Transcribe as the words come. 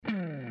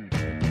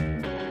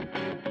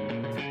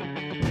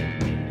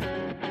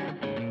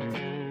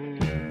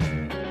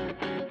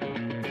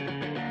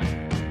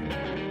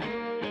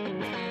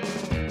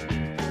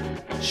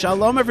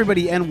Shalom,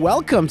 everybody, and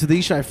welcome to the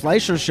Yishai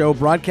Fleisher Show,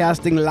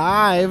 broadcasting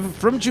live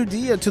from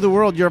Judea to the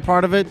world. You're a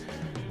part of it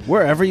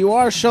wherever you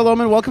are. Shalom,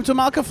 and welcome to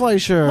Malkah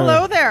Fleisher.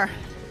 Hello there.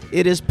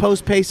 It is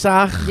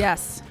post-Pesach.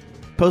 Yes.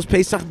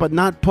 Post-Pesach, but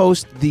not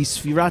post the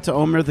Sfirat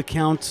HaOmer, the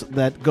count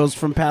that goes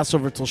from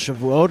Passover till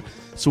Shavuot.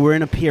 So we're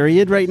in a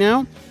period right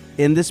now,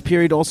 and this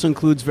period also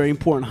includes very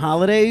important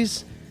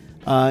holidays,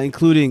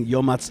 including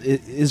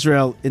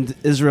Israel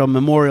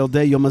Memorial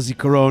Day, Yom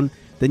HaZikaron,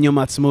 then Yom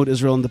HaAtzmaut,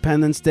 Israel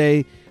Independence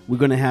Day. We're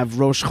going to have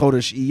Rosh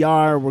Chodesh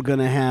Iyar. We're going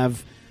to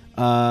have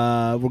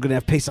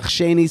Pesach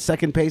Sheni,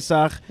 second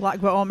Pesach. Lag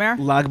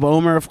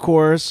BaOmer, of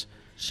course.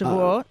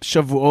 Shavuot.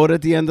 Shavuot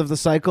at the end of the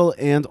cycle,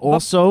 and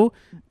also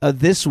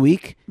this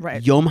week,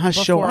 right. Yom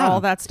HaShoah. Before all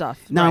that stuff.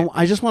 Now, right.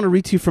 I just want to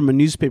read to you from a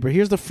newspaper.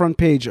 Here's the front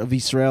page of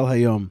Yisrael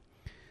Hayom.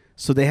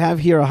 So they have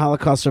here a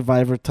Holocaust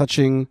survivor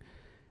touching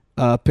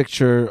a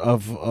picture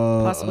of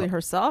possibly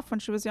herself when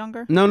she was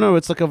younger. No,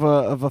 it's like of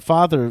a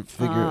father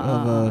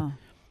figure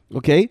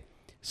okay.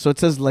 So it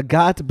says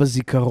Lagat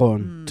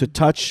Bazikaron, to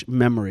touch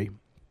memory.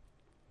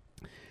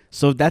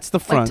 So that's the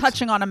front. Like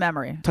touching on a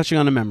memory. Touching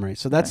on a memory.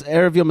 So that's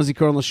Erev Yom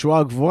HaZikaron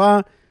L'Shoah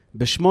Gvura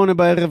b'shmona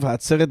b'erev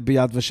ha'atzeret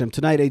b'Yad Vashem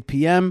tonight 8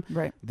 p.m.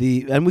 Right.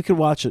 And we could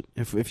watch it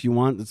if you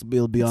want.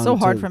 It'll be on. It's so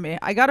hard for me.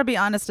 I got to be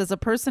honest, as a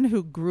person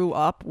who grew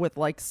up with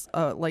like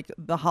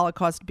the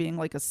Holocaust being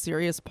like a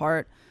serious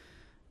part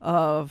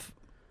of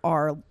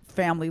our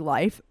family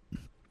life.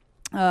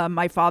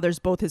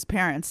 Both his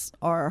parents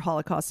are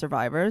Holocaust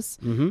survivors.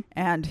 Mm-hmm.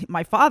 And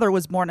my father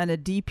was born in a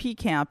DP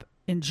camp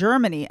in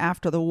Germany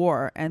after the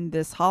war. And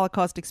this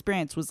Holocaust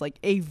experience was like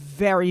a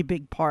very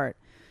big part.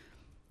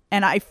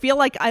 And I feel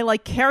like I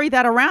carry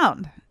that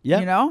around,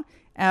 you know,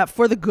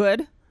 for the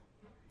good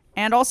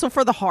and also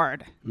for the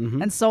hard.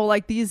 Mm-hmm. And so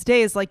like these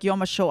days, like Yom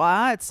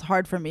HaShoah, it's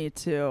hard for me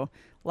to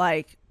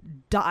like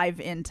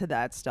dive into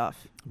that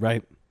stuff.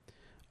 Right.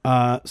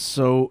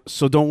 So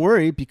don't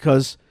worry,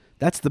 because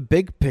that's the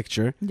big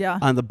picture. Yeah.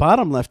 On the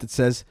bottom left, it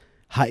says,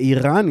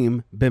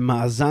 Ha'iranim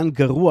b'ma'azan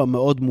garua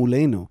me'od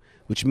mulenu,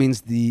 which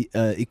means the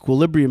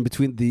equilibrium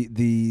between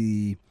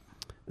the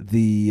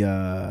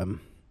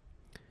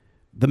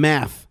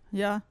math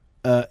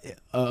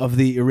of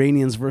the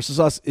Iranians versus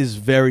us is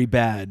very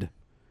bad.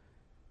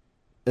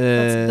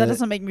 That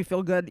doesn't make me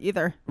feel good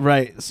either.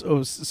 Right.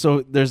 So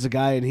there's a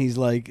guy, and he's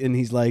like,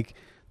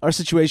 our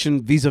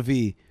situation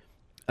vis-a-vis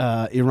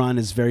Iran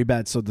is very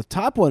bad. So the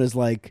top one is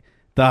like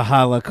the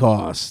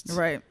Holocaust.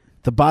 Right.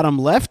 The bottom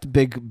left,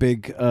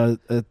 big a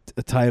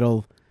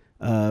title.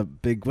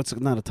 What's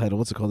not a title?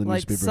 What's it called in the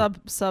like newspaper?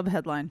 Sub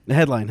headline. The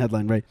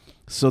headline, right.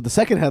 So the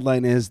second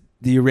headline is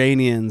the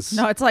Iranians.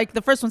 No, it's like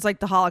the first one's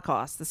like the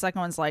Holocaust. The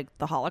second one's like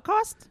the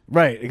Holocaust.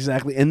 Right,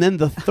 exactly. And then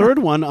the third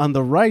one on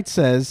the right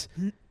says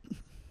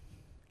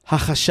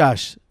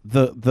Hachashash,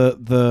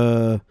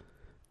 the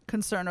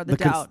concern or the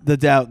doubt.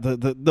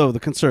 The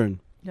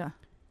concern. Yeah.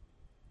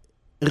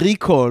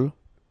 Recall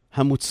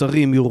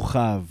hamutzarim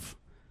yurchav.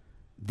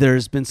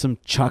 There's been some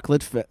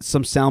chocolate,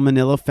 some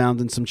salmonella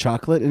found in some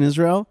chocolate in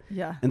Israel.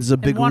 Yeah. And there's a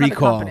big one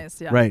recall. Of the companies,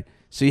 yeah. Right.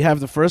 So you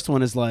have the first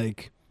one is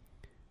like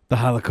the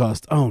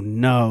Holocaust. Oh,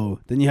 no.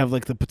 Then you have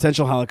like the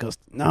potential Holocaust.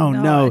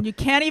 No. And you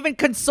can't even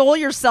console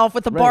yourself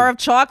with a bar of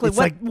chocolate.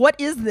 What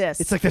is this?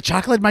 It's like the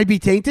chocolate might be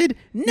tainted.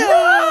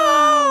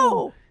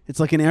 No! It's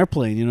like an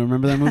airplane. You know,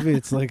 remember that movie?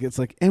 It's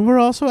like, and we're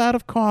also out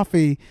of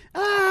coffee.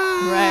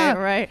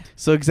 Right.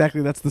 So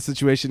exactly, that's the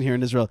situation here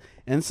in Israel.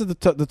 And this is the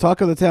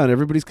talk of the town.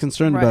 Everybody's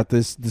concerned about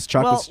this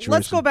chocolate situation.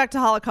 Let's go back to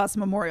Holocaust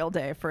Memorial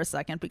Day for a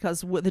second,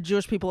 because the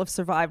Jewish people have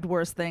survived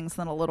worse things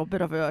than a little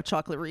bit of a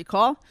chocolate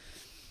recall.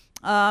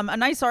 A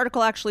nice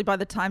article actually by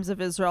the Times of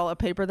Israel, a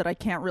paper that I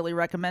can't really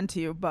recommend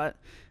to you, but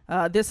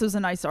this is a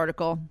nice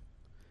article.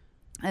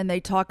 And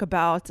they talk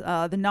about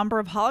the number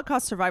of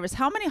Holocaust survivors.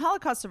 How many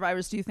Holocaust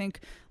survivors do you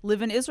think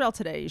live in Israel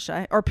today,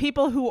 Yishai? Or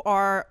people who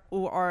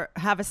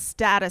have a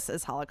status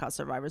as Holocaust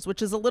survivors, which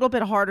is a little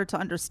bit harder to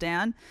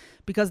understand,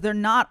 because they're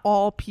not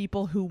all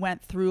people who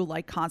went through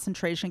like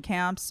concentration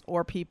camps,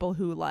 or people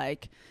who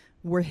like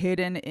were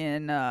hidden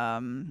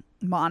in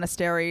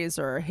monasteries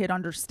or hid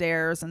under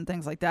stairs and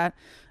things like that.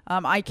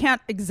 I can't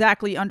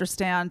exactly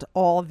understand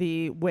all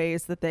the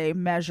ways that they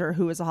measure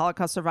who is a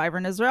Holocaust survivor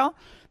in Israel.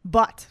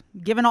 But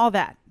given all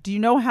that, do you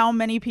know how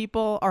many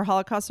people are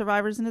Holocaust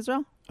survivors in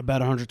Israel?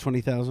 About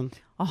 120,000.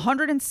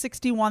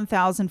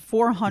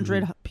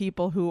 161,400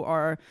 people who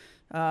are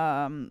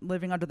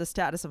living under the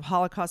status of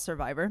Holocaust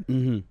survivor.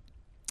 Mm-hmm.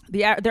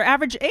 Their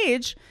average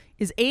age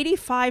is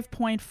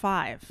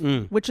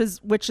 85.5,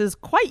 which is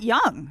quite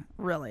young,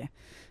 really,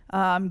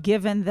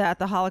 given that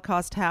the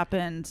Holocaust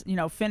happened,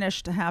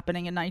 finished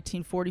happening in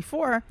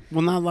 1944.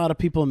 Well, not a lot of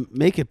people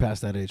make it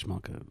past that age,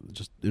 Malkah.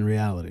 Just in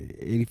reality,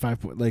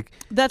 85.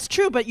 That's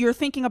true, but you're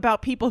thinking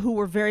about people who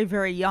were very,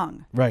 very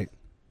young, right?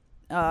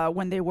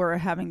 When they were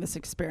having this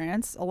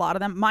experience. A lot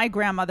of them. My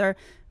grandmother,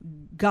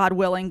 God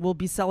willing, will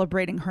be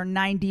celebrating her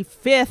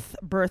 95th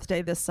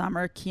birthday this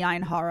summer,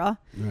 Kiain Hara.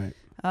 Right.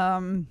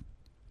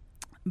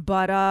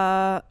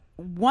 But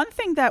one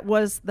thing that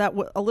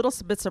a little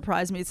bit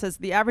surprised me, it says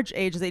the average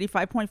age is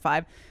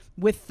 85.5.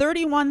 with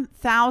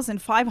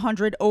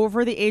 31,500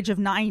 over the age of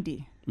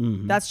 90.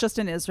 Mm-hmm. That's just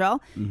in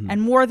Israel. Mm-hmm.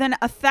 And more than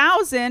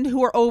 1,000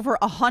 who are over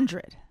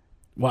 100.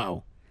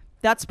 Wow.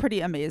 That's pretty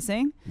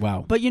amazing.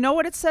 Wow. But you know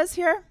what it says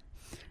here?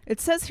 It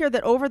says here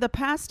that over the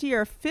past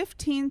year,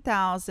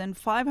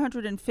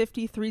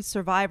 15,553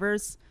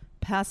 survivors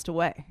passed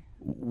away.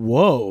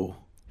 Whoa.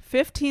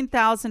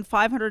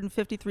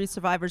 15,553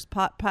 survivors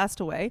passed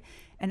away,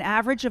 an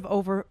average of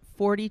over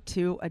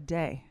 42 a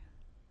day.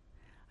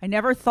 I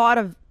never thought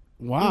of...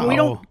 Wow. We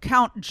don't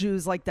count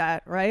Jews like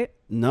that, right?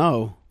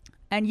 No.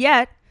 And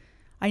yet,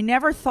 I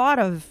never thought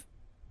of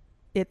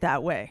it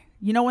that way.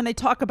 You know, when they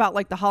talk about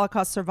like the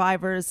Holocaust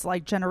survivors,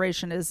 like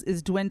generation is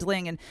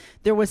dwindling, and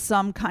there was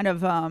some kind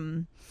of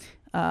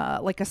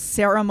like a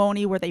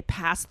ceremony where they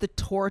passed the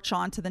torch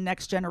on to the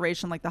next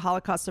generation, like the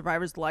Holocaust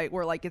survivors, like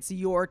were like, it's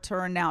your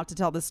turn now to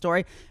tell the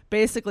story,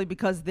 basically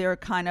because they're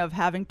kind of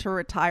having to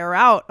retire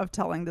out of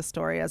telling the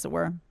story, as it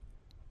were.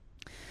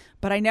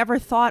 But I never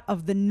thought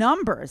of the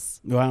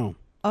numbers Wow.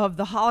 of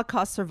the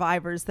Holocaust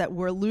survivors that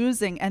we're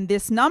losing, and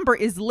this number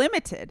is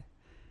limited,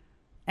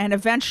 and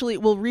eventually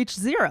it will reach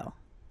zero.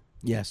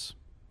 Yes.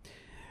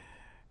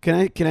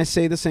 Can I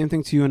say the same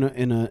thing to you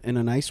in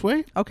a nice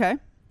way? Okay.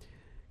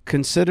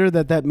 Consider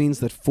that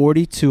means that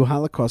 42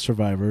 Holocaust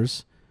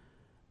survivors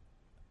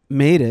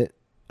made it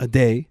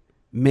to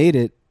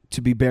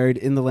be buried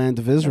in the land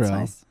of Israel.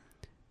 That's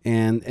nice.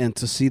 And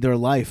to see their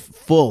life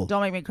full.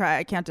 Don't make me cry.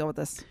 I can't deal with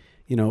this.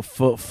 You know,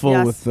 full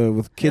Yes.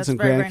 with kids and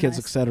very, very grandkids, nice.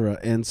 etc.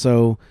 And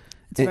so,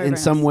 in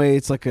some nice. way,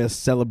 it's like a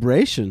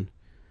celebration.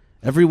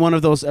 Every one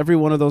of those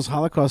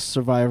Holocaust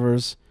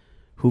survivors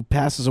who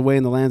passes away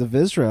in the land of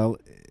Israel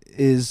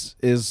is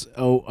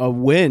a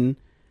win.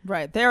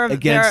 Right. They're a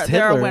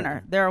Hitler.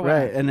 winner. They're a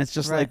winner. Right. And it's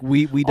just Right. like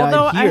we died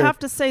Although here. I have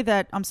to say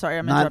that, I'm sorry,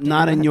 I'm not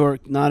interrupting you.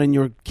 not in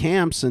your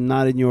camps and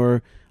not in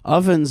your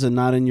ovens and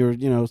not in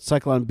your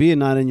Cyclone B and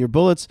not in your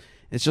bullets.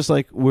 It's just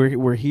like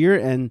we're here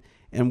and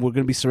we're going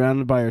to be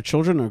surrounded by our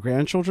children, our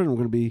grandchildren. We're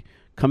going to be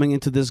coming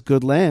into this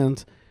good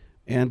land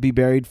and be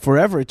buried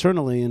forever,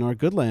 eternally in our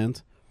good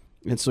land.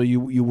 And so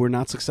you were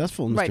not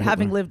successful, Mr. Right. Hitler.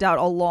 Having lived out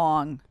a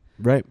long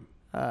right.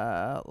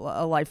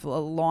 A life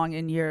long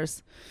in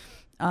years.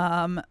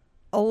 A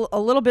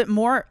little bit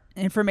more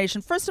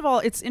information. First of all,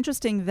 it's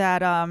interesting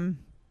that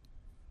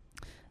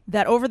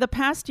that over the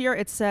past year,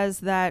 it says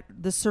that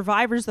the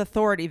Survivors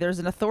Authority, there's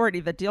an authority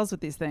that deals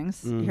with these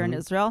things here in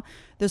Israel.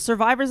 The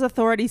Survivors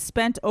Authority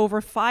spent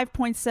over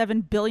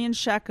 5.7 billion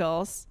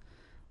shekels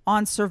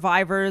on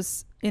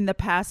survivors in the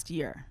past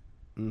year.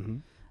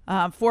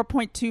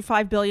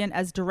 4.25 billion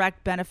as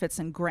direct benefits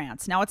and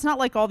grants. Now, it's not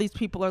like all these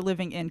people are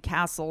living in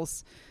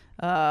castles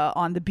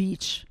on the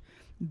beach.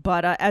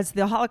 But as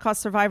the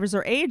Holocaust survivors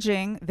are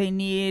aging, they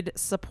need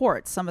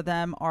support. Some of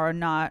them are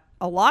not,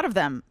 a lot of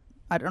them,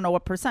 I don't know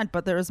what percent,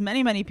 but there's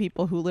many, many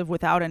people who live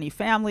without any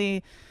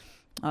family,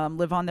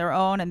 live on their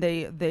own, and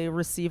they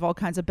receive all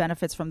kinds of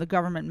benefits from the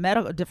government,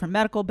 different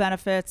medical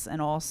benefits,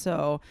 and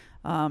also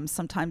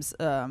sometimes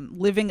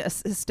living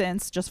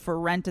assistance just for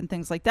rent and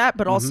things like that,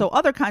 but also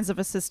other kinds of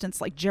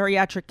assistance like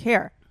geriatric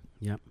care.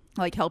 Yep.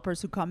 Like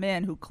helpers who come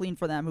in, who clean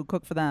for them, who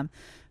cook for them,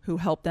 who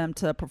help them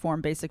to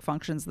perform basic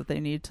functions that they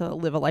need to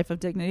live a life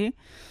of dignity.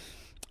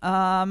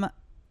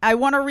 I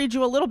want to read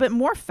you a little bit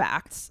more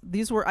facts.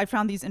 I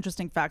found these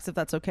interesting facts, if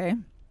that's okay.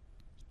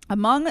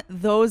 Among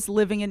those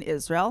living in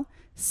Israel,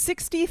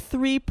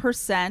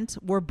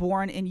 63% were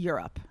born in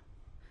Europe.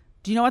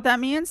 Do you know what that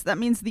means? That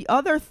means the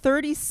other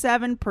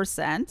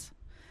 37%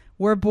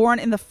 were born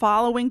in the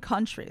following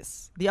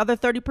countries. The other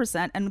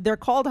 30%, and they're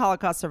called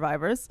Holocaust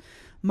survivors,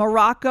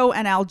 Morocco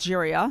and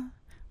Algeria,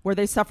 where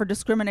they suffered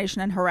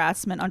discrimination and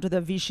harassment under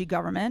the Vichy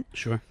government.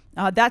 Sure.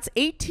 That's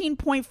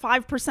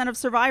 18.5% of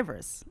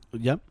survivors.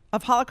 Yep.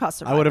 Of Holocaust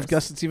survivors. I would have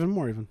guessed it's even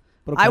more even.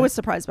 But okay. I was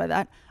surprised by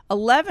that.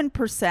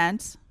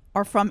 11%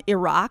 are from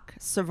Iraq,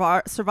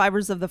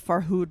 survivors of the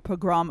Farhud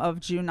pogrom of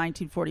June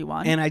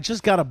 1941. And I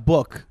just got a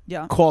book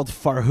called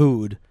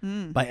Farhud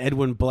by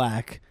Edwin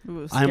Black.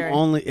 Ooh,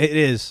 scary. It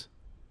is.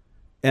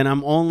 And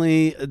I'm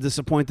only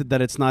disappointed that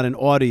it's not in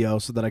audio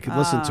so that I could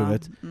listen to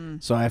it.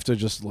 So I have to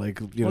just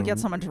We'll get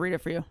someone to read it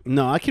for you.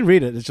 No, I can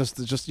read it. It's just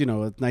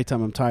at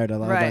nighttime I'm tired.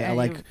 I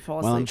like while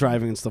I'm asleep.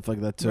 driving and stuff like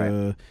that too.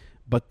 Right.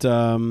 But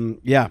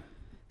yeah.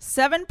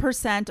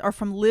 7% are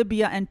from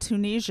Libya and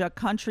Tunisia,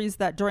 countries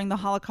that during the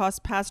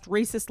Holocaust passed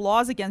racist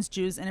laws against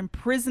Jews and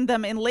imprisoned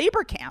them in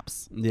labor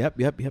camps. Yep.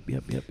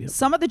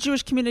 Some of the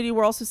Jewish community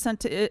were also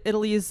sent to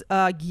Italy's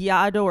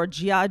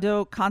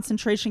Giado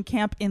concentration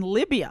camp in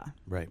Libya.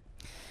 Right.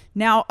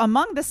 Now,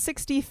 among the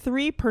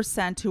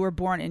 63% who were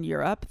born in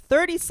Europe,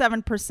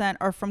 37%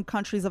 are from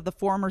countries of the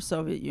former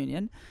Soviet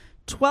Union,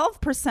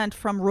 12%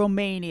 from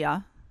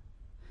Romania,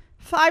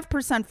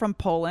 5% from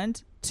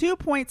Poland,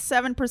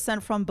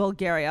 2.7% from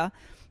Bulgaria,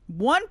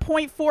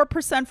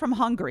 1.4% from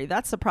Hungary.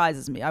 That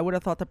surprises me. I would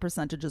have thought the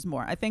percentage is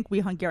more. I think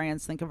we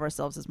Hungarians think of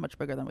ourselves as much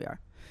bigger than we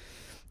are.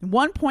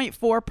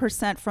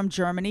 1.4% from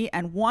Germany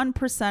and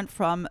 1%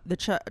 from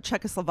the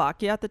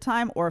Czechoslovakia at the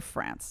time or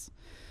France.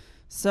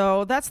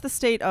 So that's the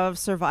state of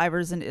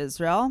survivors in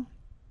Israel.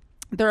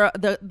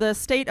 The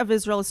state of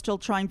Israel is still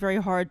trying very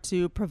hard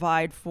to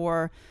provide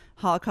for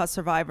Holocaust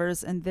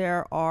survivors, and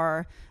there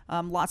are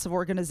lots of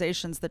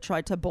organizations that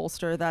try to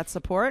bolster that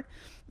support.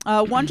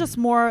 One just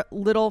more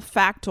little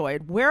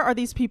factoid. Where are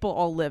these people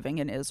all living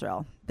in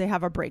Israel? They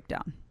have a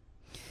breakdown.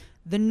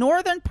 The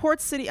northern port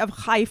city of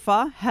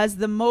Haifa has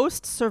the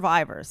most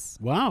survivors.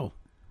 Wow.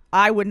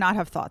 I would not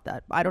have thought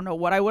that. I don't know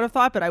what I would have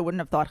thought, but I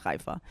wouldn't have thought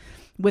Haifa.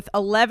 With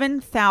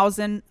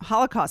 11,000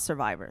 Holocaust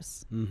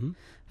survivors. Mm-hmm.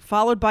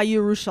 Followed by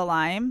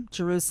Jerusalem,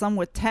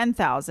 with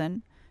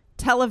 10,000.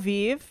 Tel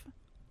Aviv,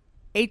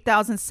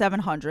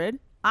 8,700.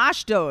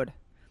 Ashdod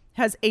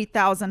has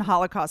 8,000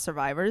 Holocaust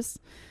survivors.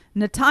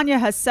 Netanya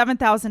has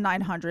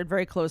 7,900,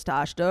 very close to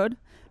Ashdod.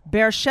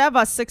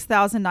 Beersheba,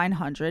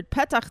 6,900.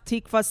 Petach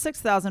Tikva,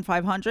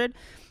 6,500.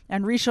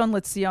 And Rishon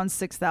LeZion,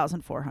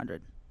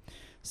 6,400.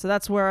 So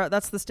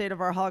that's the state of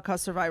our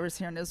Holocaust survivors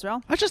here in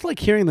Israel. I just like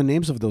hearing the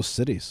names of those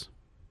cities.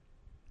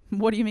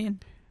 What do you mean?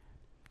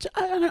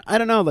 I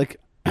don't know. Like,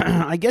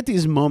 I get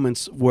these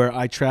moments where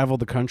I travel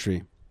the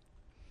country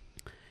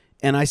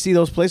and I see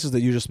those places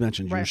that you just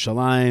mentioned. Right.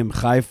 Yerushalayim,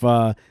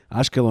 Haifa,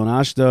 Ashkelon,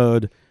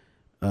 Ashdod,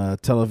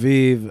 Tel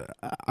Aviv.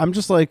 I'm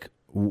just like,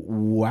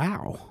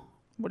 wow.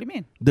 What do you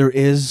mean? There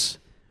is,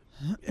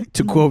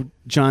 to quote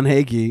John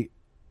Hagee,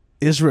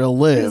 Israel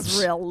lives.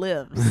 Israel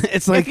lives.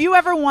 It's like, if you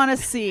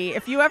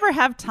ever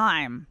have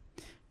time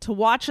to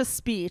watch a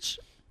speech,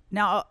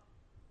 now,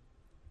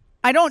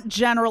 I don't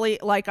generally,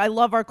 I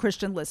love our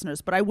Christian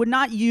listeners, but I would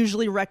not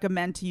usually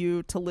recommend to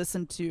you to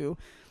listen to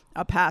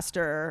a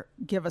pastor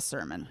give a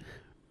sermon.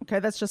 Okay,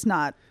 that's just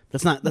not.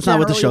 That's not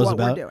what the show's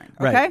about. We're doing,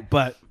 okay? Right,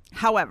 but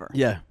however,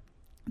 yeah,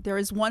 there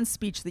is one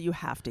speech that you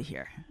have to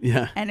hear.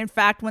 Yeah, and in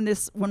fact, when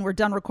we're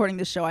done recording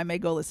this show, I may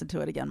go listen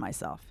to it again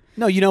myself.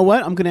 No, you know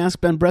what? I'm going to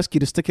ask Ben Bresky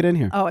to stick it in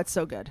here. Oh, it's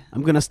so good.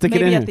 I'm going to stick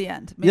it in Maybe here. At the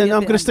end.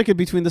 I'm going to stick it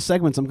between the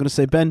segments. I'm going to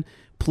say, Ben,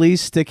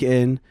 please stick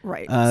in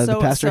the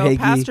Pastor Hagee.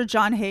 Pastor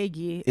John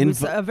Hagee,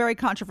 who's a very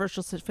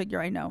controversial figure,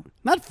 I know.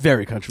 Not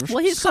very controversial.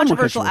 Well, he's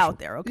controversial out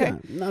there, okay?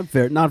 Yeah,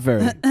 not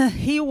very.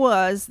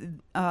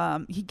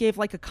 He gave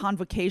a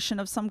convocation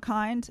of some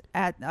kind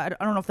at, I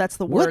don't know if that's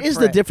the word. What is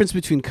the difference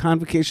between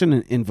convocation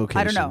and invocation?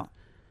 I don't know.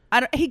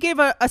 He gave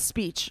a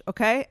speech,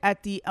 okay,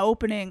 at the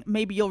opening,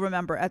 maybe you'll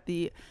remember, at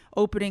the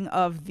opening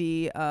of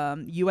the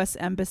U.S.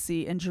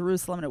 Embassy in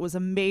Jerusalem. And it was a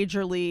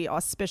majorly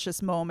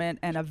auspicious moment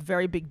and a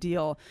very big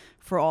deal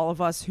for all of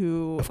us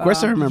who of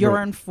course I remember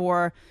yearn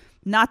for,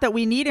 not that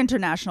we need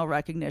international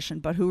recognition,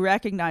 but who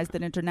recognize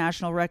that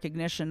international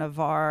recognition of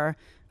our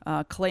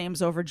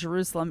claims over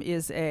Jerusalem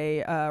is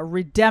a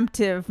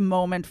redemptive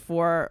moment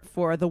for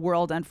the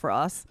world and for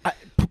us.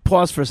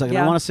 Pause for a second.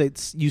 Yeah. I want to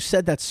say, you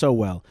said that so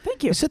well.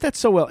 Thank you. You said that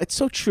so well. It's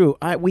so true.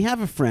 We have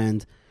a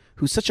friend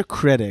who's such a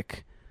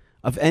critic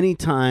of any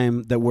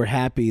time that we're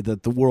happy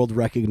that the world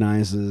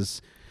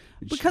recognizes.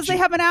 Because they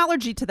have an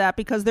allergy to that,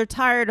 because they're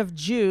tired of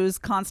Jews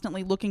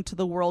constantly looking to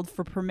the world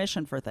for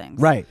permission for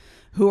things. Right.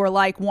 Who are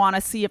want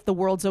to see if the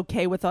world's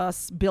okay with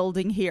us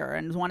building here,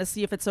 and want to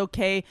see if it's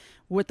okay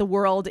with the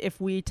world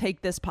if we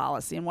take this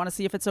policy, and want to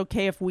see if it's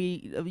okay if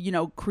we,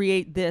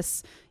 create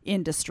this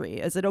industry.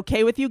 Is it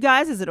okay with you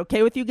guys? Is it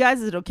okay with you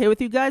guys? Is it okay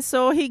with you guys?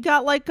 So he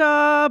got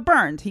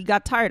burned. He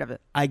got tired of it.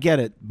 I get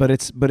it, but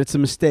it's a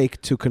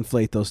mistake to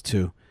conflate those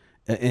two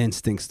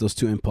instincts, those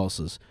two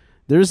impulses.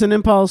 There is an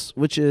impulse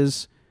which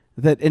is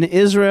that in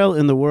Israel,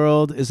 in the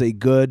world, is a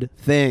good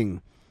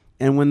thing.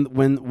 And when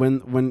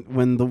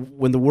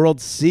the world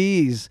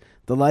sees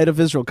the light of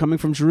Israel coming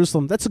from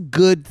Jerusalem, that's a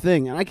good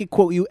thing. And I could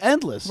quote you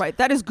endless. Right.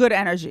 That is good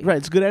energy. Right.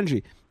 It's good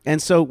energy.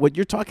 And so what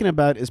you're talking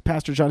about is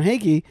Pastor John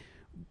Hagee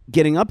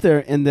getting up there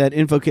in that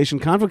invocation,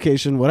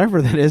 convocation, whatever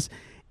that is,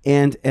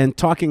 and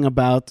talking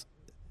about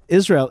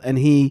Israel. And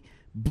he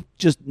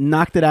just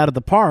knocked it out of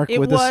the park.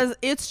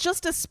 It's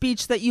just a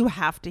speech that you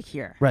have to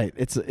hear. Right.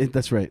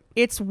 That's right.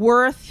 It's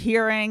worth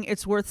hearing.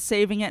 It's worth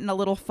saving it in a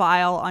little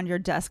file on your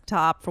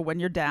desktop for when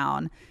you're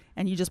down,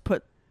 and you just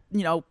put,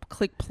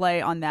 click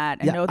play on that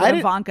and know that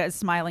Ivanka is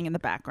smiling in the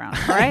background.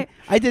 All right.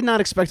 I did not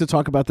expect to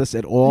talk about this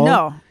at all.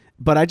 No.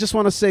 But I just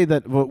want to say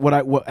that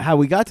how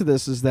we got to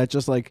this is that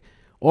just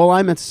all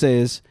I meant to say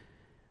is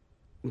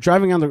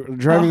driving around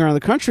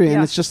the country,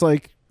 and it's just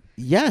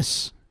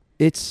yes,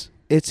 it's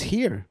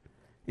here.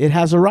 It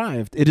has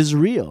arrived. It is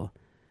real,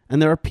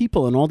 and there are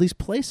people in all these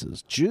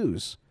places,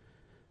 Jews,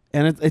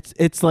 and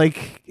it's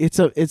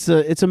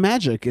a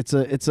magic. It's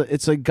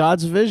a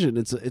God's vision.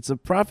 It's a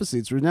prophecy.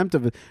 It's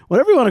redemptive.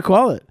 Whatever you want to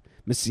call it,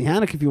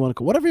 messianic, if you want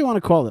to whatever you want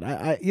to call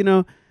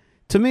it.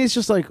 To me, it's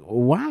just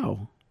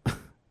wow.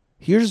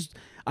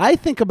 I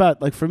think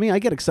about for me, I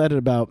get excited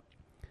about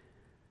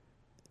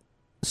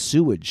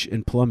sewage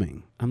and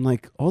plumbing. I'm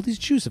all these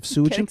Jews have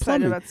sewage and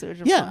plumbing. About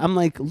sewage and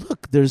plumbing. I'm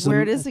look, there's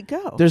where does it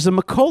go? There's a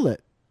Makolet.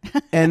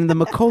 And the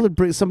Makolet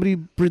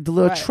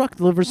truck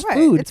delivers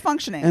food. It's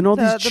functioning. And all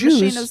these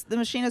Jews, the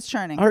machine is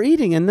churning, are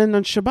eating. And then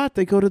on Shabbat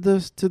they go to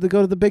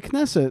the Beit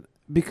Knesset,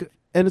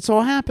 and it's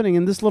all happening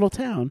in this little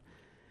town.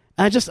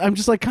 And I'm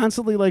just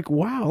constantly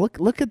wow,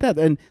 look at that.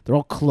 And they're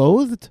all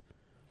clothed.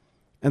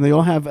 and they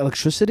all have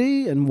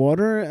electricity and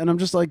water, and I'm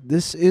just like,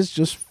 this is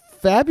just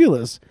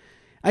fabulous.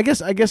 I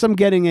guess I'm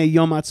getting a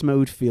Yom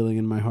Ha'atzmaut feeling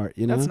in my heart,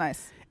 you know? That's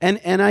nice.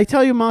 And I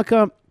tell you,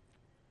 Malkah,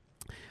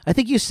 I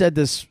think you said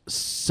this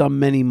some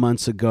many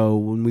months ago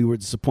when we were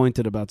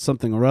disappointed about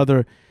something or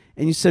other,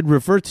 and you said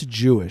revert to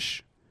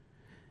Jewish.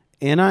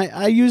 And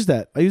I use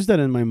that. I use that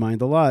in my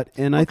mind a lot.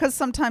 And because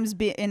sometimes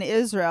in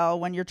Israel,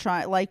 when you're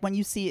trying, like when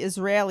you see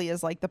Israeli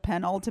as like the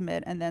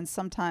penultimate, and then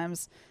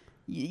sometimes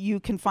you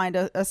can find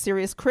a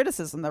serious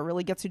criticism that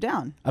really gets you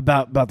down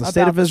about the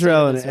state of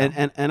Israel.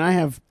 And I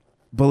have,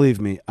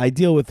 believe me, I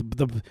deal with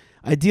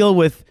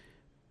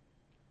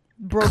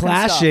broken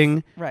clashing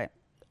stuff. Right.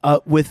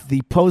 With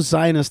the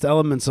post-Zionist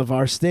elements of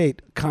our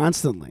state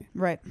constantly,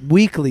 right,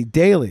 weekly,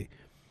 daily.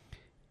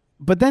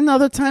 But then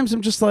other times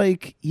I'm just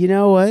like, you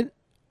know what?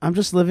 I'm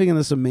just living in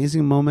this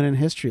amazing moment in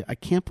history. I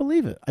can't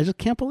believe it. I just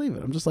can't believe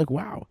it. I'm just like,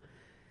 wow.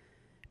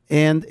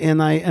 And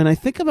I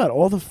think about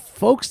all the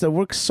folks that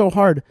work so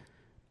hard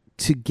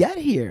to get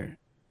here,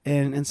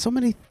 and so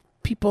many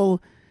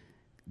people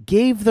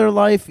gave their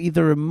life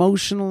either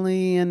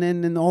emotionally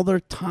and all their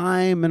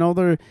time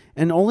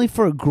and only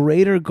for a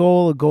greater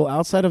goal, a goal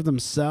outside of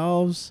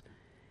themselves.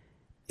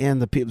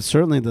 And the people,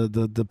 certainly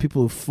the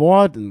people who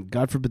fought, and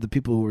God forbid the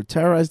people who were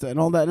terrorized and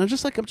all that. And I'm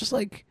just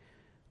like,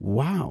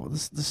 wow,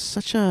 this is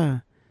such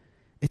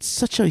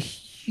a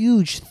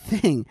huge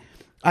thing.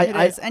 It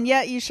is. And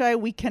yet, Yishai,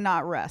 we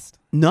cannot rest.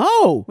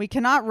 No, we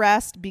cannot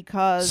rest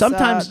because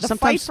sometimes the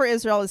fight for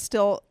Israel is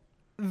still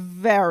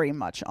very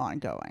much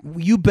ongoing.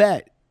 You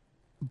bet.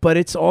 But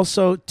it's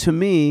also, to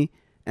me,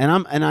 and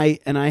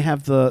I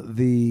have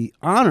the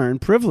honor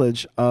and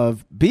privilege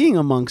of being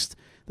amongst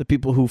the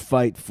people who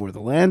fight for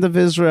the land of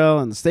Israel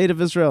and the state of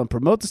Israel and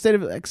promote the state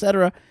of,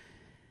 etc.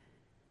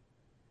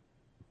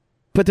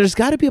 But there's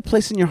got to be a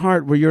place in your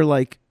heart where you're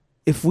like,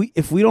 if we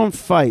don't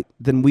fight,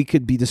 then we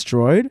could be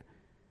destroyed.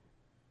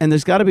 And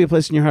there's got to be a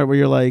place in your heart where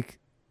you're like,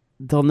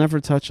 they'll never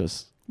touch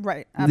us.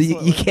 Right.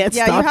 Absolutely. You can't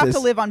stop this. Yeah, you have to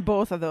live on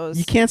both of those.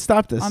 You can't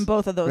stop this. On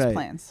both of those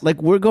planes.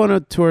 Like, we're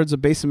going towards a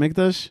Beis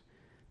Hamikdash,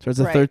 towards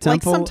the third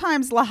temple. Like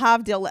sometimes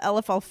lahavdil,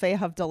 elef alfei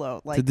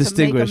havdilot, like to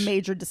make a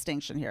major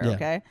distinction here,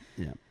 okay?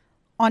 Yeah.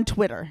 On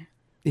Twitter.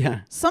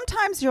 Yeah.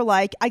 Sometimes you're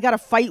like, I got to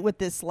fight with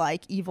this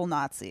like evil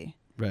Nazi.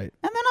 Right. And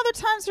then other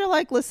times you're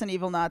like, listen,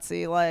 evil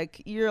Nazi,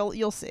 like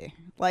you'll see.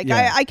 Like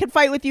I could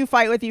fight with you,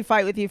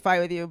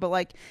 but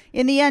like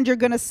in the end, you're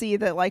gonna see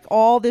that like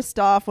all this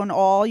stuff, when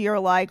all you're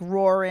like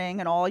roaring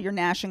and all your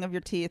gnashing of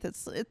your teeth,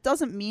 it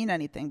doesn't mean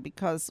anything,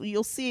 because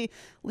you'll see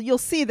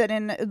that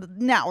in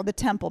now the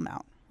Temple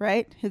Mount,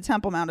 right? The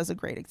Temple Mount is a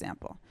great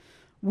example.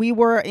 We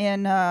were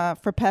in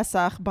for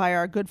Pesach by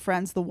our good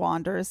friends the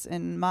Wanders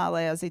in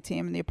Ma'ale Azitim,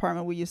 in the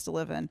apartment we used to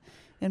live in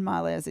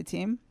Ma'ale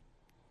Azitim,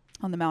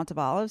 on the Mount of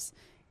Olives.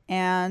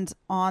 And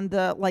on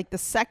the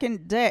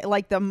second day,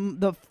 like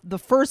the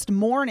first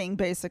morning,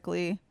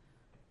 basically,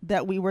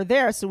 that we were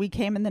there. So we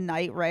came in the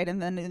night, right?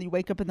 And then you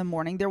wake up in the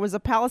morning. There was a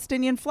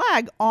Palestinian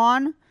flag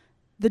on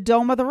the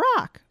Dome of the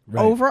Rock,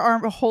 over our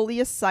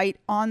holiest site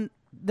on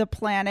the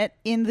planet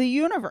in the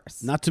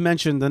universe. Not to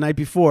mention the night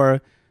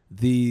before,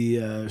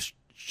 the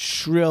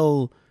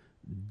shrill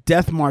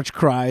death march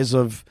cries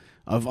of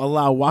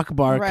Allahu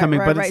Akbar coming,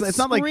 but it's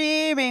not like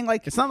screaming,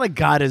 like it's not like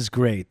God is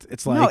great.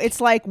 It's like, no, it's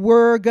like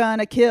we're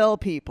gonna kill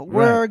people.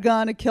 We're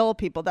gonna kill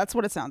people. That's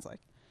what it sounds like.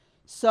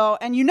 So,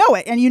 and you know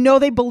it, and you know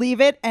they believe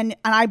it, and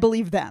I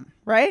believe them,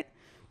 right?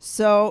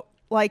 So,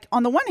 like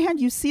on the one hand,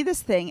 you see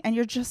this thing, and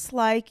you're just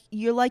like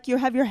you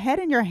have your head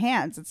in your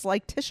hands. It's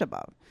like Tisha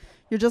B'Av.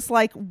 You're just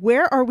like,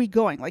 where are we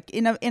going? Like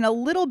in a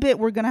little bit,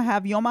 we're going to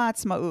have Yom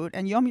Ha'atzmaut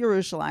and Yom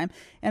Yerushalayim.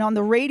 And on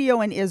the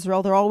radio in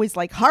Israel, they're always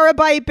like,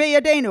 Harabayit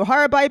Beyadenu,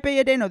 Harabayit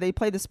Beyadenu. They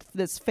play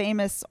this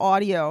famous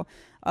audio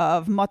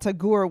of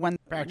Matagur when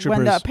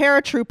the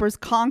paratroopers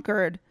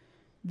conquered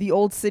the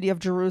old city of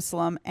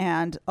Jerusalem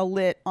and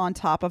lit on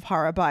top of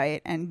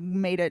Harabayit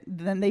and made it.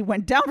 Then they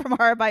went down from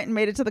Harabayit and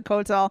made it to the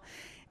Kotel.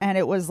 And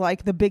it was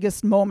like the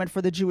biggest moment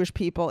for the Jewish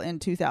people in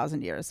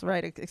 2,000 years,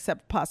 right?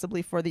 Except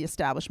possibly for the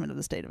establishment of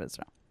the state of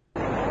Israel.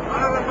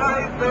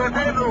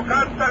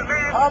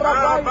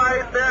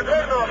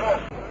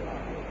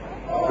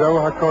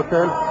 זהו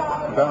הכותל,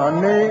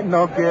 ואני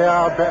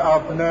נוגע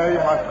באבני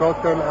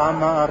הכותל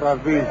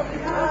המערבי.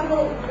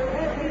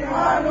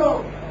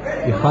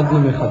 איחדנו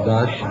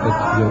מחדש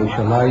את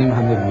ירושלים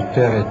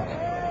המבוטרת.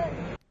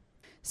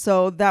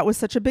 So that was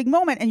such a big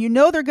moment. And you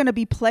know they're going to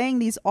be playing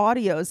these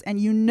audios, and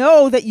you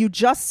know that you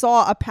just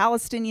saw a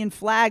Palestinian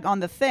flag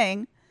on the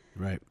thing.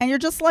 Right. And you're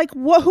just like,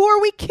 who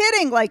are we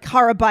kidding? Like,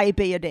 Harabayit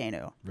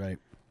Beyadenu. Right.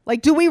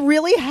 Like, do we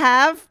really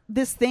have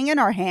this thing in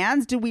our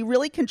hands? Do we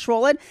really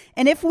control it?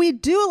 And if we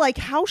do, like,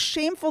 how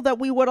shameful that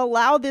we would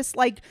allow this,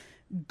 like,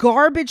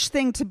 garbage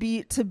thing to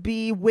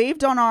be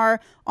waved on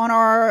our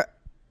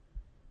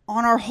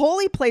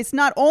holy place.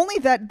 Not only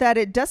that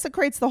it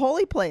desecrates the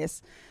holy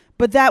place,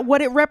 but that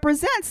what it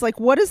represents, like,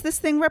 what does this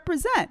thing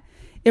represent?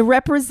 It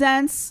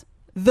represents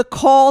the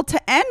call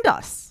to end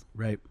us.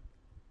 Right.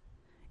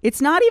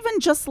 It's not even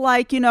just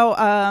like,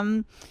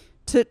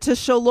 to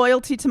show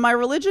loyalty to my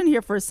religion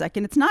here for a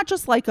second. It's not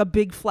just like a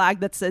big flag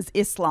that says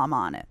Islam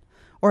on it,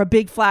 or a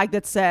big flag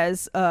that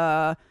says,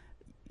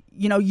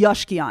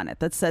 Yushki on it,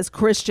 that says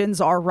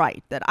Christians are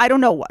right. That I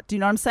don't know what. Do you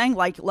know what I'm saying?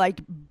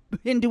 Like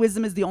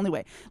Hinduism is the only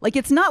way. Like,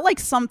 it's not like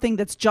something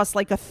that's just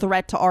like a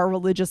threat to our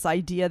religious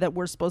idea that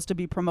we're supposed to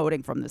be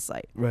promoting from this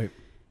site. Right.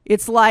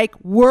 It's like,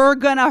 we're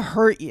going to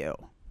hurt you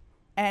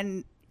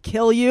and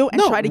kill you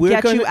and try to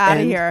get you out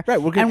of here.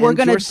 Right, we're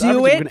going to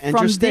do it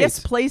from this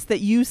place that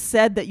you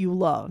said that you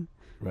love.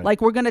 Right.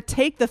 Like, we're going to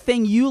take the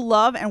thing you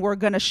love and we're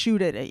going to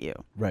shoot it at you.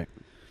 Right.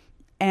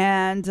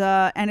 And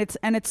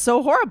it's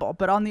so horrible.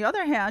 But on the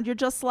other hand, you're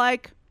just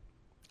like,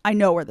 I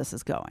know where this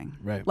is going.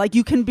 Right. Like,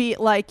 you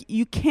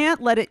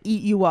can't let it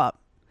eat you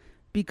up,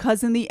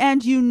 because in the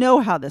end, you know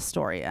how this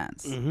story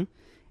ends. Mm-hmm.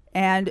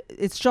 And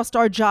it's just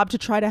our job to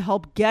try to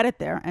help get it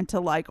there and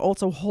to like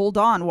also hold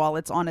on while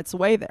it's on its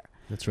way there.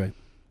 That's right.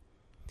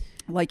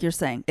 Like you're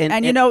saying.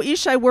 And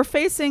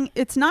Yishai,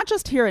 it's not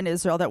just here in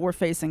Israel that we're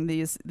facing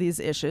these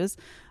issues.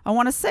 I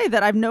want to say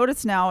that I've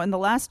noticed now in the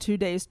last 2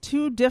 days,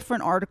 2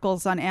 different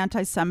articles on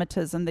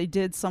anti-Semitism. They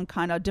did some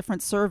kind of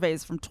different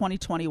surveys from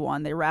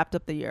 2021. They wrapped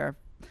up the year.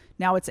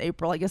 Now it's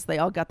April. I guess they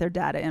all got their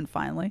data in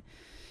finally.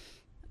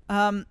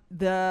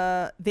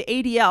 The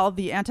ADL,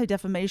 the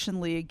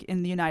Anti-Defamation League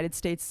in the United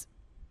States,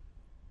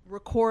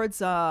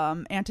 records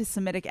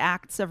anti-Semitic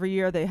acts every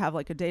year. They have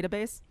like a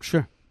database.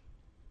 Sure.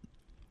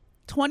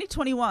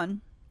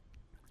 2021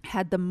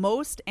 had the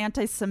most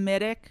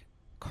anti-Semitic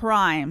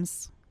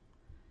crimes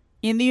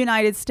in the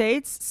United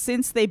States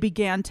since they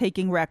began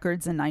taking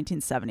records in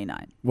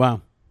 1979.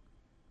 Wow.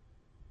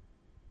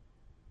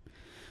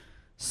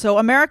 So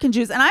American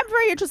Jews, and I'm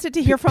very interested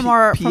to hear from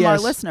our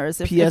listeners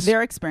if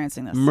they're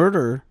experiencing this.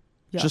 Murder,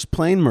 just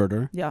plain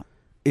murder,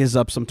 is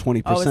up some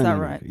 20%. Oh, is that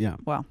right? Yeah.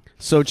 Wow.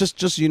 So just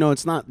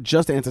it's not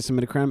just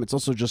anti-Semitic crime; it's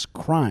also just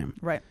crime.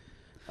 Right.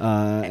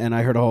 And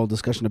I heard a whole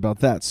discussion about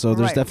that. So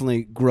there's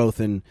definitely growth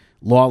in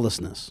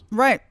lawlessness.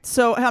 Right.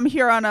 So I'm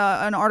here on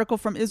an article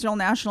from Israel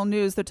National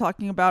News. They're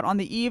talking about, on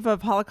the eve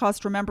of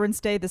Holocaust Remembrance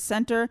Day, the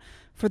Center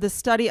for the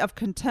Study of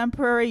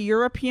Contemporary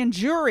European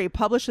Jewry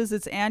publishes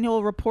its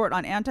annual report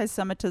on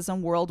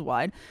anti-Semitism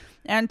worldwide.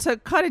 And to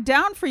cut it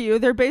down for you,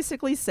 they're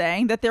basically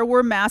saying that there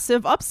were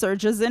massive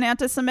upsurges in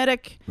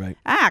anti-Semitic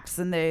acts.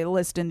 And they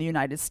list in the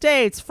United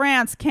States,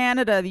 France,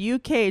 Canada, the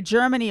UK,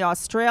 Germany,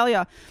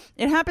 Australia.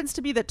 It happens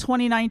to be that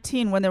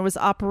 2019, when there was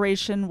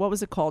Operation, what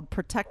was it called?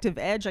 Protective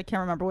Edge? I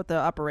can't remember what the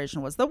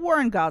operation was. The war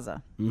in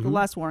Gaza, the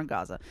last war in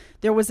Gaza.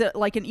 There was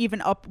an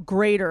even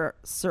greater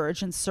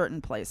surge in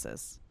certain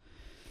places,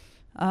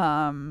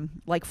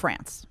 like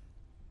France.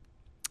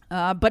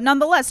 But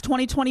nonetheless,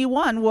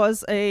 2021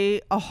 was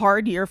a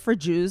hard year for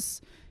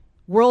Jews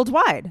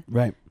worldwide.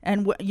 Right.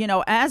 And,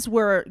 as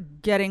we're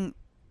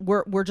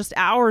just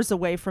hours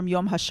away from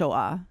Yom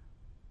HaShoah,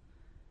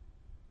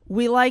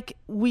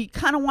 we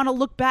kind of want to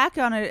look back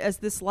on it as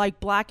this like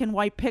black and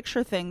white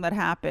picture thing that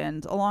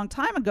happened a long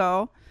time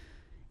ago.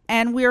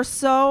 And we're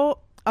so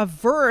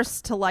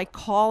averse to like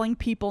calling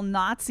people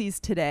Nazis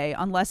today,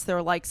 unless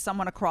they're like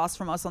someone across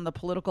from us on the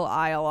political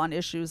aisle on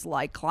issues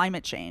like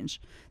climate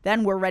change.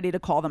 Then we're ready to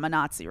call them a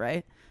Nazi,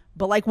 right?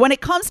 But like when it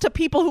comes to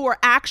people who are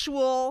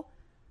actual,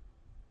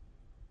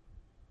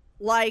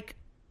 like,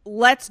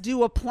 let's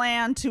do a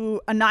plan to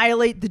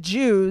annihilate the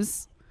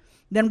Jews,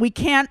 then we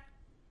can't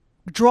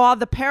draw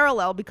the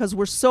parallel because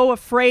we're so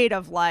afraid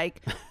of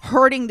like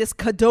hurting this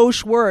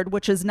kadosh word,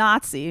 which is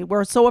Nazi.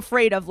 We're so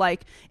afraid of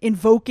like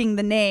invoking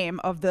the name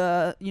of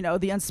the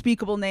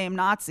unspeakable name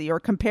Nazi, or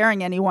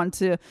comparing anyone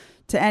to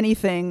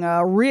anything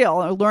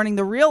real, or learning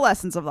the real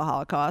lessons of the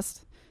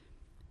Holocaust.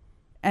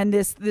 And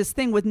this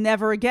thing with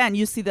never again,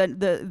 you see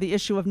the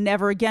issue of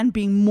never again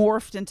being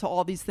morphed into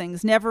all these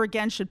things. Never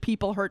again should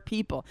people hurt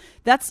people.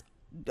 That's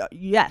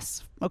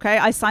yes. Okay.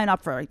 I sign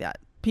up for that.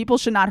 People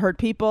should not hurt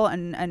people,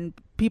 and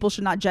people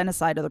should not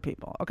genocide other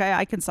people. Okay,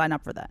 I can sign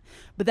up for that.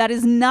 But that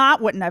is not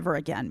what never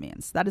again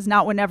means. That is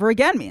not what never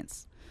again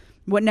means.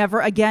 What never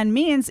again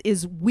means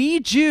is we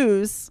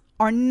Jews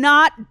are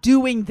not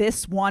doing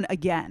this one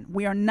again.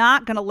 We are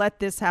not going to let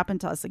this happen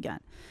to us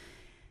again.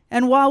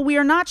 And while we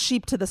are not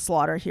sheep to the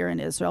slaughter here in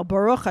Israel,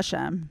 Baruch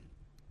Hashem,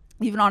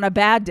 even on a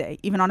bad day,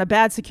 even on a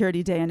bad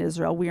security day in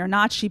Israel, we are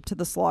not sheep to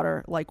the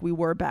slaughter like we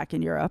were back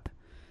in Europe.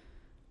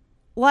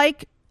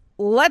 Like,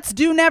 let's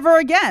do never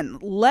again.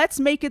 Let's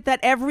make it that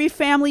every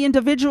family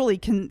individually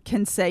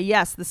can say,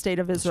 yes, the state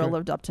of Israel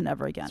lived up to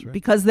never again. Right.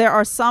 Because there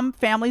are some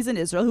families in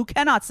Israel who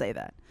cannot say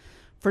that.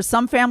 For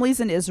some families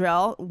in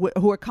Israel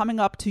who are coming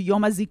up to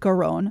Yom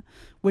HaZikaron,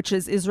 which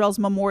is Israel's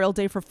Memorial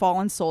Day for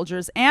fallen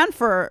soldiers and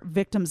for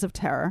victims of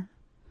terror,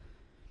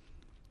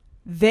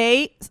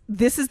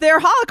 this is their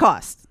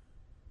Holocaust.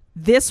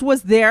 This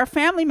was their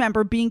family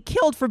member being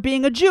killed for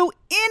being a Jew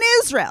in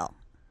Israel.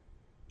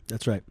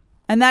 That's right.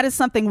 And that is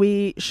something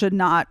we should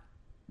not,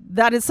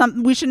 that is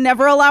something we should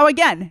never allow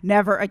again.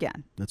 Never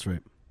again. That's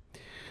right.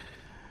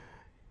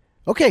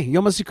 Okay,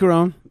 Yom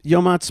HaZikaron,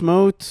 Yom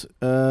HaAtzmaut,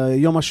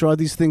 Yom HaShoah,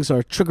 these things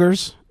are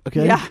triggers,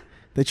 okay? Yeah.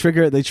 They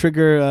trigger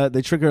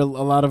a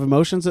lot of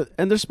emotions,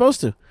 and they're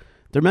supposed to.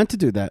 They're meant to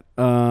do that.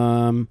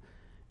 And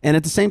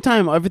at the same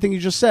time, everything you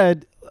just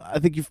said, I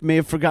think you may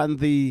have forgotten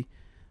the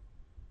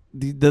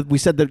we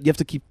said that you have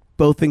to keep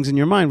both things in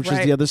your mind, which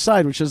is the other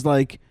side, which is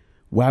like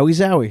wowie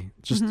zowie.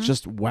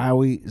 Just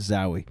wowie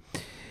zowie.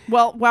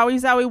 Well, wowie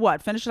zowie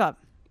what? Finish it up.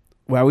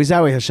 Wowie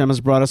zowie, Hashem has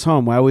brought us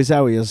home. Wowie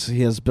zowie, he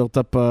has built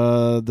up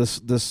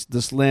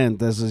this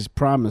land as he's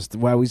promised.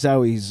 Wowie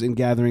zowie, he's in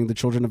gathering the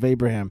children of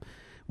Abraham.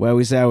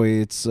 Wowie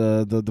zowie, it's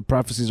the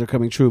prophecies are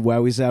coming true.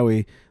 Wowie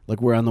zowie,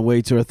 like we're on the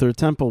way to our third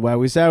temple.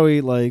 Wowie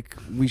zowie, like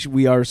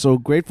we are so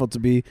grateful to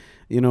be,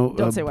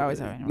 Don't say wowie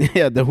zowie anymore.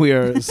 Yeah, that we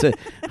are.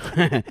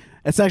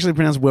 It's actually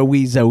pronounced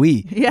wowie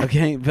zowie. Yeah.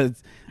 Okay, but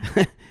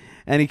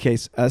any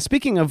case,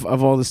 speaking of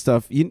all this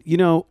stuff, you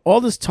know, all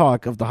this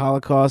talk of the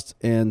Holocaust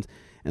and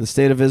the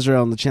state of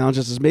Israel and the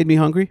challenges has made me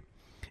hungry.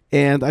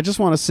 And I just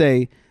want to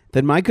say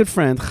that my good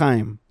friend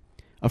Chaim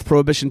of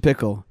Prohibition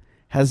Pickle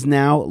has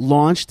now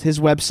launched his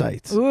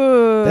website.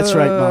 Ooh. That's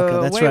right,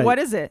 Malkah. That's right. What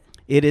is it?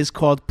 It is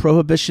called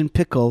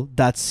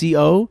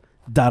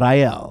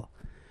prohibitionpickle.co.il.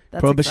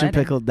 Prohibition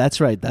Pickle,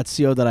 that's right.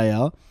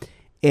 .co.il.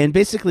 And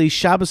basically,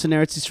 Shabbos in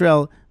Eretz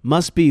Yisrael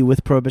must be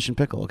with Prohibition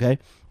Pickle, okay?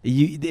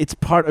 It's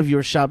part of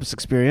your Shabbos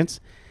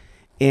experience.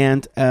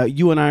 And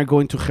you and I are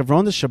going to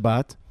Hebron this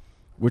Shabbat.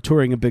 We're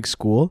touring a big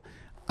school.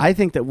 I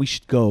think that we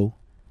should go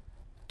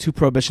to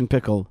Prohibition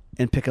Pickle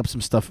and pick up some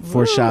stuff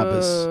for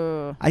Shabbos.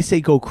 I say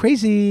go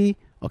crazy,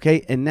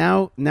 okay? And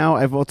now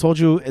I've told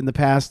you in the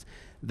past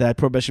that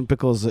Prohibition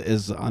Pickle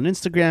is on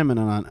Instagram and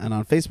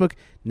on Facebook.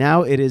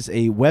 Now it is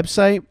a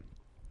website,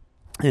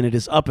 and it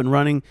is up and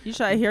running.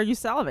 Yishai, I hear you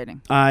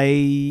salivating. I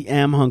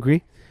am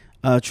hungry,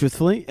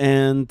 truthfully,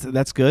 and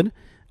that's good.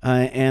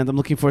 And I'm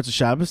looking forward to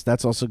Shabbos.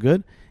 That's also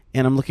good.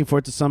 And I'm looking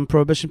forward to some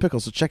Prohibition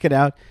Pickles. So check it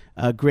out.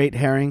 Great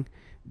herring,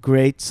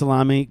 great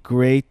salami,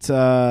 great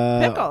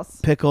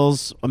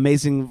pickles,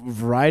 amazing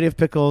variety of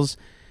pickles.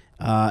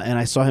 And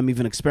I saw him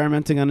even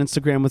experimenting on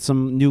Instagram with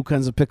some new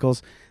kinds of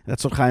pickles.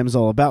 That's what Chaim's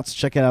all about. So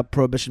check it out,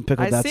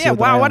 prohibitionpickle.co.il. I see it.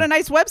 Wow, what a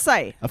nice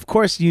website. Of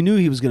course, you knew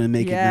he was going to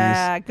make it nice.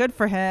 Yeah, good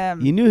for him.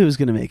 You knew he was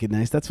going to make it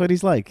nice. That's what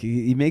he's like.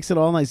 He makes it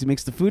all nice. He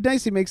makes the food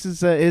nice. He makes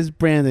his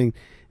branding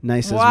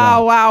nice as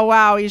well.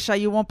 Wow, Yishai,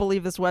 you won't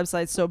believe this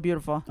website's so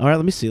beautiful. All right,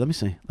 let me see.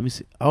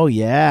 Oh,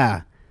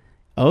 yeah.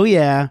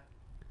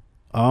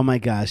 Oh, my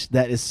gosh.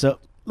 That is so...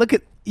 Look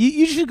at...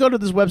 You should go to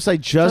this website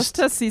just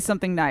to see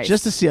something nice.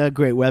 Just to see a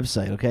great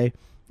website, okay?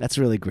 That's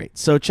really great.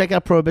 So check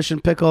out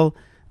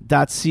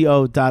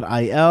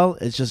prohibitionpickle.co.il.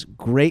 It's just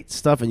great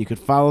stuff, and you can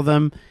follow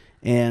them.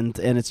 And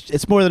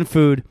it's more than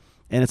food,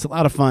 and it's a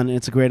lot of fun, and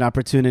it's a great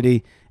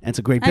opportunity, and it's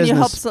a great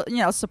business. And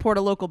you help support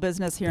a local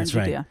business here in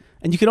Judea. Right.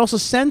 And you can also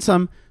send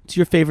some to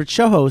your favorite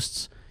show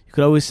hosts. You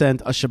could always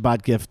send a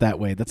Shabbat gift that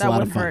way. That's a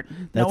lot of fun. Hurt.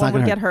 No one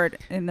would get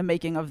hurt in the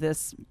making of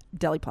this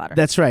deli platter.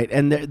 That's right.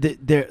 And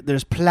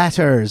there's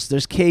platters,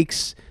 there's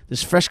cakes,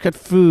 there's fresh cut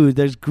food,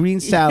 there's green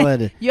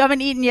salad. You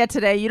haven't eaten yet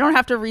today. You don't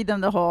have to read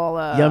them the whole...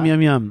 Yum,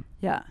 yum, yum.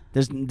 Yeah.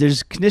 There's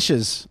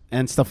knishes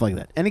and stuff like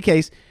that. Any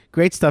case,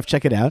 great stuff.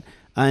 Check it out.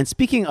 And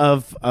speaking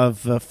of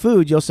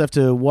food, you also have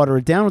to water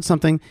it down with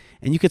something.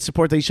 And you could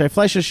support the Yishai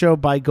Fleisher Show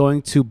by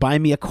going to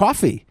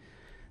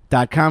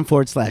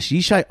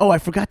buymeacoffee.com/Yishai. Oh, I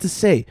forgot to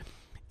say...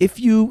 If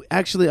you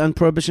actually on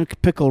Prohibition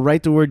Pickle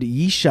write the word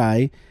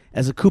Yishai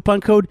as a coupon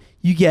code,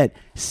 you get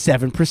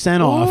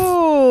 7% off.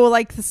 Oh,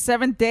 like the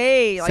 7th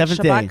day, like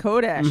Shabbat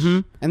Kodesh. Mm-hmm.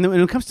 And then when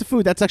it comes to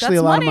food, that's actually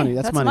a lot of money.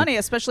 That's money,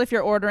 especially if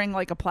you're ordering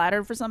like a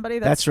platter for somebody.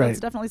 That's right.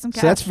 That's definitely some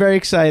cash. So that's very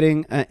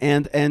exciting.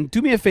 And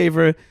do me a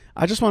favor.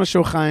 I just want to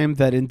show Chaim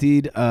that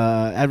indeed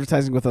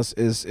advertising with us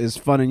is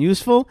fun and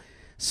useful.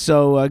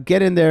 So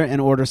get in there and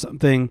order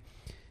something.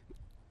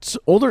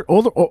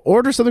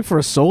 Order something for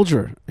a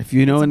soldier if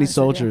you know any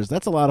soldiers.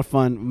 That's a lot of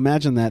fun.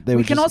 Imagine that.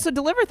 We can also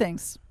deliver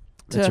things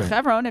to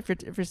Hebron if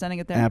you're sending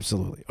it there.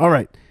 Absolutely. All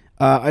right.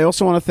 I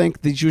also want to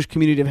thank the Jewish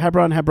community of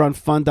Hebron,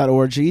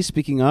 hebronfund.org,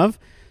 speaking of,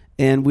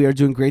 and we are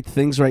doing great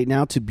things right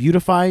now to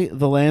beautify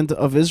the land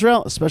of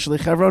Israel, especially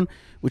Hebron,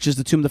 which is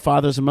the tomb of the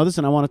fathers and mothers.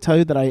 And I want to tell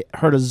you that I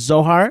heard a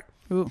Zohar.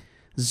 Ooh.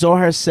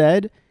 Zohar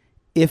said,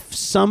 if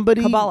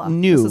somebody Kabbalah.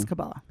 knew... This is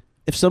Kabbalah.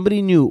 If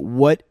somebody knew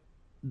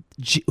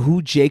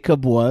who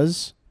Jacob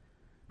was,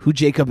 who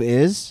Jacob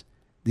is,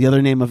 the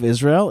other name of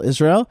Israel,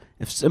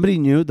 if somebody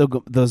knew,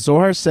 the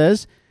Zohar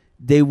says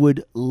they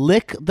would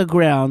lick the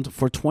ground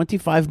for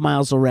 25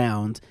 miles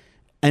around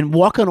and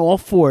walk on all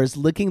fours,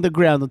 licking the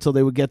ground until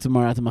they would get to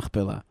Marat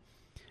Machpelah.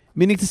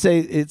 Meaning to say,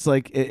 it's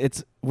like,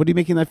 what are you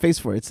making that face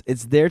for?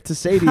 It's there to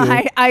say to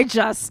you. I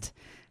just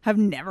have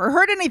never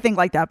heard anything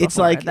like that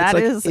before. That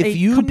is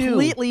a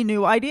completely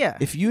new idea.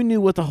 If you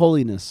knew what the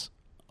holiness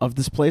of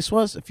this place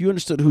was, if you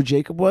understood who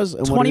Jacob was,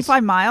 and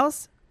 25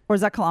 miles, or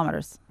is that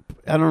kilometers?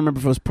 I don't remember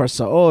if it was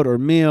Parsaot or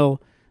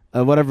Mil,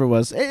 whatever it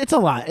was. It's a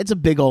lot. It's a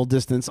big old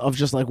distance of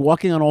just like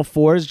walking on all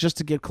fours just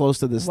to get close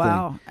to this thing.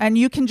 Wow. And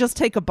you can just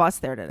take a bus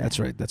there today. That's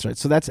right.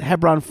 So that's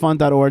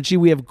hebronfund.org.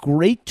 We have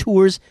great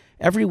tours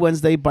every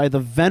Wednesday by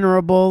the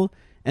venerable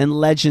and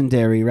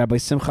legendary Rabbi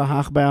Simcha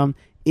Hachbaum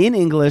in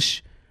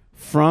English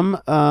from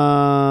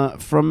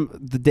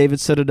the David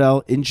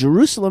Citadel in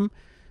Jerusalem,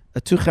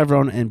 to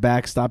Hebron and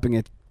back, stopping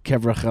at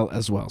Kev Rachel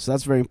as well. So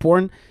that's very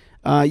important.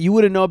 You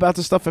wouldn't know about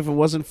this stuff if it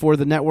wasn't for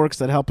the networks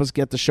that help us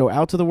get the show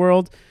out to the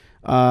world.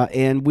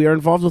 And we are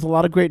involved with a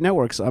lot of great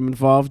networks. I'm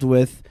involved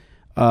with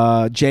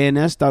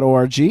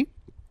jns.org,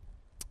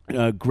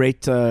 a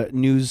great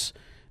news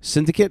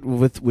syndicate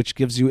which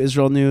gives you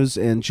Israel news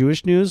and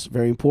Jewish news.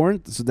 Very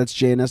important. So that's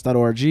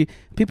jns.org.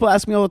 People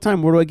ask me all the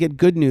time, where do I get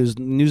good news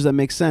that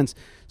makes sense?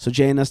 So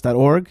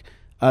jns.org.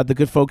 The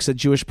good folks at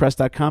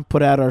jewishpress.com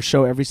put out our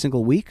show every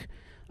single week.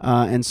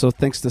 And so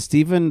thanks to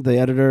Stephen, the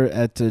editor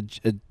at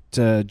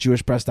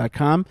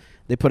jewishpress.com,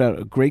 they put out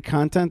a great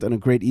content and a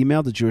great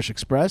email, the Jewish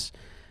Express.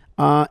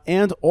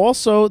 And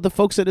also the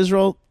folks at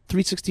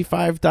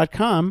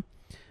Israel365.com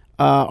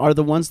are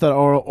the ones that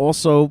are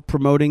also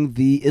promoting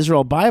the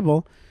Israel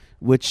Bible,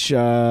 which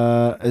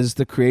is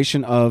the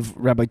creation of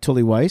Rabbi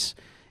Tully Weiss.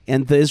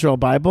 And the Israel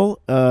Bible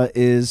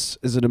is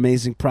an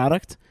amazing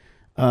product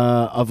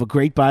of a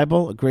great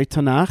Bible, a great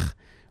Tanakh,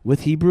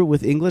 with Hebrew,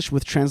 with English,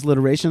 with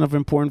transliteration of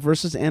important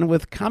verses, and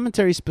with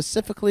commentary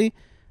specifically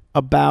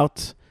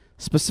about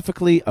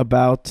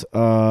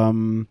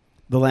the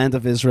land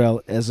of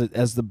Israel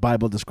as the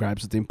Bible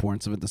describes it, the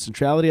importance of it, the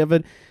centrality of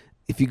it.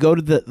 If you go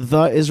to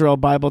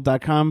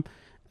theisraelbible.com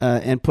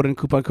and put in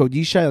coupon code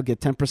Yishai, you'll get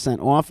 10%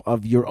 off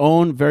of your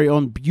own, very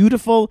own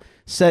beautiful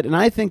set. And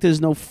I think there's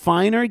no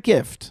finer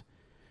gift,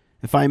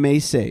 if I may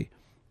say,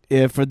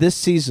 for this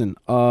season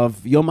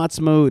of Yom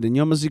Ha'atzmaut and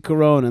Yom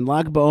HaZikaron and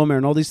Lag BaOmer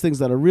and all these things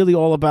that are really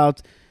all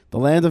about the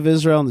land of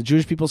Israel and the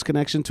Jewish people's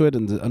connection to it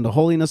and the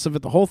holiness of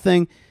it, the whole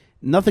thing.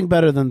 Nothing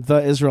better than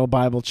The Israel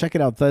Bible. Check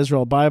it out,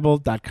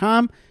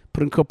 theisraelbible.com.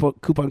 Put in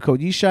coupon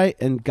code Yishai,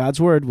 and God's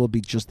word will be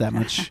just that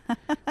much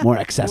more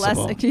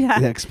accessible.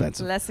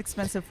 Expensive. Less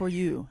expensive for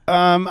you.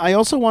 I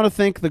also want to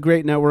thank the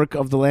great network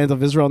of the Land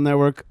of Israel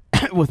Network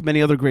with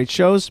many other great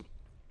shows.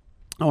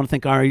 I want to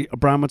thank Ari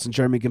Abramowitz and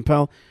Jeremy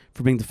Gimpel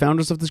for being the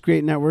founders of this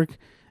great network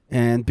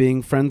and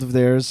being friends of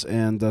theirs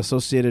and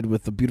associated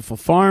with the beautiful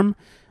farm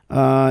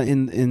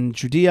in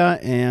Judea,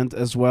 and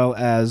as well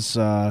as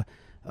the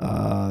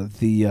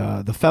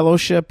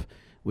Fellowship,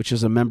 which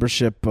is a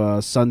membership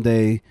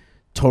Sunday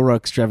Torah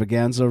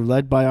extravaganza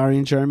led by Ari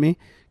and Jeremy.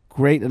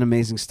 Great and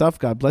amazing stuff.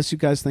 God bless you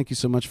guys. Thank you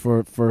so much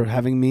for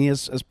having me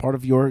as part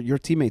of your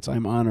teammates.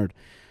 I'm honored.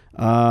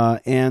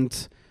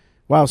 And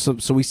wow,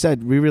 so we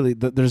said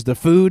there's the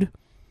food,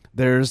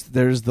 there's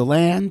the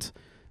land,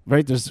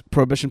 right? There's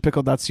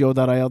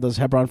prohibitionpickle.co.il, there's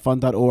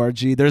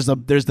hebronfund.org. There's the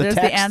text.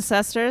 The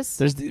ancestors.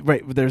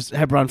 There's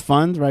Hebron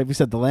Fund, right? We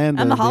said the land.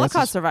 And the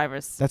Holocaust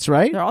survivors. That's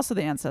right. They're also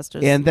the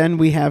ancestors. And then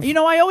we have...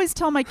 I always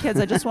tell my kids,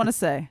 I just want to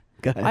say,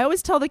 I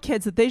always tell the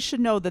kids that they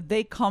should know that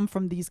they come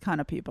from these kind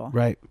of people.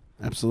 Right.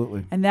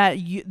 Absolutely. And that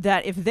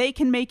if they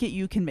can make it,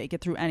 you can make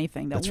it through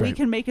anything. That That's we right.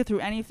 can make it through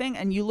anything.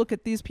 And you look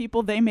at these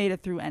people, they made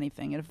it through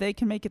anything. And if they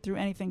can make it through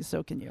anything,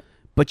 so can you.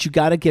 But you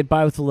got to get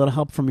by with a little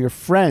help from your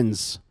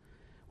friends.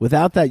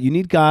 Without that, you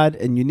need God,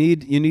 and you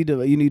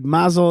need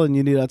mazel, and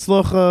you need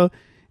atzlocha,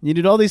 and you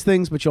need all these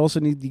things. But you also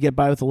need to get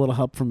by with a little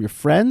help from your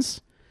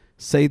friends.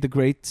 Say the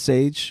great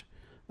sage,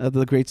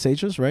 the great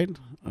sages, right?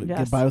 Yes.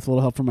 Get by with a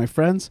little help from my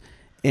friends.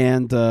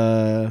 And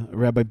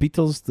Rabbi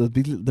Beatles, the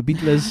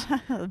Beatles,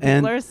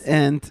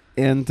 and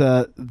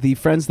the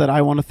friends that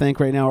I want to thank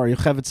right now are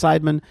Yocheved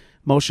Seidman,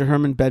 Moshe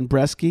Herman, Ben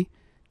Bresky,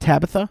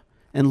 Tabitha,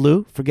 and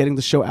Lou for getting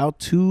the show out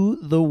to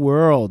the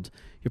world.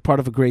 You're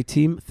part of a great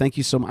team. Thank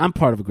you so much. I'm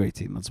part of a great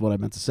team. That's what I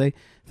meant to say.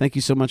 Thank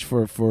you so much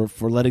for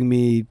letting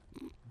me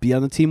be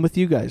on the team with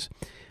you guys.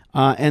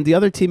 And the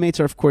other teammates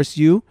are, of course,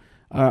 you,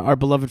 our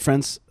beloved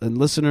friends and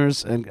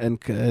listeners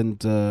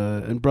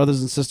and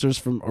brothers and sisters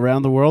from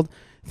around the world.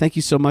 Thank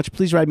you so much.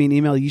 Please write me an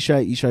email,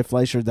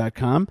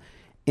 yishai@yishaifleisher.com.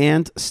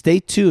 And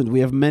stay tuned. We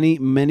have many,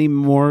 many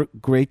more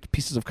great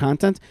pieces of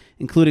content,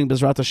 including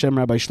Bezrat Hashem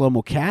Rabbi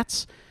Shlomo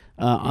Katz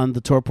on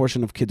the Torah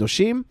portion of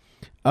Kedoshim.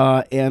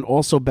 And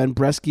also Ben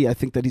Bresky, I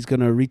think that he's going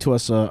to read to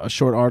us a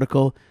short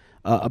article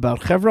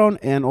about Hebron.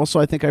 And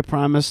also I think I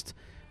promised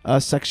a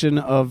section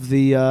of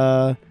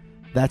the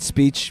that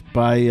speech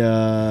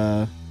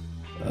by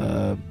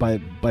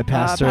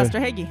Pastor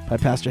Hagee. By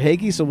Pastor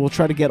Hagee. So we'll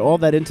try to get all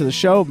that into the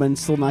show, but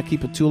still not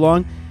keep it too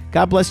long.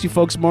 God bless you,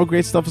 folks. More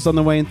great stuff is on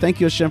the way. And thank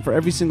you, Hashem, for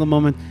every single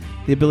moment,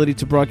 the ability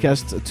to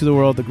broadcast to the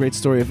world the great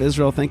story of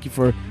Israel. Thank you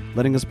for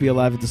letting us be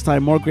alive at this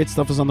time. More great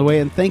stuff is on the way.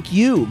 And thank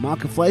you,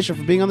 Malkah Fleisher,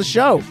 for being on the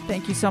show.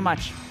 Thank you so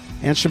much.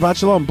 And Shabbat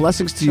Shalom.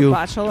 Blessings to you.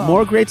 Shabbat Shalom.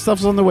 More great stuff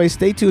is on the way.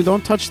 Stay tuned.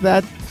 Don't touch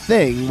that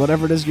thing,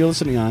 whatever it is you're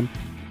listening on.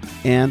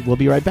 And we'll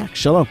be right back.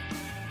 Shalom.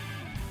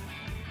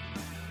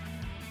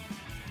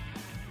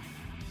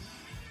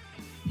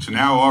 To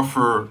now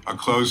offer a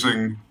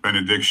closing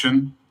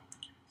benediction,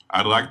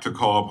 I'd like to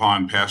call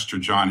upon Pastor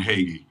John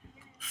Hagee,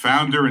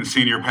 founder and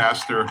senior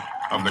pastor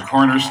of the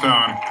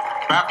Cornerstone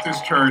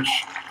Baptist Church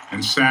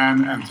in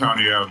San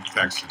Antonio,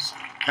 Texas.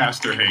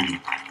 Pastor Hagee.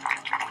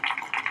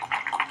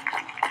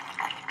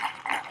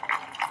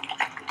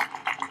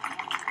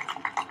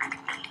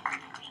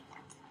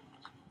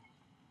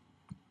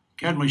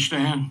 Can we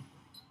stand?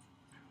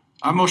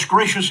 Our most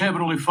gracious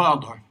Heavenly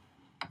Father,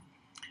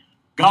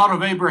 God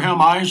of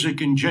Abraham,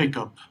 Isaac, and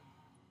Jacob,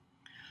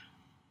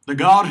 the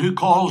God who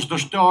calls the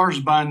stars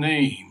by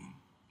name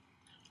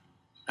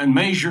and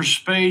measures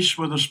space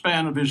with the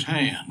span of his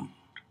hand,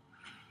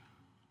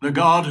 the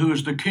God who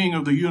is the King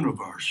of the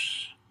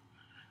universe.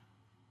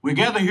 We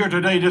gather here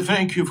today to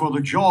thank you for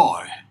the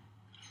joy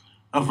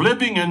of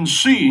living and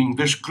seeing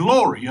this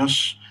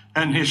glorious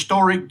and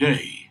historic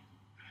day.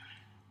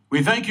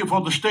 We thank you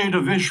for the state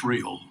of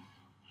Israel,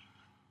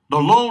 the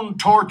lone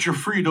torch of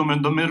freedom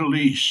in the Middle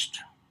East,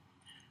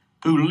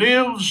 who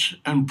lives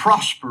and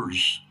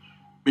prospers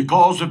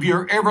because of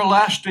your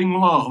everlasting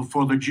love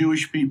for the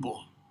Jewish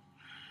people.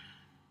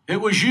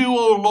 It was you,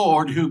 O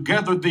Lord, who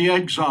gathered the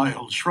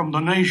exiles from the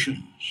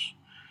nations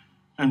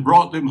and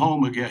brought them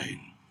home again.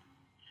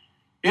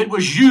 It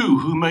was you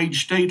who made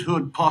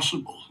statehood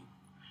possible.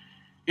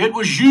 It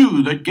was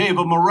you that gave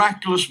a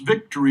miraculous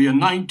victory in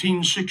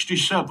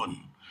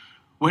 1967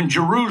 when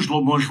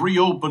Jerusalem was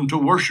reopened to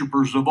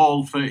worshipers of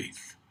all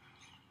faith.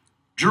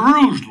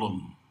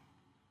 Jerusalem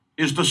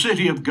is the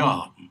city of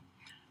God.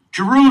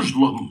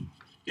 Jerusalem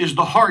is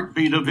the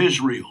heartbeat of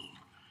Israel.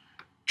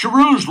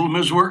 Jerusalem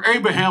is where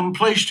Abraham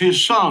placed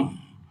his son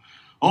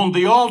on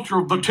the altar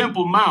of the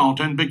Temple Mount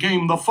and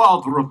became the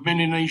father of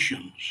many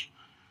nations.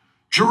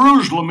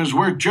 Jerusalem is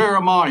where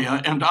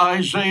Jeremiah and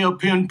Isaiah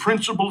penned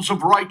principles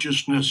of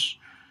righteousness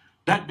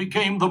that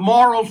became the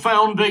moral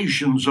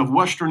foundations of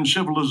Western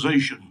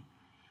civilization.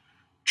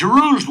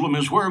 Jerusalem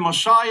is where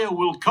Messiah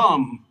will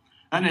come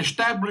and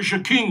establish a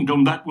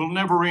kingdom that will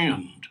never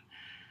end.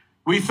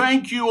 We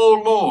thank you,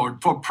 O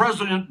Lord, for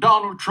President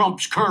Donald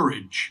Trump's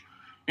courage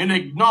in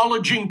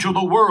acknowledging to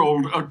the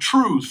world a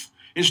truth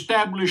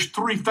established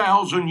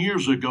 3,000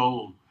 years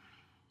ago,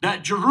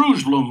 that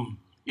Jerusalem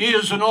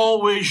is and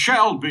always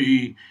shall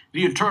be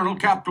the eternal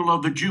capital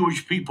of the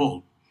Jewish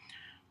people.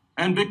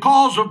 And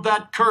because of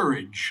that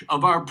courage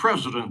of our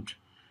president,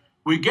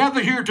 we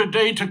gather here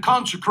today to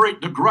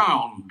consecrate the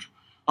ground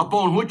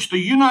upon which the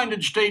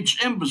United States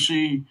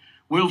Embassy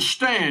will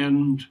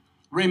stand,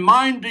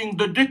 reminding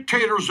the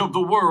dictators of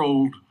the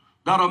world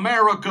that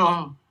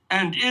America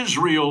and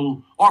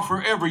Israel are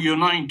forever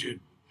united.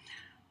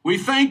 We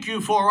thank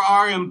you for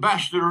our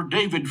ambassador,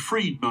 David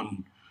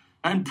Friedman,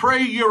 and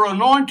pray your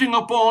anointing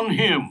upon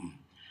him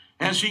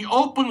as he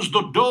opens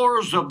the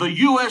doors of the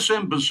U.S.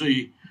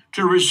 Embassy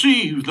to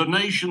receive the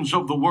nations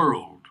of the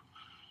world.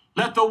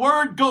 Let the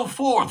word go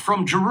forth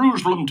from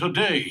Jerusalem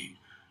today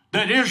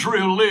that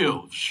Israel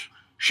lives.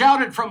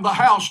 Shout it from the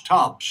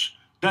housetops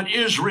that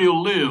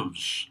Israel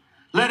lives.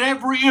 Let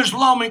every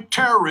Islamic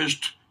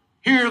terrorist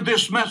hear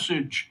this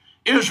message: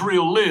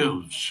 Israel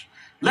lives.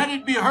 Let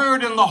it be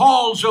heard in the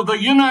halls of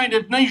the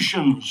United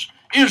Nations: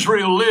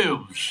 Israel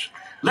lives.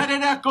 Let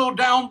it echo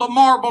down the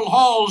marble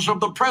halls of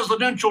the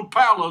presidential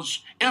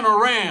palace in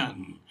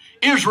Iran: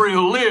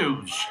 Israel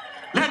lives.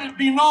 Let it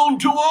be known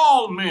to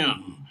all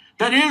men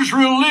that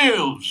Israel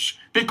lives,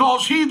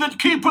 because he that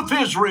keepeth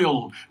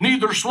Israel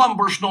neither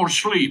slumbers nor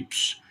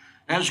sleeps.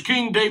 As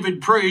King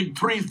David prayed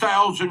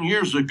 3,000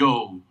 years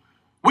ago,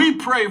 we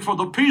pray for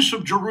the peace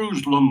of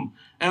Jerusalem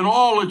and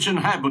all its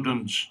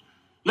inhabitants.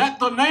 Let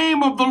the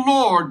name of the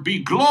Lord be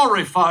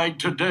glorified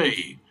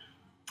today,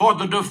 for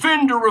the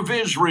defender of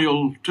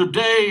Israel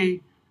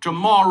today,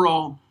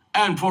 tomorrow,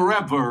 and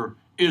forever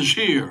is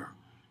here.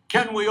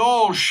 Can we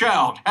all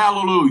shout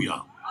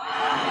hallelujah?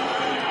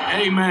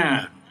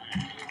 Amen.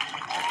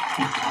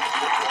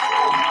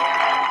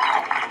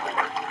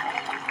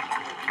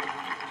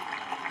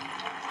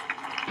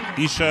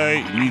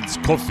 Yishai needs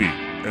coffee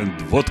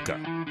and vodka.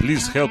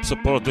 Please help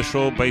support the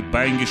show by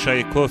buying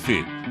Yishai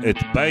coffee at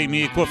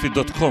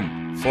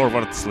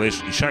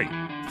buymeacoffee.com/Yishai.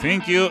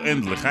 Thank you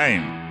and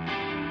l'chaim.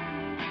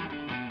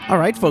 All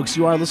right, folks,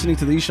 you are listening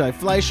to the Yishai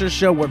Fleisher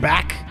Show. We're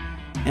back,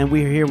 and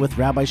we're here with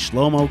Rabbi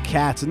Shlomo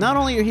Katz. And not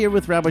only are you here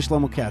with Rabbi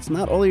Shlomo Katz,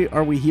 not only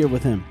are we here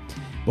with him,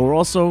 but we're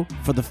also,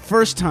 for the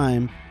first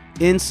time,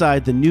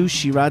 inside the new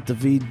Shirat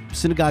David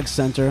Synagogue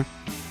Center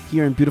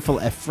here in beautiful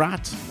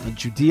Efrat,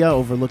 Judea,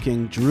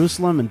 overlooking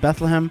Jerusalem and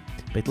Bethlehem,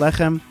 Beit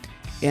Lechem.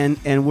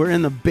 And we're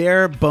in the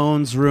bare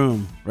bones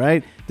room,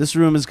 right? This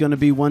room is going to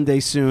be one day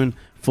soon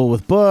full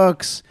with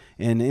books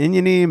and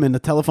inyanim and a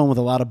telephone with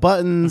a lot of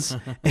buttons.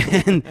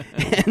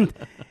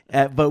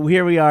 But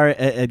here we are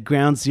at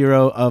ground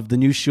zero of the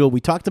new shul.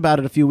 We talked about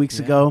it a few weeks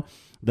ago,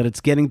 that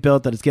it's getting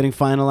built, that it's getting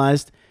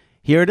finalized.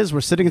 Here it is. We're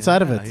sitting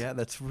inside of it. Yeah,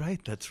 that's right.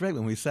 That's right.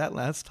 When we sat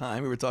last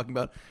time, we were talking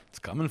about it's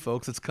coming,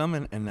 folks. It's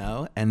coming, and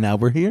now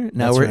we're here.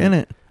 Now we're in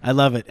it. I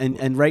love it.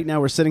 And right now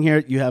we're sitting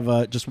here. You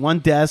have just one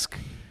desk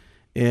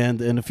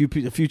and a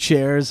few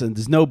chairs, and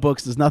there's no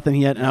books. There's nothing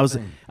yet. And I was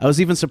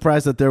even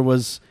surprised that there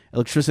was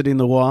electricity in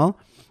the wall.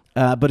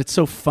 But it's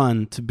so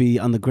fun to be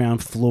on the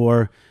ground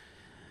floor.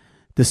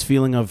 This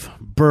feeling of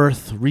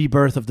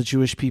rebirth of the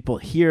Jewish people.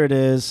 Here it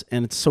is,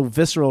 and it's so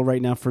visceral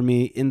right now for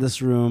me in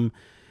this room.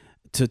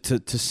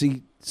 To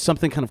see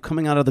something kind of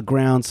coming out of the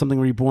ground, something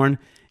reborn.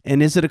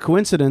 And is it a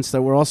coincidence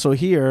that we're also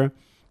here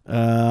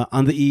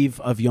on the eve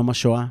of Yom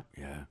HaShoah?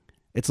 Yeah.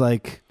 It's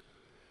like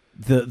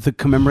the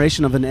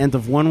commemoration of an end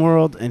of one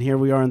world, and here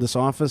we are in this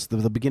office,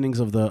 the beginnings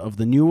of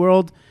the new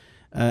world.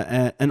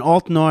 an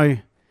alt neu,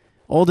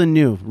 old and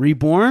new,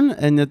 reborn,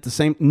 and at the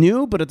same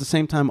new, but at the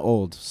same time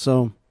old.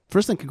 So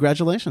first thing,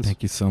 congratulations.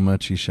 Thank you so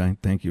much, Yishai.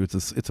 Thank you.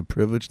 It's a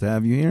privilege to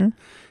have you here.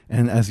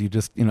 And as you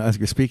just, as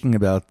you're speaking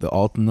about the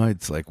alt neu,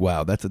 it's like,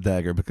 wow, that's a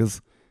dagger,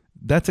 because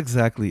that's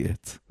exactly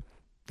it.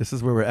 This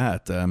is where we're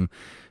at.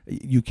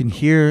 You can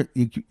hear,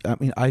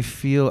 I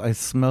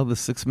smell the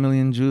 6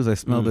 million Jews. I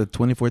smell the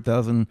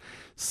 24,000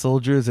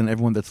 soldiers and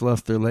everyone that's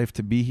lost their life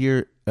to be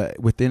here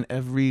within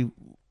every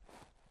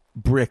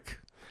brick,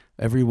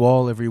 every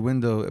wall, every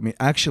window.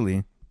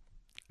 Actually,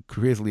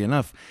 crazily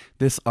enough,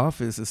 this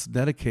office is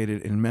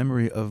dedicated in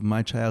memory of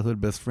my childhood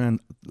best friend,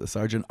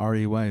 Sergeant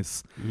Ari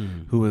Weiss,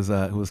 who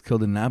was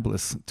killed in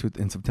Nablus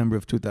in September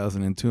of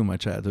 2002. My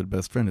childhood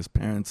best friend, his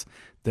parents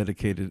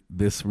dedicated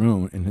this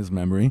room in his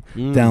memory.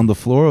 Down the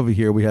floor over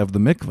here, we have the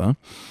mikvah,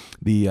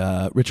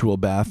 the ritual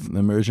bath,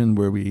 immersion,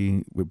 where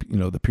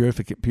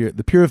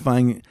the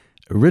purifying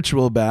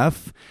ritual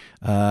bath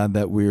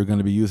that we're going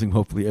to be using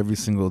hopefully every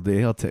single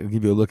day. I'll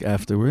give you a look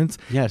afterwards.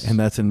 Yes. And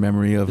that's in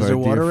memory of our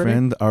dear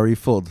friend Ari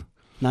Fuld.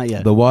 Not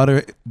yet.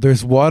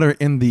 There's water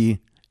in the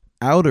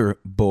outer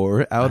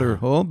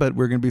hole, but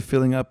we're going to be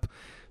filling up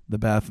the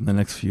bath in the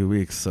next few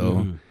weeks.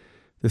 So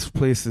this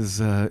place is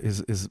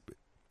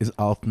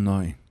alt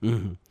neu.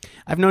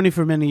 I've known you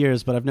for many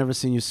years, but I've never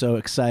seen you so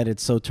excited,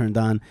 so turned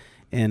on.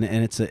 And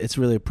it's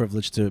really a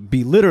privilege to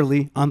be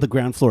literally on the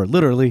ground floor.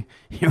 Literally,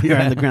 here we are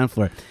on the ground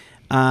floor.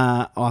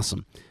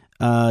 Awesome.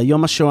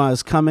 Yom HaShoah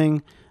is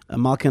coming.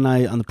 Malkah and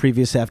I on the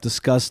previous half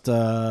discussed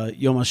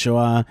Yom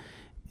HaShoah,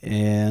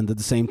 and at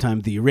the same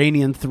time the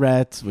Iranian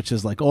threat, which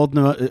is like old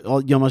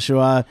Yom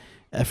HaShoah,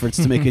 efforts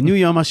to make a new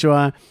Yom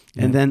HaShoah,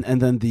 and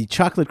then the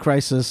chocolate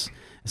crisis,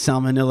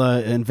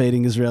 salmonella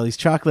invading Israelis'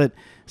 chocolate.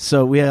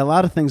 So we had a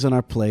lot of things on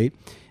our plate.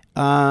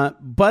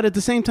 But at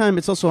the same time,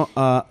 it's also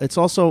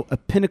a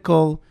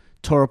pinnacle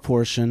Torah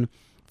portion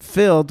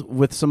filled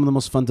with some of the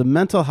most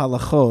fundamental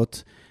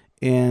halachot.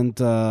 And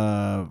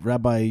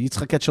Rabbi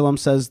Yitzchak Etshalom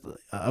says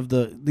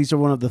these are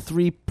one of the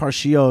 3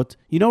 parshiot.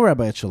 You know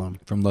Rabbi Etshalom?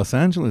 From Los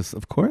Angeles,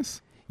 of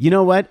course. You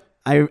know what?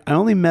 I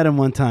only met him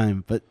one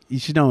time, but you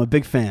should know I'm a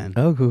big fan.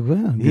 Oh,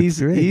 wow. He's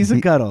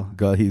a gadol.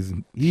 God, he's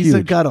huge.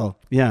 A gadol.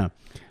 Yeah.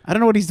 I don't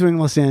know what he's doing in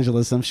Los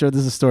Angeles. I'm sure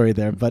there's a story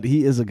there, but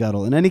he is a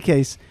gadol. In any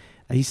case,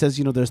 he says,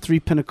 there's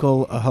 3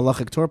 pinnacle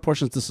halachic Torah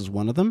portions. This is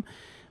one of them.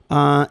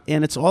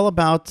 And it's all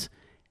about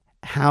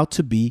how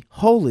to be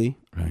holy.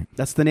 Right.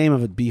 That's the name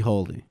of it, be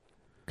holy.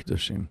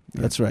 Kedoshim.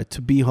 That's right,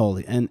 to be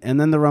holy. And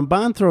then the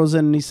Ramban throws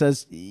in and he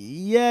says,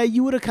 yeah,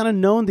 you would have kind of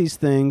known these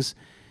things.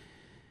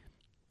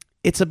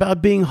 It's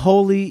about being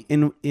holy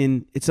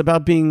it's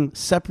about being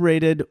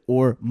separated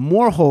or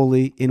more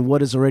holy in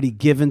what is already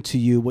given to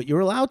you, what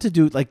you're allowed to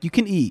do. Like, you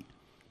can eat.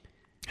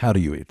 How do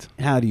you eat?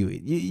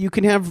 You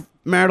can have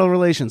marital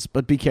relations,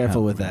 but be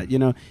careful with that.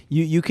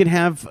 You can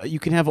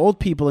have old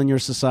people in your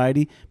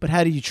society, but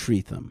how do you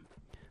treat them?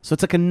 So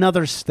it's like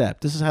another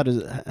step. This is how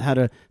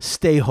to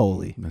stay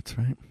holy. That's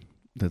right.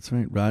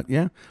 Right.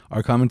 Yeah.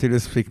 Our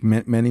commentators speak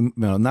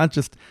not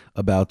just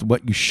about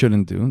what you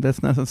shouldn't do.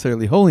 That's not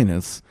necessarily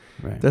holiness.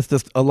 Right. That's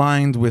just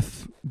aligned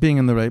with being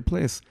in the right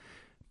place.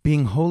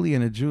 Being holy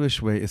in a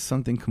Jewish way is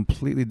something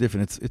completely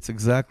different. It's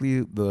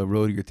exactly the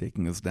road you're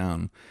taking us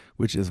down,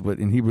 which is what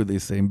in Hebrew they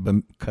say,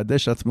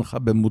 "Kadesh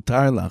atzmecha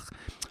b'mutar lach,"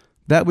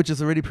 that which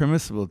is already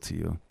permissible to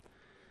you.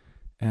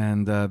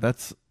 And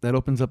that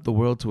opens up the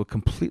world to a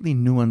completely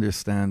new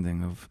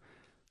understanding of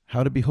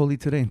how to be holy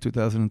today in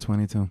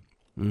 2022.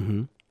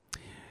 Mm-hmm.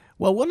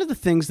 Well, one of the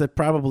things that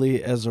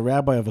probably as a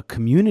rabbi of a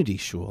community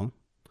shul,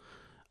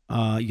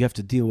 you have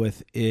to deal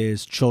with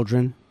is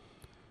children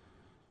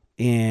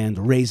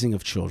and raising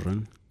of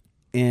children.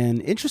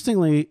 And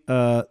interestingly,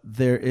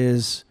 there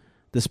is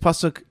this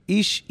pasuk,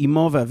 Ish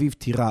imo v'aviv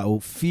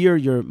tira'u, fear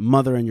your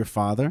mother and your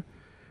father.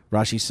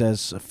 Rashi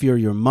says, fear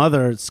your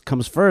mother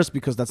comes first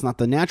because that's not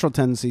the natural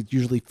tendency.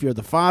 Usually fear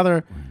the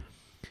father.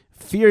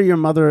 Fear your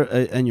mother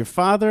and your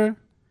father.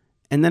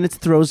 And then it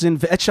throws in,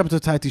 Ve'et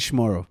Shabbatai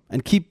tishmoro,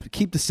 and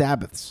keep the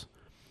Sabbaths.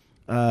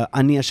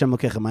 Ani Hashem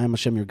Elokecha, I am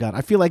Hashem your God.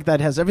 I feel like that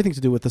has everything to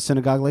do with the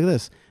synagogue like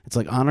this. It's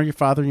like honor your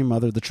father and your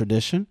mother, the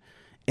tradition,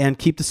 and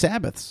keep the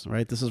Sabbaths,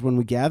 right? This is when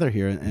we gather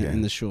here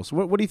in the shul. So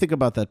what do you think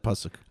about that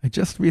pasuk? I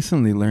just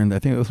recently learned, I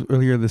think it was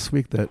earlier this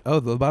week, that,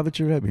 the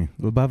Lubavitcher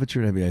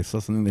Rebbe, I saw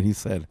something that he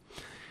said.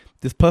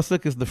 This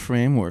pasuk is the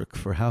framework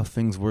for how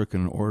things work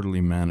in an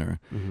orderly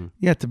manner. Mm-hmm.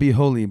 Yeah, to be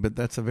holy, but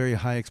that's a very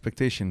high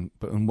expectation.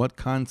 But in what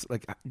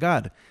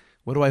God,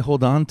 what do I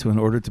hold on to in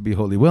order to be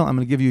holy? Well, I'm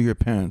going to give you your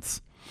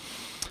parents.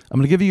 I'm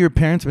going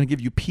to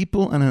give you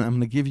people, and then I'm going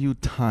to give you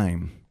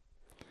time.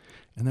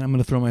 And then I'm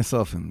going to throw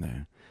myself in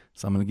there.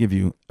 So I'm going to give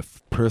you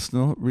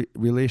personal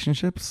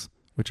relationships,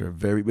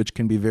 which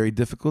can be very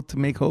difficult to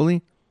make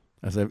holy,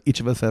 as each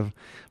of us have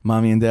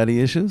mommy and daddy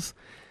issues.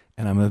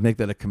 And I'm going to make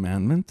that a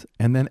commandment.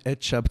 And then et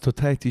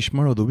Shabbatai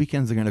tishmoro, the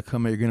weekends are going to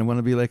come and you're going to want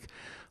to be like,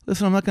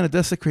 listen, I'm not going to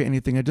desecrate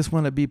anything. I just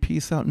want to be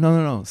peace out.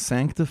 No.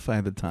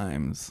 Sanctify the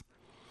times.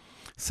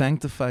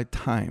 Sanctify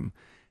time.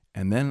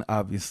 And then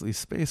obviously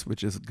space,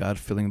 which is God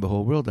filling the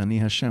whole world. Ani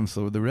Hashem.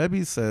 So the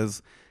Rebbe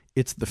says,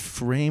 It's the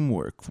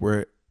framework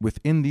where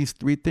within these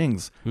three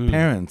things,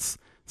 parents,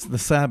 the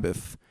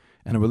Sabbath,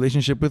 and a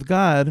relationship with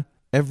God,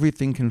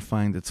 everything can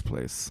find its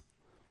place.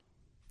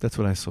 That's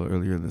what I saw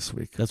earlier this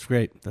week. That's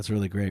great. That's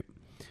really great.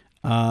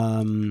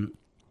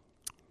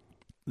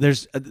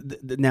 There's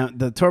now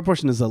the Torah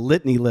portion is a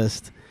litany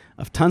list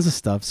of tons of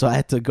stuff, so I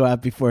had to go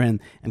out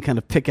beforehand and kind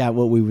of pick out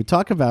what we would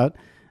talk about.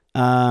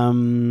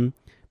 But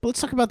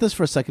let's talk about this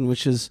for a second,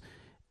 which is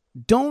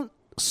don't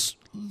swear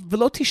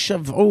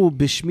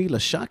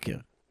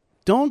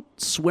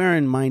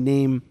in my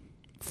name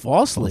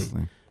falsely.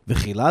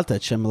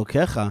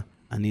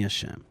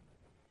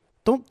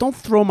 Don't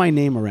throw my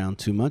name around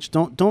too much.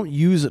 Don't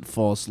use it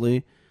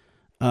falsely.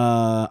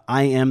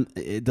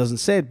 It doesn't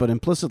say it, but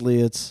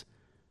implicitly it's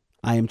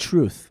I am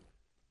truth.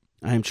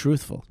 I am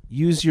truthful.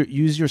 Use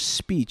your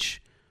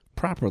speech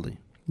properly.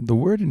 The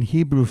word in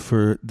Hebrew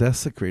for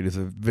desecrate is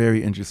a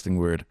very interesting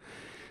word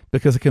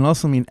because it can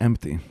also mean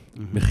empty.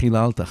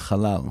 Mechilalta,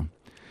 halal.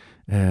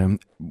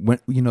 When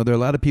there are a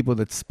lot of people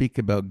that speak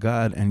about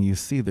God, and you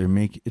see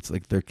it's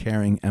like they're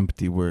carrying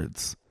empty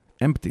words.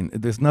 Empty.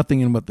 There's nothing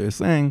in what they're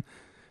saying,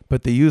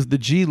 but they use the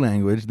G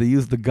language. They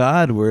use the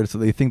God word, so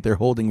they think they're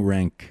holding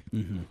rank.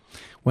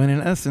 When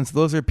in essence,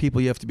 those are people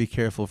you have to be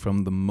careful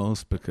from the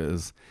most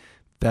because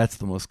that's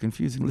the most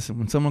confusing. Listen,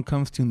 when someone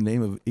comes to you in the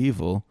name of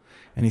evil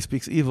and he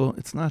speaks evil,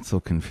 it's not so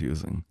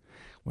confusing.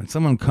 When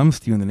someone comes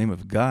to you in the name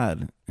of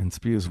God and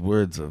spews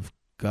words of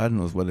God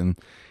knows what, in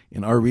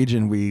our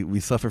region we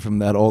suffer from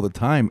that all the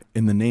time,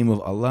 in the name of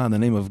Allah, in the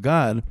name of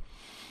God,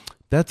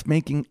 that's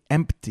making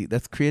empty,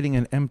 that's creating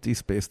an empty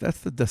space. That's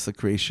the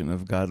desecration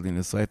of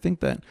godliness. So I think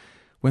that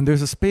when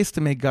there's a space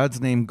to make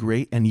God's name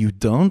great and you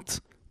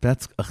don't,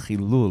 that's a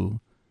chilul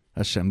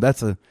Hashem.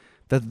 That's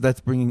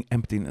bringing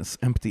emptiness,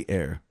 empty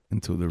air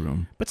into the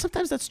room. But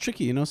sometimes that's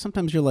tricky,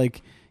 Sometimes you're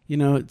like,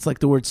 it's like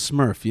the word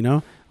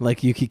smurf,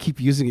 Like you keep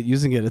using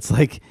it. It's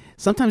like,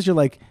 sometimes you're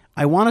like,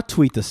 I want to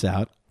tweet this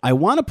out. I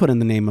want to put in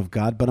the name of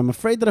God, but I'm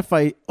afraid that if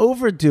I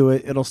overdo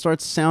it, it'll start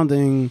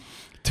sounding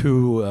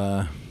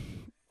too,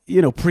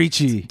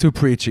 preachy. Too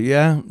preachy,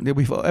 yeah.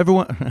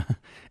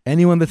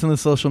 Anyone that's in the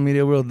social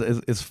media world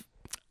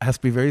has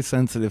to be very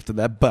sensitive to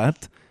that.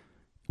 But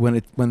when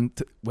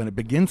it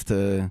begins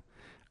to,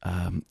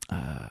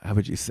 how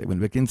would you say? When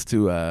it begins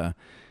to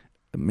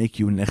make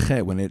you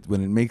neche, when it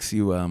makes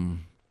you,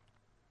 when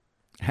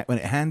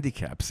it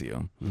handicaps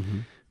you,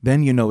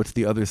 then it's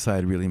the other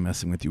side really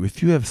messing with you.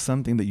 If you have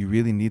something that you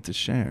really need to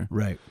share,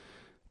 right,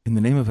 in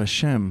the name of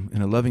Hashem,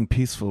 in a loving,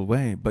 peaceful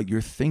way, but you're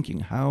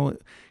thinking,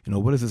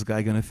 what is this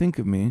guy going to think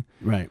of me?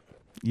 Right,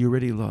 you're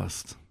already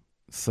lost.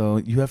 So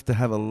you have to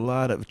have a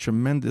lot of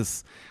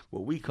tremendous,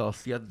 what we call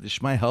siyata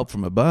d'shmai, help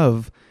from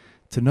above,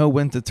 to know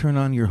when to turn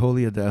on your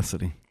holy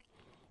audacity.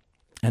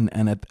 And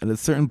at a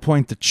certain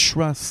point to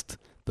trust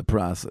the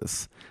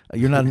process.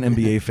 You're not an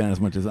NBA fan as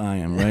much as I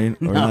am, right?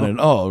 Or not at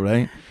all,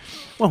 right?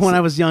 Well, when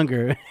I was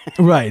younger.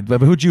 Right,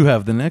 but who'd you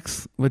have? The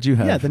Knicks? What'd you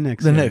have? Yeah, the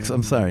Knicks. The Knicks,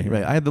 I'm sorry.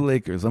 Right, I had the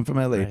Lakers. I'm from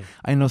LA. Right.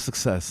 I know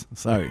success.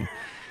 Sorry.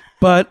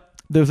 But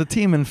there's a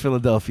team in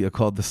Philadelphia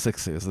called the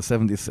Sixers, the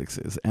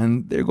 76ers,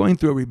 and they're going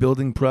through a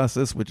rebuilding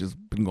process, which has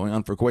been going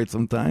on for quite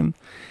some time.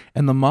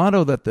 And the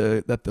motto that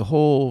the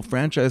whole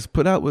franchise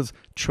put out was,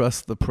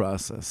 trust the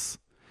process.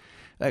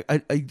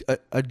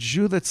 A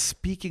Jew that's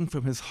speaking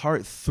from his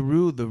heart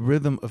through the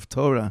rhythm of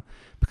Torah,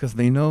 because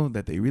they know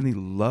that they really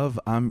love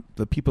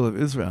the people of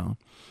Israel,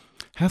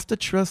 has to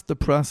trust the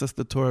process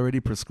the Torah already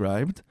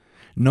prescribed,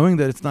 knowing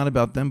that it's not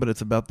about them, but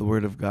it's about the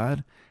Word of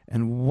God.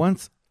 And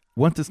once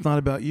it's not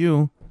about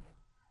you,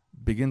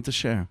 begin to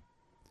share.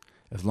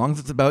 As long as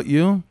it's about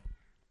you,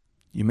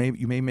 you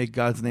may make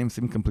God's name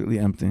seem completely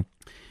empty.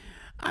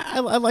 I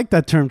like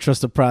that term,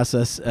 trust the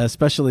process,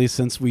 especially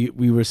since we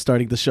were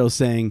starting the show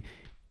saying,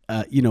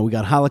 we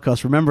got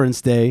Holocaust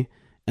Remembrance Day,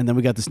 and then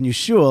we got this new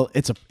shul.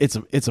 It's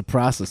a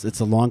process.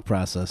 It's a long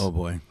process. Oh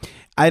boy.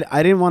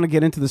 I didn't want to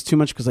get into this too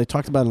much because I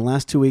talked about it in the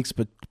last 2 weeks,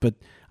 but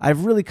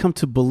I've really come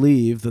to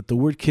believe that the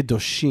word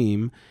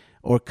Kedoshim,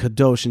 or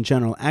Kadosh in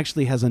general,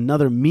 actually has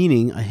another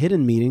meaning, a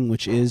hidden meaning,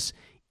 which is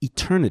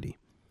eternity.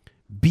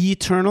 Be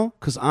eternal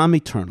because I'm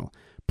eternal.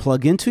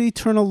 Plug into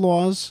eternal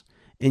laws,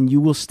 and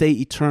you will stay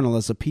eternal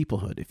as a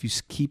peoplehood if you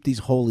keep these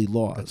holy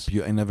laws.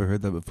 I never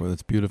heard that before.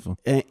 That's beautiful.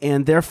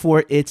 And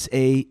therefore,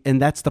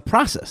 and that's the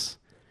process.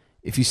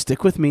 If you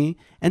stick with me,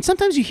 and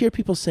sometimes you hear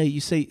people say,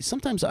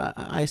 sometimes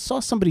I saw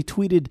somebody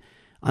tweeted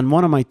on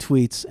one of my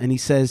tweets, and he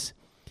says,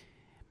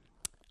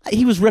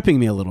 he was ripping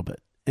me a little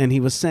bit, and he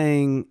was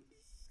saying,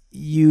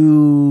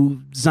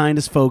 you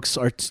Zionist folks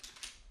are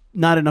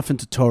not enough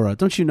into Torah.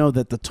 Don't you know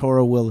that the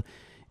Torah will,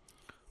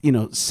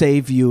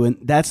 save you, and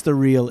that's the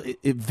real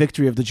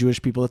victory of the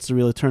Jewish people. It's the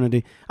real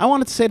eternity. I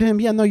wanted to say to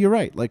him, yeah, no, you're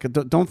right. Like,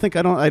 don't think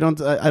I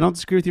don't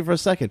disagree with you for a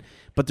second.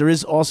 But there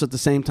is also at the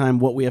same time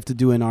what we have to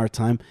do in our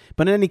time.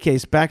 But in any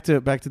case, back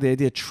to the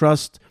idea,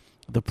 trust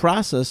the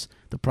process.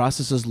 The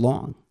process is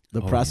long.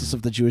 The process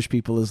of the Jewish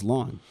people is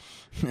long,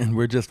 and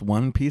we're just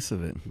one piece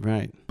of it,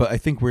 right? But I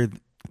think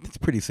it's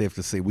pretty safe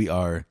to say we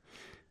are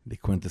The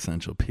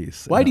quintessential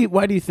piece. Why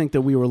do you think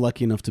that we were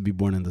lucky enough to be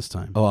born in this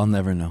time? Oh, I'll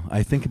never know.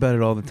 I think about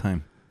it all the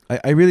time.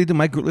 I really do.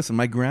 Listen,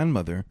 my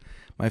grandmother,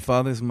 my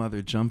father's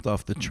mother, jumped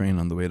off the train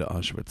on the way to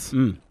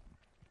Auschwitz.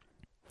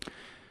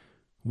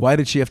 Why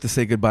did she have to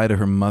say goodbye to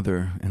her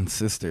mother and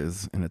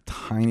sisters in a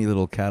tiny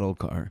little cattle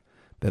car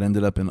that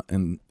ended up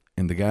in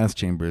the gas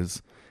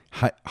chambers,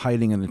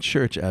 hiding in a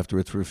church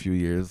afterwards for a few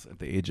years at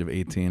the age of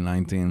 18,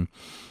 19,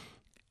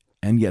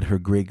 and yet her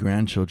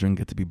great-grandchildren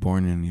get to be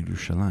born in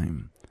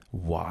Yerushalayim?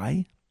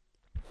 Why?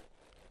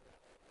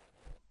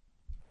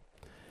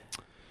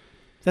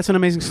 That's an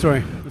amazing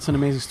story.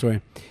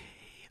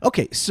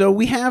 Okay, so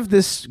we have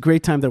this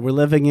great time that we're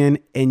living in,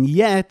 and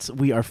yet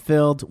we are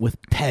filled with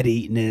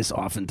pettiness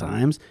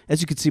oftentimes, as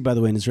you can see, by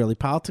the way, in Israeli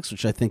politics,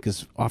 which I think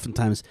is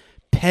oftentimes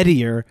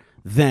pettier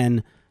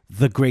than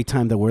the great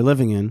time that we're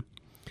living in.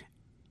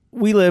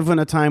 We live in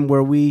a time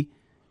where we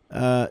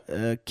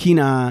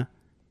kina,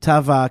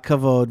 tava,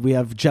 kavod, we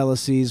have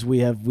jealousies, we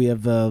have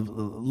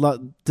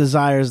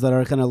desires that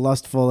are kind of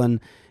lustful and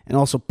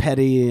also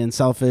petty and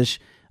selfish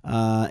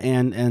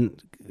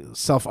and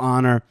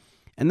self-honor.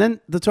 And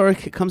then the Torah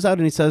comes out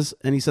and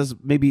he says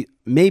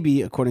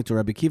maybe according to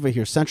Rabbi Akiva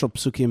here, central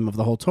psukim of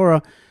the whole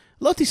Torah,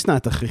 Lo tisna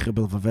et achicha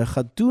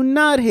b'levavecha, do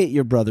not hate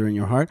your brother in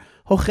your heart.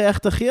 Hocheach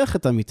tachiach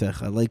et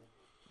amitecha, like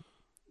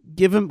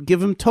give him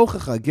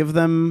tochacha, give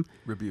them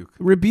rebuke,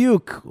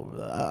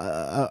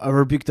 a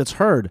rebuke that's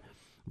heard.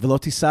 V'lo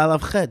tisa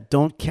alav chet,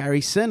 don't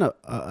carry sin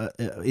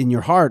in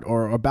your heart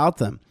or about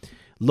them.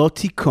 Lo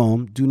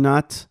tikom, do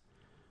not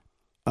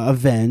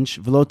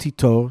avenge. V'lo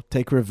tito,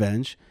 take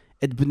revenge.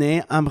 Et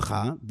bnei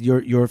amcha,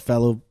 your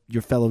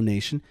fellow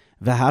nation.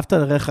 V'havta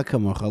l'recha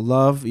kamocha,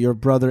 love your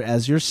brother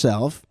as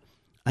yourself.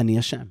 Ani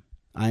Hashem,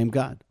 I am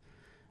God.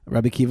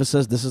 Rabbi Akiva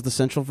says this is the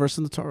central verse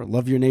in the Torah.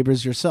 Love your neighbor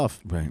as yourself.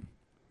 Right.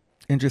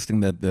 Interesting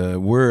that the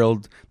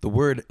word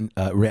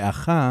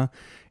re'acha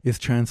is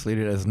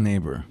translated as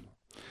neighbor.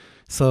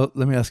 So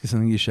let me ask you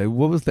something, Yishai.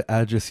 What was the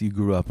address you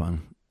grew up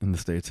on in the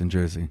States, in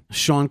Jersey?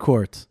 Sean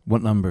Court.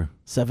 What number?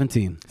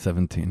 17.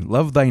 17.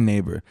 Love thy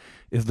neighbor.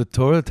 Is the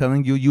Torah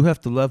telling you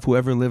have to love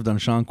whoever lived on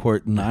Sean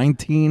Court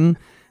 19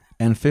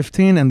 and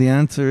 15? And the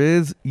answer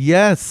is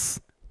yes.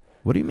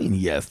 What do you mean,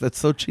 yes? That's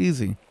so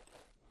cheesy.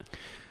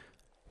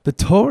 The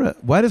Torah,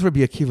 why does Rabbi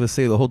Akiva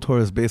say the whole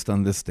Torah is based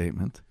on this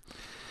statement?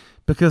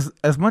 Because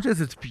as much as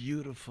it's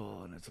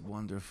beautiful and it's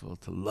wonderful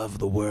to love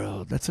the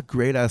world, that's a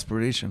great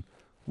aspiration.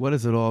 What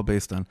is it all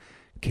based on?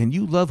 Can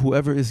you love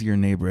whoever is your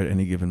neighbor at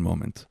any given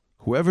moment?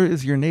 Whoever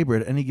is your neighbor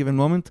at any given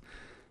moment,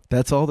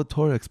 that's all the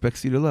Torah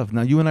expects you to love.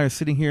 Now, you and I are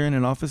sitting here in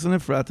an office in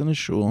Efrat in a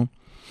shul.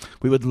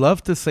 We would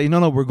love to say,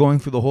 no, we're going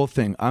through the whole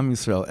thing. Am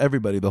Yisrael,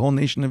 everybody, the whole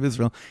nation of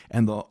Israel,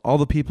 and all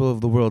the people of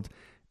the world.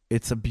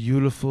 It's a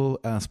beautiful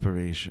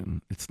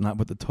aspiration. It's not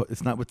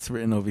what's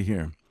written over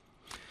here.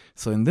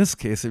 So in this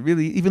case, it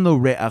really, even though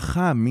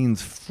re'acha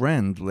means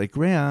friend, like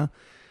re'ah,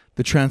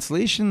 the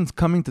translation's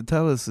coming to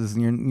tell us is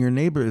your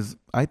neighbor is,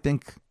 I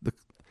think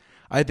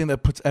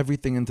that puts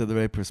everything into the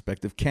right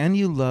perspective. Can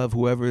you love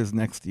whoever is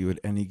next to you at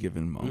any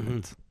given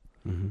moment?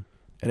 Mm-hmm.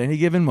 At any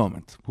given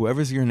moment,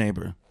 whoever's your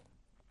neighbor.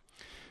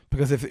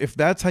 Because if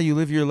that's how you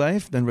live your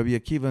life, then Rabbi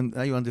Akiva,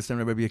 now you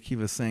understand Rabbi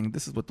Akiva is saying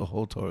this is what the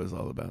whole Torah is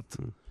all about.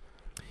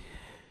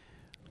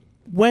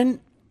 When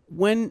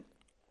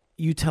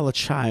you tell a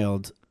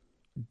child,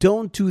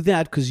 don't do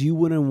that because you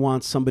wouldn't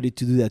want somebody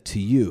to do that to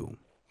you,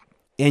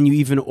 and you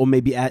even, or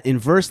maybe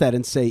inverse that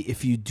and say,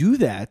 if you do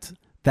that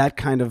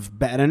kind of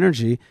bad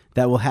energy,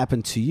 that will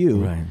happen to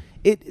you. Right.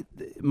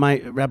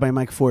 My Rabbi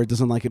Mike Ford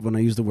doesn't like it when I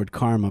use the word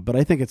karma, but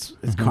I think it's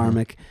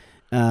karmic.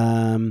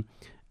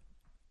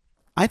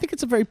 I think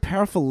it's a very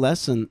powerful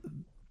lesson.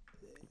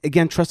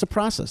 Again, trust the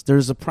process.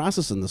 There's a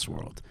process in this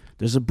world.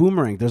 There's a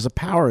boomerang. There's a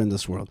power in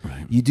this world.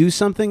 Right. You do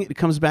something, it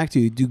comes back to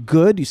you. You do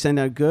good, you send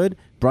out good,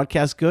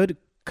 broadcast good,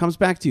 comes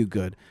back to you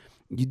good.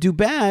 You do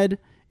bad,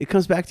 it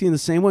comes back to you in the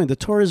same way. The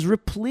Torah is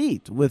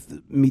replete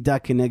with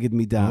midah keneged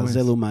midah,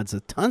 zelu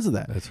matzah, tons of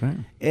that. That's right.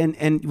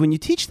 And when you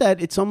teach that,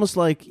 it's almost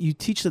like you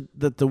teach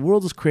that the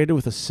world is created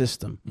with a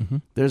system. Mm-hmm.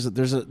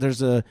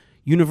 There's a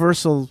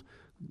universal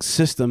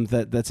system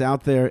that's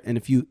out there, and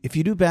if you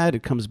do bad,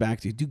 it comes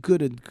back to you. Do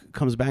good, it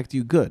comes back to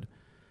you good.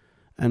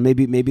 And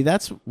maybe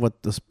that's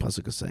what this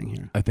pasuk is saying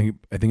here. I think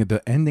at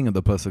the ending of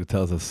the pasuk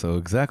tells us so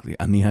exactly.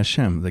 Ani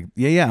Hashem, like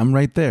I'm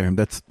right there.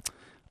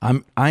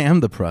 I am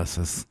the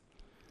process.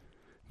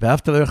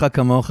 V'ahavta l'recha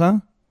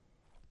kamocha.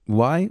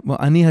 Why? Well,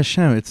 Ani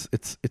Hashem.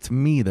 It's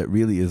me that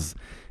really is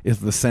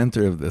the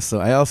center of this. So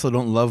I also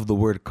don't love the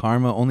word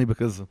karma only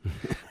because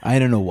I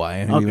don't know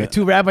why. Okay,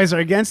 two rabbis are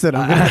against it.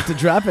 I'm gonna have to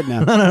drop it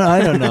now. No,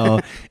 I don't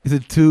know. Is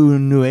it too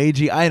new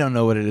agey? I don't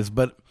know what it is,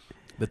 but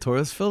the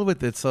Torah is filled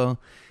with it. So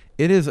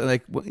it is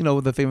like,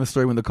 the famous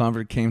story when the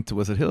convert came to,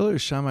 was it Hillel or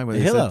Shammai?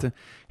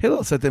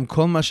 Hillel said to him,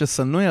 Kol ma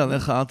shesanui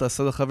alecha al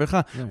ta'aseh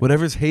lechavercha.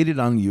 Whatever's hated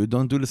on you,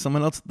 don't do to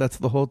someone else. That's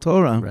the whole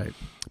Torah. Right.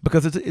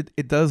 Because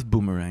it does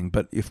boomerang.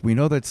 But if we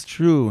know that's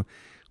true,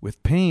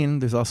 with pain,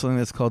 there's also something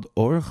that's called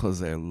or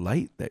chazer,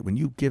 light. That when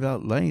you give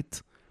out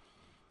light,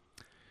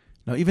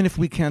 Now, even if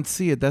we can't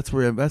see it, that's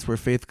where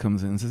faith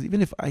comes in. It says,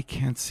 even if I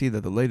can't see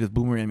that the light is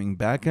boomeranging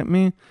back at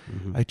me,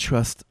 I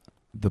trust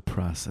the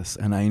process,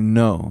 and I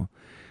know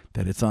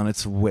that it's on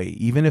its way.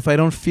 Even if I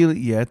don't feel it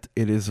yet,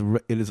 it is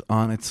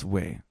on its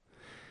way.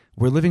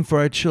 We're living for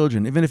our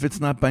children, even if it's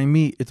not by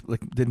me. It's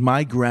like, did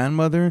my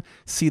grandmother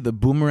see the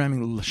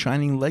boomerang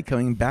shining light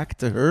coming back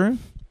to her?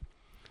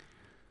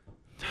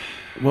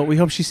 Well, we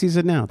hope she sees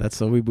it now. That's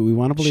what we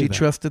want to believe. She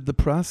trusted the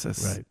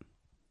process.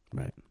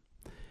 Right.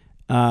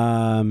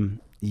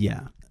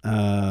 Yeah.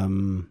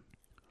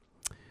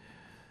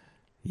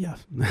 Yeah.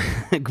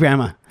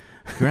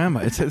 Grandma,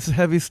 it's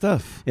heavy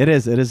stuff. It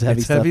is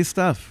heavy stuff. Heavy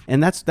stuff.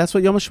 And that's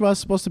what Yom HaShoah is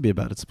supposed to be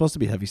about. It's supposed to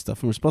be heavy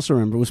stuff. And we're supposed to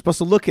remember. We're supposed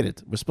to look at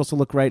it. We're supposed to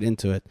look right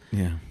into it.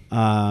 Yeah.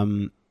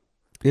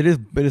 It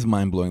is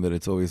mind-blowing that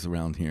it's always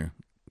around here.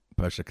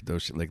 Parsha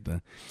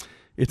Kedoshim,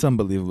 it's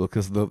unbelievable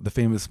because the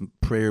famous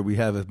prayer we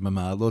have is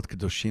Mama'alot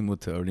Kedoshim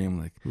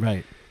U'Te'orim.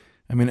 Right.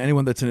 I mean,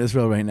 anyone that's in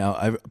Israel right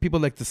now, people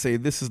like to say,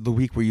 this is the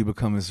week where you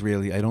become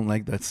Israeli. I don't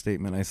like that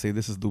statement. I say,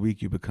 this is the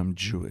week you become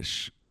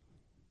Jewish.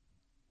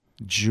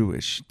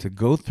 To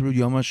go through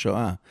Yom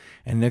HaShoah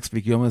and next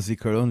week Yom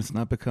HaZikaron, it's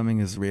not becoming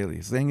Israeli.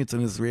 Saying it's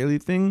an Israeli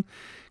thing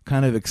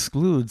kind of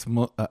excludes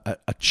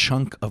a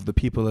chunk of the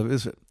people of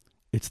Israel.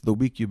 It's the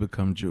week you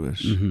become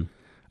Jewish. Mm-hmm.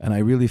 And I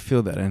really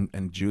feel that.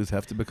 And Jews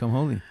have to become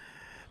holy.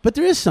 But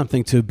there is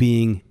something to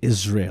being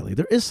Israeli.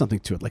 There is something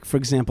to it. Like, for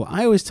example,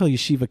 I always tell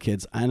yeshiva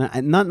kids,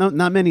 and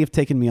not many have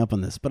taken me up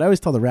on this, but I always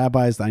tell the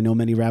rabbis, I know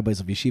many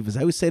rabbis of yeshivas, I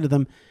always say to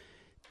them,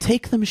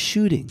 take them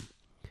shooting.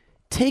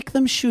 Take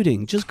them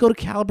shooting. Just go to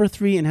Caliber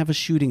 3 and have a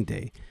shooting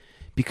day.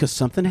 Because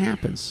something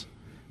happens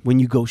when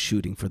you go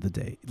shooting for the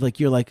day. Like,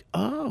 you're like,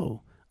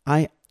 oh,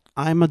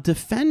 I'm a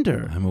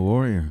defender. I'm a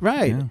warrior.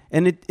 Right. Yeah.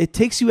 And it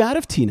takes you out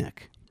of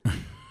Teaneck.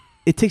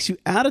 It takes you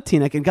out of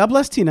Teaneck, and God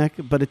bless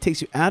Teaneck, but it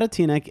takes you out of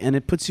Teaneck, and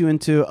it puts you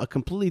into a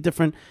completely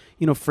different,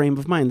 frame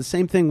of mind. The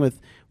same thing with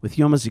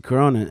Yom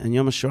HaZikaron and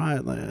Yom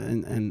HaShoah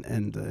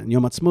and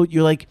Yom HaTzmaut.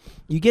 You're like,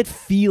 you get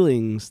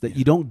feelings that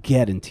you don't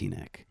get in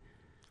Teaneck.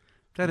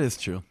 That is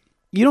true.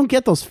 You don't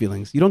get those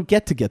feelings. You don't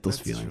get to get those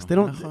feelings. True. They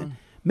don't.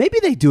 Maybe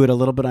they do it a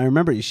little bit. I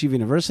remember at Yeshiva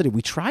University,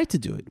 we tried to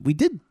do it. We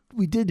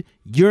did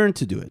yearn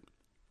to do it.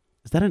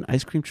 Is that an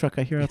ice cream truck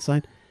I hear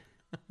outside?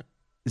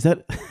 Is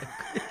that?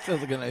 Sounds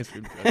like an ice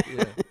cream truck.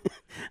 Yeah.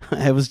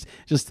 I was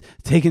just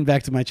taken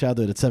back to my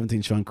childhood at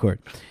 17 Sean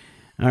Court.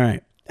 All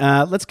right,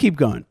 let's keep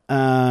going.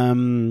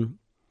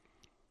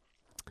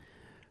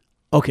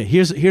 Okay,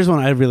 here's one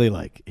I really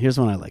like. Here's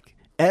one I like.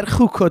 Er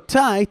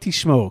chukotai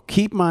tishmo.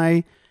 Keep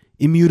my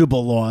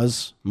immutable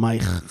laws, my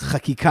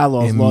chakika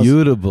laws.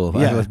 Immutable.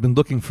 Yeah. I've been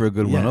looking for a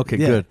good one. Okay,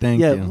 good.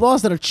 Thank you. Yeah,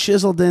 laws that are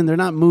chiseled in. They're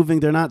not moving.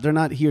 They're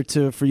not here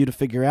for you to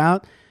figure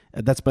out.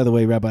 That's, by the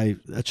way, Rabbi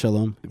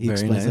Shalom. He Very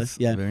explains nice.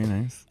 that. Yeah. Very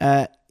nice.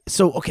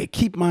 So, okay,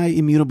 keep my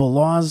immutable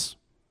laws.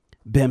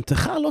 Don't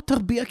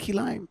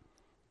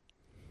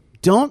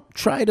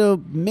try to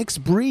mix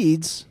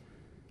breeds,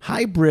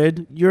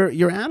 hybrid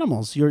your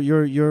animals,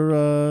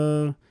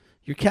 your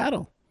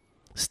cattle.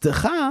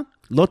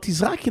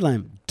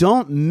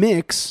 Don't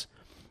mix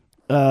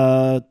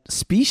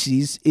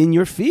species in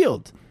your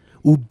field.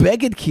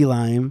 Ubeged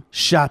kilaim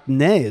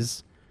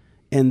shatnez,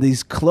 and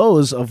these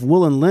clothes of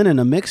wool and linen,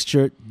 a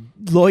mixture,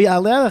 lo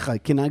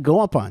ya'alecha, cannot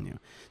go upon you.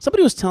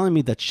 Somebody was telling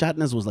me that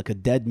shatnez was like a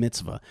dead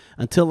mitzvah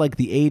until like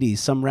the 80s.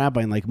 Some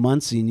rabbi in like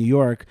Muncie, New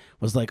York,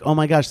 was like, "Oh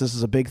my gosh, this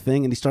is a big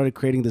thing," and he started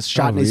creating this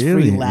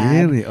shatnez-free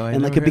lab,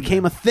 and like it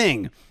became a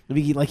thing.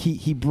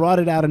 He brought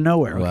it out of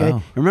nowhere. Okay,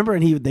 Wow. Remember,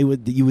 and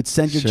you would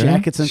send your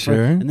jackets in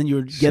for, and then you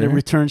would get a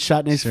return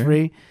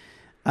shatnez-free.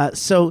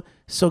 So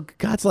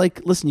God's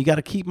like, listen, you got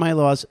to keep my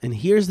laws, and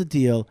here's the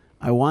deal.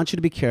 I want you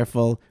to be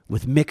careful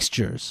with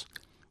mixtures.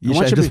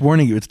 I'm just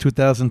warning you, it's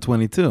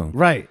 2022.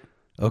 Right.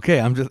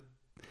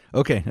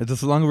 Okay, just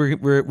as long as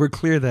we're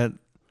clear that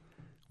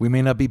we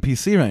may not be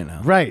PC right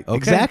now. Right, okay?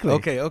 exactly.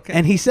 Okay.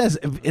 And he says,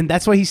 and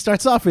that's why he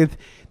starts off with,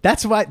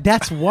 that's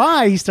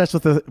why he starts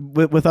with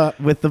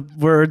the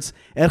words,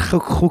 Er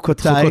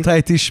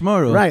chukotai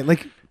tishmoru. Right,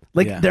 like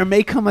there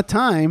may come a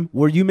time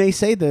where you may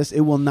say this,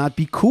 it will not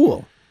be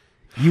cool.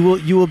 You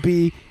will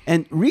be,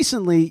 and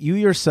recently you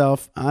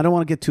yourself, I don't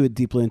want to get too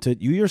deeply into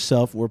it, you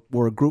yourself were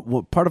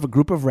part of a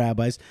group of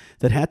rabbis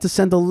that had to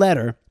send a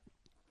letter,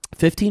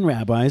 15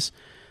 rabbis,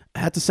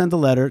 had to send a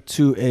letter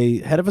to a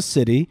head of a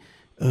city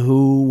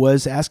who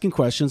was asking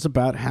questions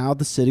about how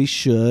the city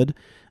should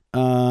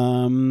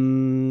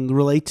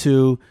relate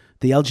to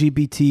the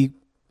LGBT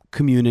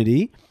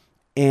community.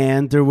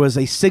 And there was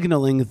a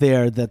signaling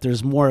there that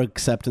there's more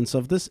acceptance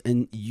of this.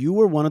 And you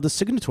were one of the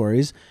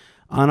signatories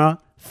on a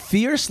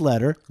fierce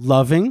letter,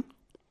 loving,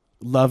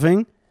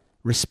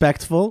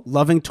 respectful,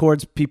 loving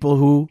towards people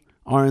who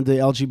are in the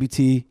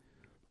LGBT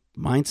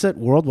mindset,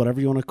 world,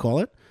 whatever you want to call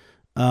it.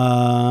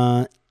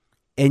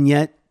 And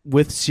yet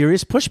with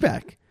serious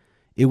pushback.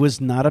 It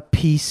was not a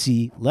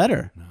PC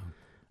letter.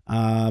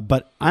 No.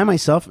 But I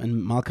myself,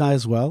 and Malkah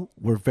as well,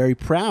 were very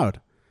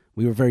proud.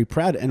 We were very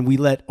proud, and we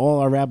let all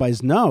our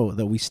rabbis know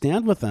that we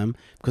stand with them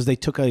because they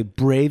took a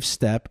brave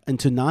step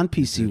into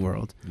non-PC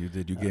world. You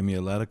did. You gave me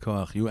a lot of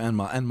koach. You and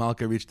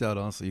Malkah reached out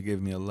also. You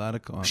gave me a lot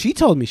of koach. She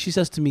told me, she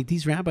says to me,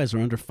 these rabbis are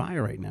under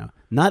fire right now.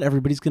 Not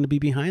everybody's going to be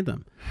behind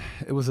them.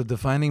 It was a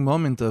defining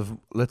moment of,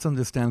 let's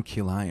understand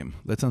kilayim.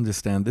 Let's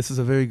understand, this is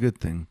a very good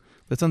thing.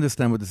 Let's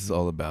understand what this is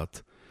all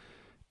about.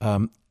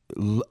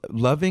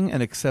 Loving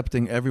and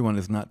accepting everyone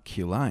is not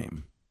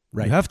kilayim.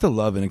 Right. You have to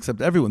love and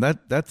accept everyone.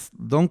 That's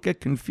don't get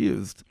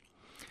confused.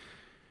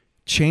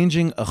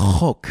 Changing a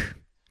chok,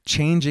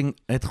 changing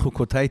et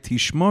chukotai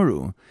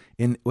tishmoru,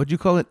 in what do you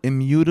call it?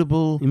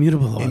 Immutable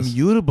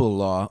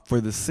law, for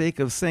the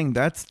sake of saying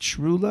that's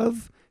true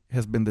love,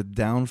 has been the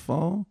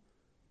downfall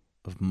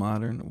of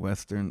modern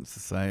Western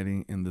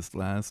society in this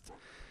last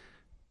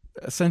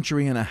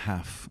century and a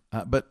half,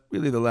 but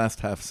really the last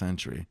half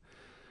century,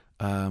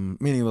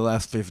 meaning the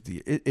last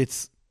 50.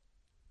 It's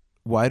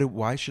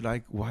Why should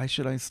I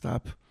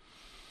stop?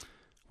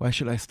 Why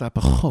should I stop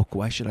a chok?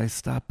 Why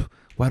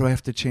do I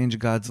have to change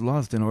God's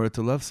laws in order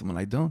to love someone?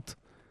 I don't,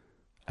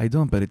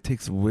 but it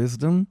takes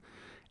wisdom.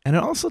 And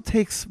it also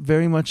takes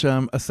very much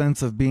a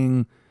sense of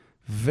being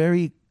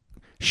very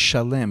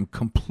shalem,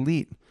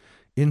 complete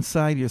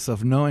inside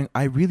yourself, knowing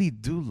I really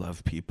do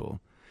love people.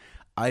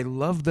 I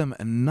love them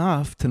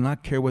enough to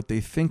not care what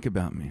they think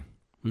about me.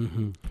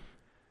 Mm-hmm.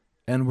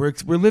 And we're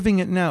living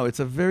it now.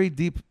 It's a very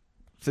deep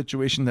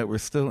situation that we're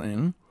still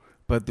in,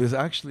 but there's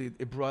actually,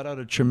 it brought out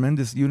a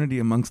tremendous unity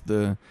amongst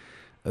the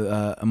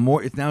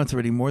it's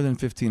already more than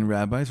 15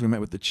 rabbis. We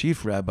met with the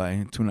chief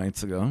rabbi 2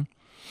 nights ago,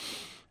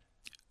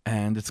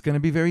 and it's going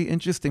to be very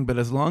interesting. But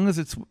as long as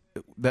it's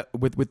that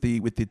with the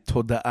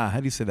toda'ah, how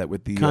do you say that?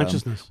 With the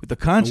consciousness, with the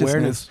consciousness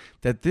awareness,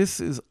 that this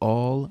is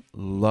all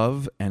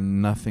love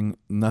and nothing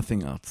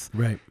else.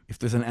 Right. If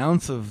there's an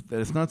ounce of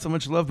that, it's not so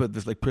much love, but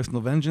there's like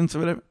personal vengeance or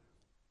whatever.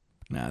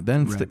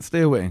 Then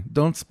stay away.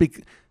 Don't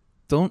speak.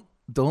 Don't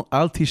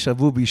al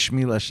tishavu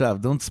bishmi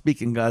lashav. Don't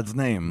speak in God's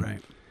name,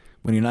 right,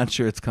 when you're not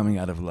sure it's coming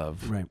out of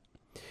love. Right.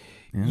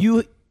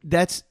 Yeah?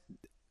 That's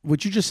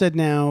what you just said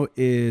now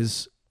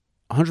is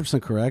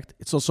 100% correct.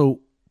 It's also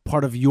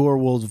part of your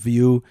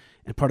worldview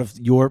and part of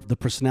the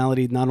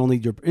personality, not only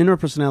your inner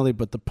personality,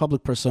 but the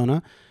public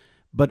persona.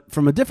 But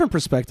from a different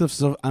perspective,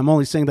 so I'm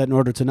only saying that in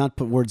order to not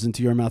put words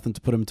into your mouth and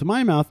to put them into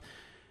my mouth,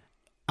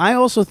 I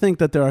also think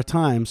that there are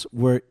times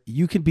where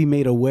you can be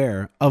made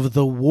aware of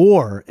the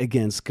war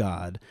against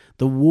God,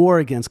 the war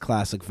against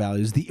classic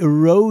values, the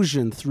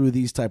erosion through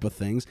these type of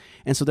things.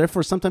 And so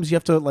therefore, sometimes you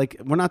have to,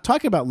 we're not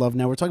talking about love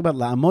now, we're talking about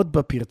la'amod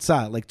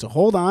b'pirza, to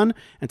hold on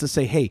and to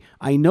say, hey,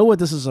 I know what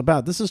this is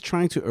about. This is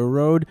trying to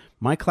erode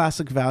my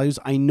classic values.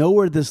 I know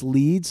where this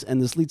leads,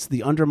 and this leads to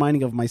the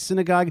undermining of my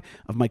synagogue,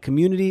 of my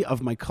community,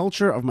 of my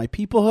culture, of my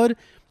peoplehood.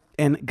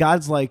 And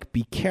God's like,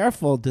 be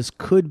careful. This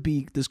could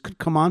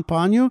come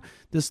upon you.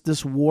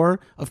 This war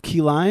of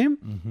kilayim,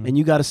 and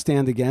you got to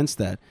stand against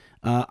that.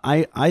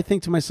 I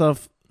think to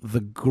myself, the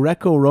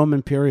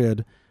Greco-Roman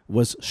period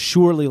was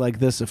surely like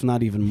this, if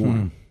not even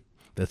more.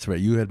 That's right.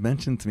 You had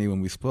mentioned to me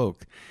when we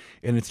spoke,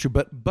 and it's true.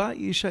 But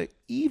Yishai,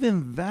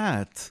 even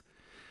that,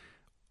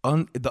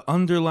 the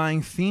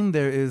underlying theme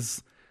there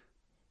is,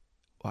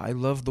 I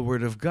love the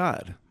Word of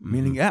God.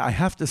 Meaning, I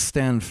have to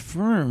stand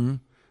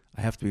firm.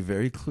 I have to be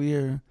very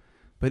clear.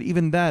 But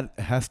even that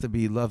has to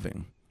be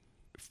loving,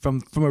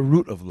 from a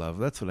root of love.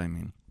 That's what I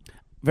mean.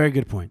 Very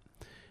good point.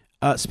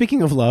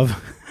 Speaking of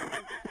love,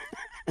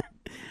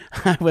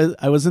 I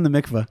was in the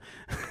mikveh.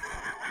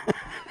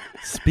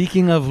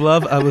 Speaking of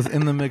love, I was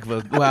in the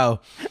mikveh. Wow,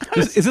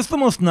 is this the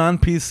most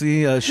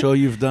non-PC show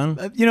you've done?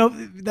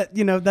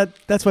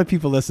 That's why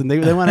people listen. They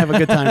want to have a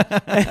good time.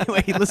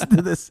 Anyway, listen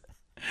to this.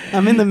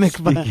 I'm in the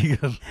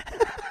mikveh,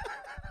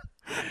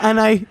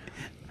 and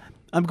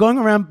I'm going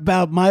around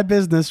about my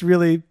business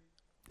really.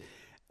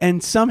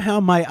 And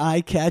somehow my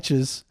eye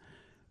catches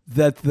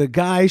that the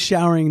guy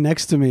showering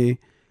next to me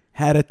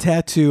had a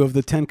tattoo of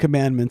the 10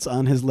 Commandments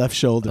on his left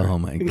shoulder. Oh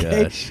my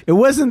gosh. It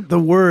wasn't the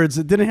words.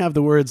 It didn't have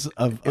the words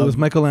of... It was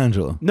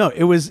Michelangelo. No,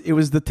 it was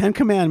the 10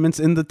 Commandments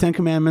in the 10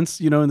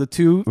 Commandments, in the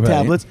 2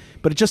 tablets,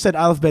 but it just said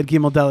Aleph, Bet,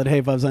 Gimel, Dalet,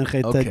 Hey, Vav, Zayin,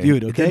 Chet, Tet, Yud,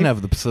 okay? It didn't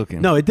have the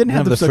psukim. No, it didn't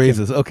have the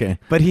phrases, okay.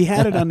 But he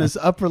had it on his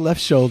upper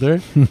left shoulder.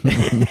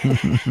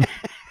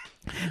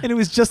 And it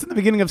was just in the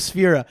beginning of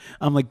Sphira.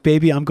 I'm like,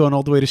 baby, I'm going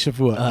all the way to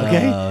Shavuot.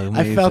 Okay,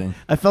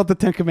 I felt the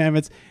 10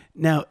 Commandments.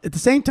 Now, at the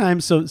same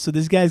time, so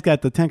this guy's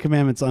got the 10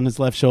 Commandments on his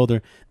left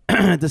shoulder.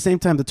 At the same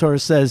time, the Torah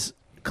says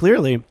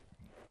clearly,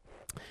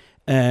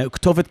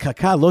 "Ktovet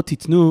kaka lo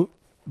titnu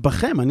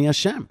bachem ani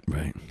Hashem."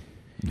 Right.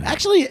 Yeah.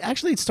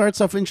 Actually, it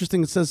starts off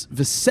interesting. It says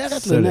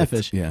 "v'seret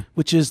lenefesh,"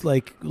 which is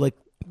like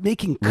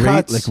making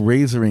cuts, like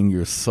razoring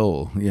your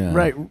soul. Yeah.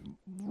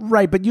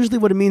 Right. But usually,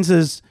 what it means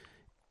is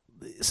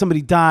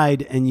somebody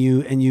died and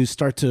you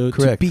start to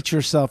beat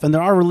yourself, and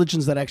there are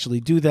religions that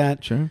actually do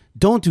that. Sure.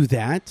 Don't do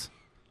that.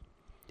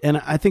 And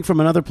I think from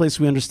another place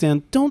we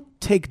understand, don't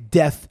take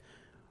death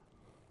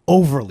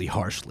overly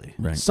harshly.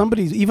 Right.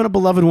 Somebody's, even a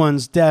beloved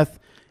one's death,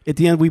 at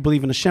the end we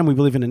believe in Hashem, we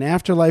believe in an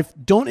afterlife.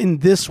 Don't in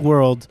this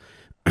world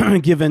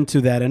give in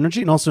to that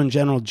energy. And also in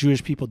general,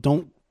 Jewish people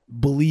don't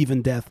believe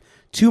in death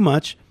too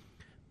much.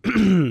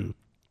 Uktovet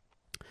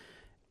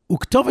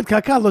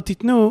kaka lo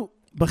titnu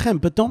bachem,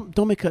 but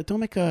don't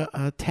make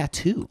a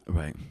tattoo.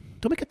 Right.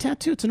 Don't make a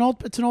tattoo. It's an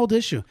old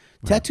issue. Right.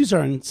 Tattoos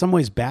are in some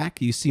ways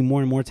back. You see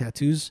more and more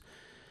tattoos.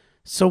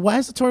 So why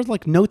is the Torah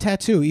like no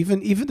tattoo?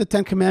 Even the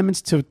 10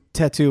 Commandments to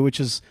tattoo, which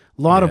is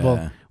laudable.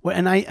 Yeah. Well,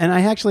 and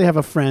I actually have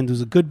a friend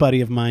who's a good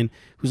buddy of mine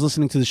who's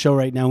listening to the show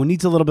right now who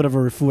needs a little bit of a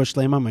refuah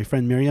shlema. My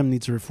friend Miriam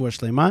needs a refuah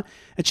shlema,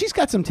 and she's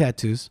got some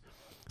tattoos.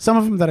 Some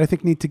of them that I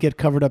think need to get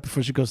covered up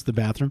before she goes to the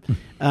bathroom.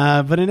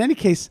 But in any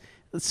case,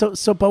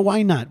 but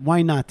why not?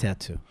 Why not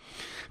tattoo?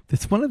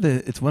 It's one of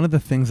the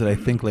things that I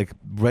think like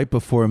right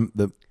before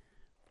the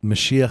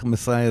Mashiach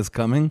Messiah is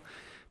coming.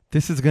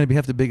 This is going to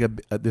there's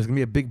going to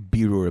be a big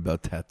birur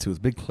about tattoos,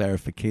 big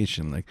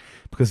clarification, like,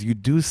 because you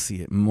do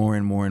see it more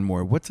and more and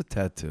more. What's a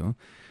tattoo?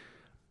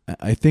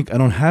 I think I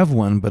don't have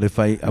one, but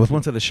I was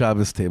once at a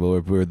Shabbos table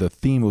where the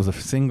theme was a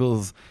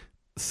singles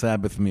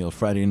Sabbath meal,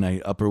 Friday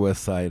night, Upper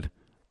West Side,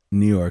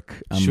 New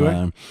York.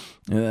 Sure.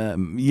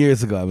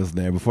 Years ago I was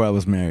there, before I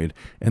was married.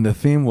 And the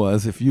theme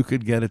was, if you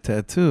could get a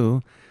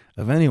tattoo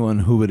of anyone,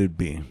 who would it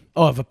be?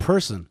 Oh, of a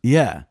person?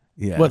 Yeah.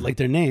 Yeah. What, like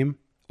their name?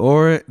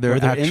 Or their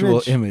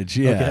actual image.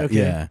 Yeah, okay.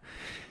 Yeah.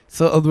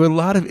 So there were a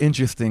lot of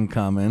interesting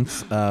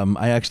comments.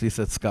 I actually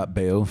said Scott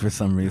Baio for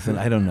some reason.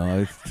 I don't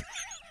know.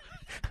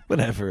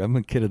 Whatever. I'm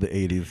a kid of the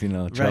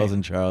 80s, Charles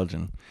and Charles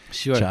and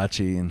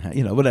Chachi and,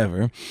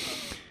 whatever.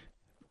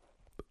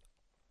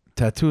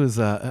 Tattoo is,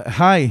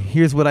 hi,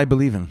 here's what I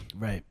believe in.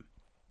 Right.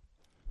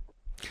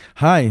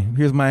 Hi,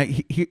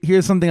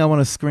 here's something I want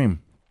to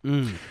scream.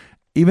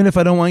 Even if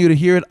I don't want you to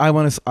hear it, I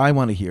want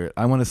to hear it.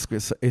 I want to scream.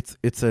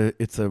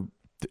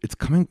 I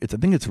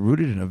think it's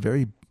rooted in a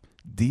very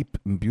deep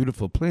and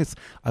beautiful place.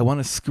 I want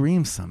to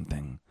scream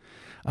something.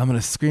 I'm going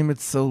to scream it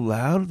so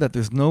loud that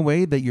there's no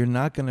way that you're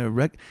not going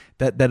to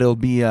that it'll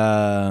be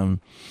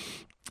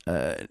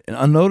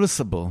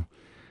unnoticeable.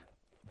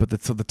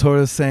 So the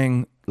Torah is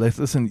saying, like,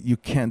 listen, you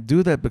can't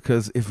do that,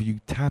 because if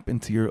you tap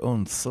into your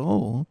own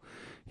soul,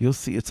 you'll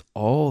see it's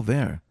all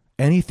there.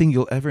 Anything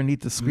you'll ever need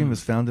to scream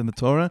is found in the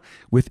Torah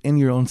within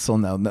your own soul.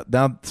 Now,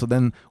 so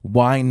then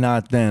why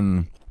not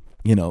then,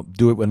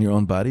 do it on your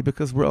own body?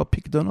 Because we're all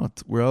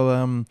pikdonot. We're all,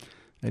 how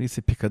do you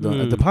say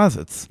pikdon?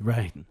 Deposits.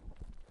 Right.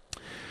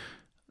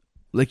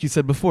 Like you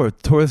said before,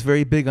 Torah is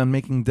very big on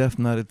making death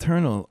not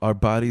eternal. Our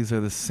bodies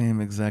are the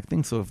same exact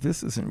thing. So if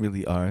this isn't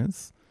really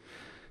ours,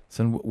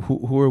 so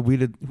who are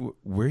we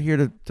we're here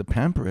to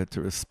pamper it,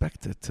 to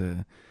respect it,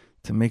 to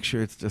make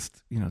sure it's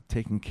just,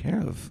 taken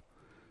care of.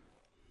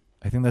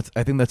 I think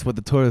that's what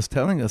the Torah is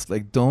telling us.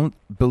 Like, don't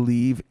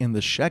believe in the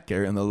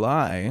sheker and the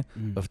lie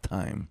of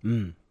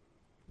time.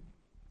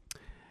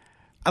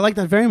 I like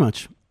that very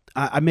much.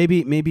 I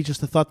maybe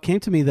just a thought came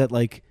to me that,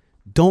 like,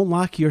 don't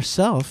lock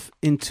yourself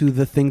into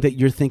the thing that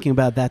you're thinking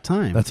about that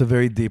time. That's a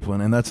very deep one,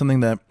 and that's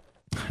something that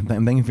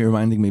thank you for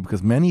reminding me,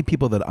 because many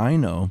people that I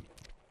know,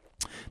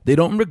 they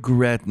don't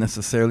regret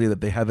necessarily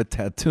that they have a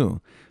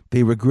tattoo.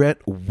 They regret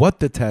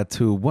what the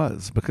tattoo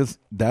was, because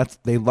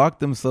they locked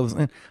themselves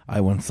in. I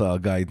once saw a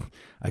guy,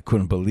 I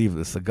couldn't believe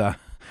this. I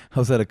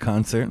was at a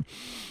concert,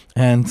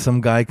 and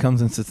some guy comes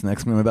and sits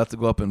next to me. I'm about to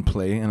go up and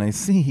play, and I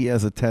see he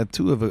has a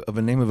tattoo of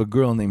a name of a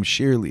girl named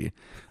Shirley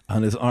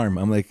on his arm.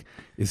 I'm like,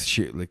 is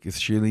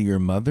Shirley your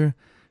mother?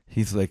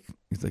 He's like,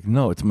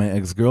 no, it's my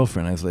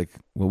ex-girlfriend. I was like,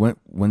 well,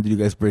 when did you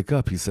guys break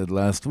up? He said,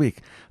 last week.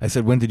 I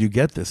said, when did you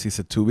get this? He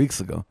said, 2 weeks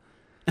ago.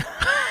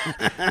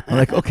 I'm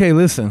like, okay,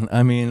 listen,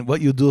 I mean,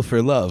 what you do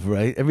for love,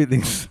 right?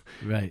 Everything's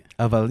right.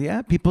 Aval,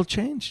 yeah, people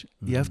change.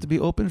 You have to be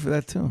open for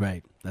that too.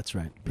 Right. That's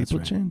right. People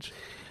change.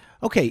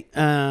 Okay.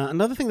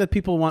 Another thing that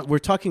people want, we're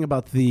talking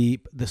about the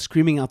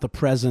screaming out the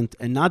present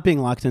and not being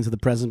locked into the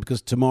present,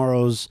 because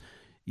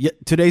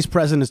today's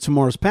present is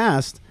tomorrow's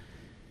past.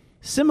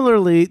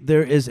 Similarly,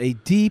 there is a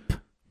deep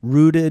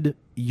rooted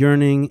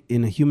yearning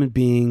in a human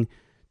being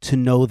to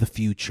know the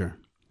future.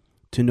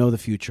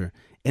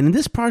 And in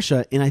this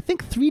parsha, in I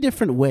think 3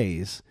 different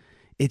ways,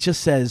 it just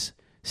says,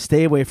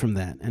 stay away from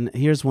that. And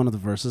here's one of the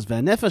verses. The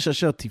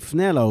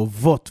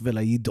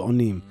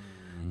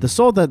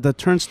soul that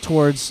turns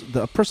towards,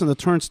 the person that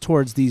turns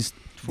towards these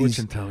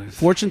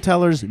fortune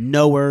tellers,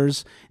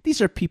 knowers.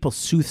 These are people,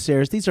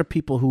 soothsayers. These are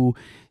people who,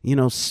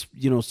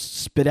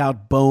 spit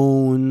out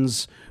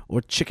bones or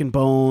chicken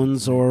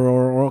bones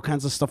or all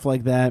kinds of stuff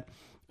like that.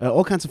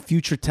 All kinds of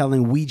future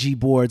telling, Ouija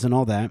boards and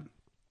all that.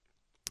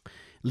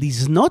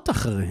 Liznot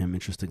acharehem,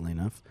 interestingly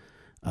enough,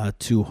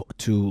 to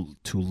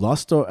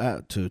lust or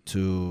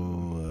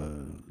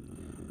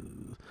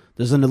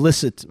there's an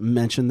illicit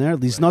mention there.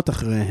 Liznot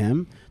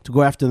acharehem, to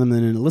go after them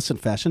in an illicit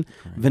fashion.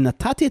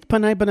 V'natati et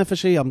panai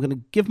b'nefesh. I'm going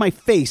to give my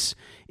face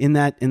in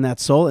that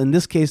soul. In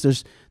this case,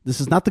 this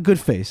is not the good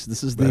face.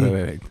 This is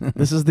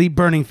this is the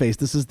burning face.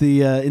 This is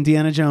the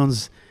Indiana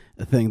Jones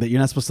thing that you're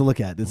not supposed to look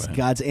at. It's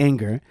God's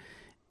anger.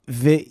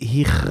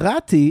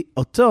 V'hichrati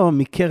oto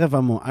mikerev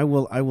amo. I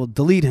will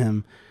delete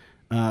him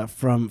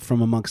from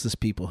amongst this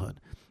peoplehood.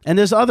 And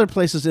there's other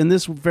places in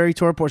this very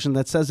Torah portion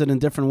that says it in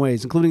different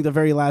ways, including the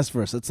very last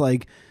verse. It's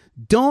like,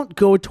 don't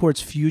go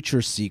towards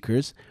future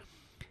seekers.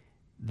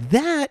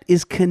 That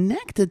is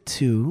connected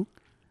to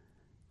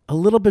a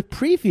little bit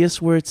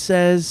previous where it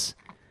says,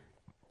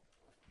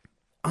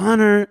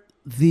 honor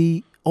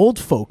the old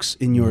folks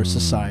in your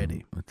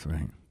society. That's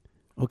right.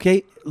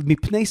 Okay?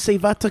 Mipnei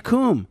seivat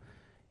takum.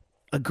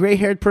 A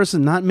gray-haired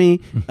person, not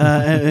me.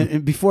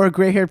 Before a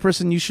gray-haired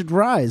person, you should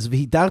rise.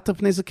 V'hidarta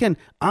pnei zaken.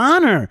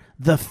 Honor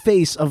the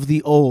face of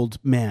the old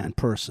man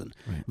person.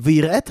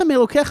 V'yireta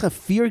melokecha.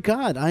 Fear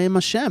God. I am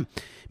Hashem.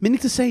 Meaning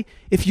to say,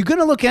 if you're going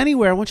to look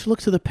anywhere, I want you to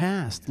look to the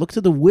past. Look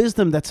to the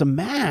wisdom that's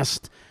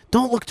amassed.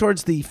 Don't look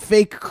towards the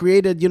fake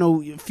created,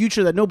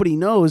 future that nobody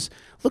knows.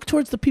 Look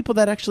towards the people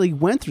that actually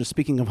went through.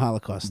 Speaking of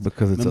Holocaust,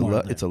 because it's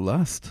a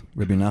lust.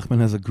 Rabbi Nachman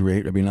has a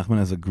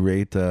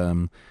great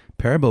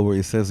parable where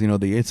he says, the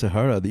Yetzer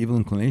Hara, the evil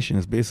inclination,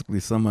 is basically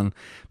someone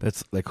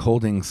that's like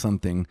holding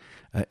something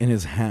in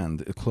his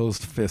hand, a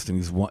closed fist, and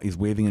he's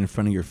waving it in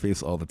front of your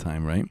face all the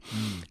time, right?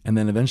 And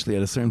then eventually,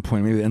 at a certain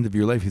point, maybe the end of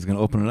your life, he's going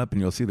to open it up, and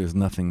you'll see there's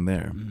nothing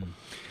there.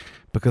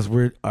 Because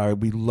we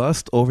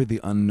lust over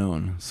the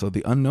unknown. So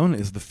the unknown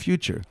is the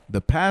future.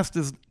 The past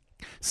is,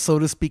 so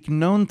to speak,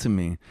 known to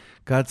me.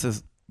 God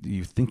says,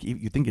 you think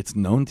it's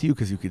known to you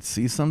because you could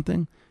see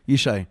something?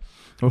 Yishai,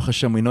 Baruch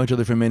Hashem, we know each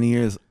other for many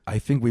years. I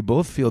think we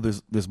both feel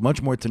there's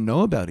much more to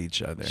know about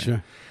each other.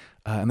 Sure.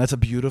 And that's a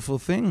beautiful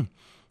thing.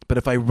 But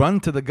if I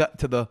run to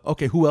the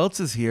okay, who else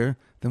is here?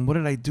 Then what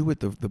did I do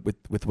with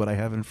with what I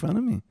have in front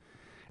of me?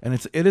 And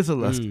it is a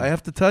lust. I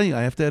have to tell you,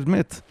 I have to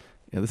admit.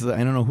 I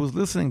don't know who's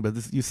listening, but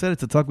you said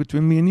it's a talk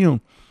between me and you.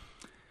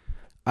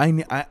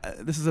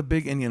 This is a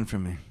big Indian for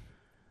me.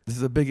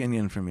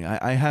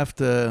 I have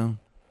to,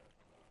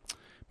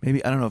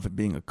 maybe, I don't know if it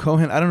being a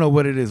Kohen, I don't know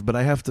what it is, but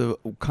I have to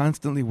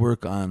constantly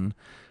work on,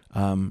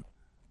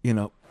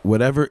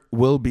 whatever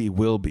will be.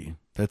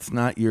 That's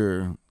not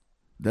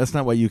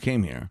why you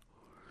came here.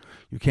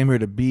 You came here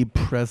to be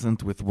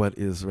present with what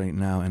is right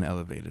now and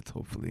elevate it,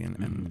 hopefully,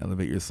 and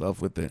elevate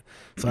yourself with it.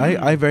 So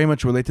I very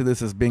much relate to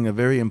this as being a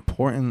very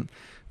important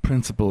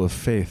principle of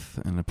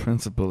faith and a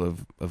principle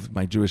of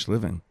my Jewish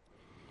living.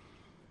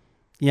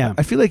 Yeah.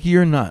 I feel like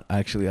you're not,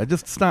 actually.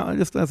 Just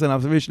as an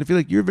observation, I feel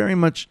like you're very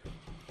much...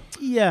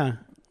 Yeah.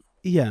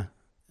 It's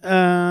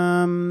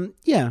all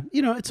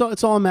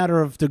a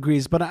matter of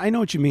degrees, but I know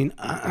what you mean.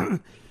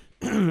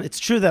 It's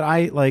true that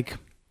I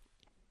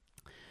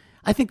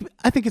think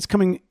it's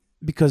coming...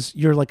 Because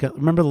you're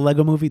remember the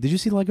Lego movie? Did you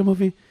see the Lego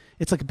movie?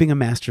 It's like being a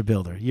master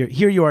builder.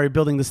 You're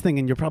building this thing,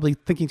 and you're probably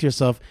thinking to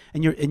yourself,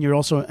 and you're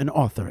also an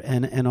author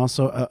and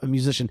also a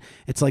musician.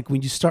 It's like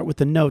when you start with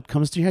the note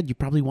comes to your head, you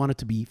probably want it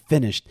to be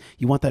finished.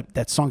 You want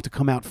that song to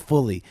come out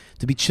fully,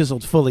 to be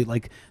chiseled fully,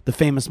 like the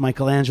famous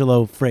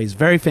Michelangelo phrase,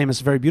 very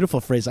famous, very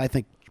beautiful phrase. I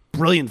think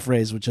brilliant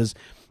phrase, which is,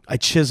 "I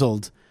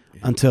chiseled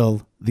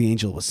until the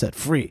angel was set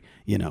free."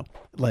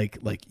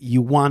 Like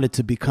you want it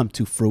to become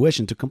to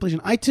fruition, to completion.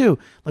 I too,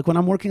 like when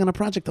I'm working on a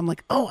project, I'm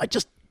like, I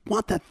just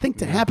want that thing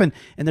to happen.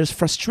 And there's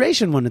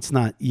frustration when it's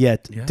not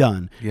yet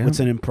done. Yeah.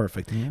 It's an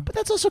imperfect. Yeah. But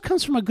that also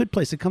comes from a good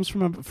place. It comes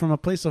from a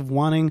place of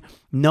knowing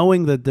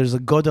that there's a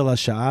godel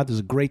hasha'ah, there's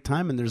a great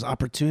time, and there's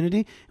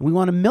opportunity, and we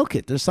want to milk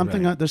it. There's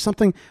something. There's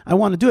something I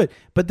want to do it.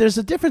 But there's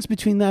a difference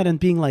between that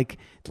and being like,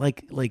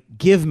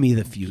 give me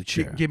the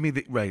future. Give me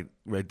the right.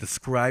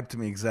 Describe to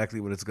me exactly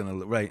what it's going to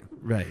look.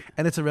 Right.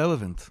 And it's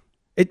irrelevant.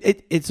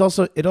 It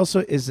also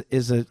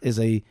is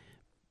a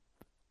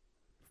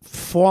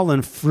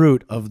fallen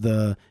fruit of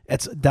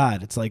it's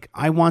God. It's like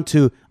I want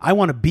to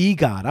be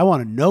God. I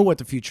want to know what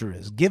the future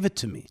is. Give it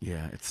to me.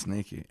 Yeah, it's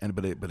snaky,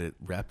 but it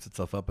wraps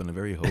itself up in a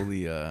very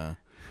holy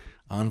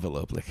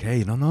envelope. Like,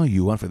 hey, no,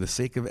 you want, for the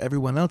sake of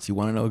everyone else, you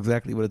want to know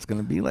exactly what it's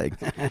going to be like.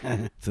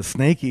 It's a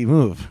snaky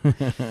move.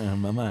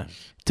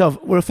 Mamash.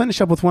 Tov, we'll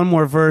finish up with one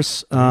more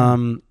verse.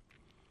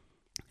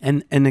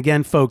 And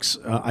again, folks,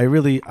 I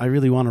really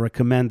want to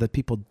recommend that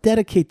people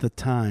dedicate the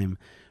time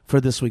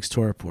for this week's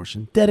Torah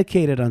portion.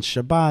 Dedicate it on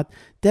Shabbat.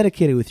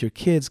 Dedicate it with your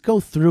kids. Go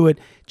through it.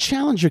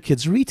 Challenge your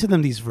kids. Read to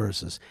them these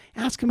verses.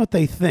 Ask them what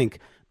they think.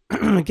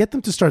 Get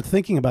them to start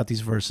thinking about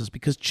these verses,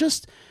 because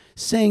just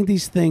saying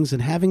these things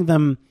and having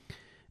them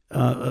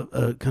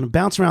kind of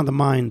bounce around the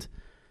mind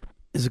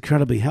is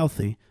incredibly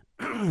healthy.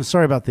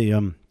 Sorry about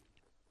the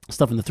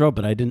stuff in the throat,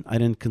 but I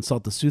didn't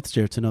consult the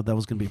soothsayer to know that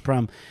was going to be a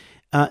problem.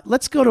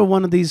 Let's go to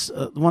one of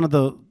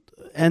the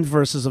end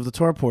verses of the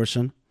Torah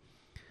portion.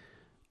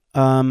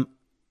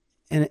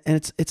 And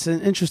it's an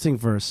interesting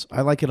verse.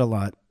 I like it a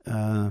lot.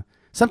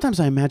 Sometimes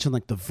I imagine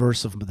like the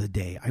verse of the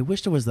day. I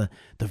wish there was the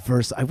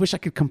verse. I wish I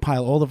could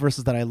compile all the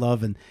verses that I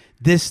love, and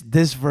this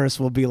verse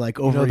will be like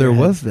over. There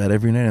was that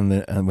every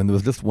night, and when there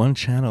was just one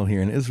channel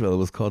here in Israel, it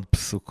was called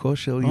Psuko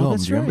Shel Yom.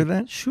 That's Do you remember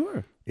that?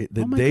 Sure. The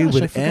day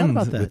would end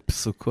with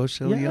Psuko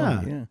Shel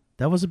Yom. Yeah,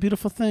 that was a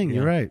beautiful thing. Yeah.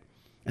 You're right.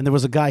 And there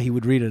was a guy, he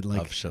would read it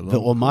like the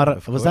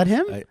Omar. Was that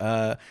him?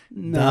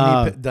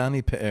 No.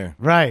 Dani Pe'er.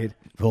 Right.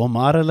 The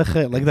Omar like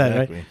exactly.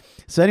 That, right?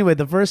 So anyway,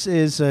 the verse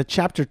is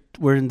chapter,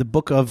 we're in the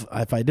book of,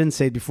 if I didn't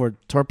say it before,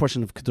 Torah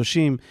portion of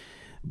Kedoshim,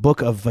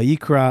 book of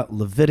Vayikra,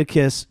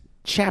 Leviticus,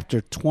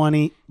 chapter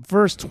 20,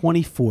 verse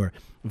 24.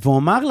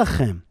 V'omar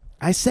lachem,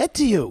 I said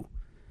to you,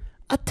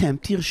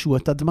 atem tirshu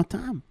et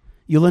admatam.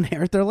 You'll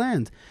inherit their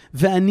land.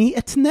 Ve'ani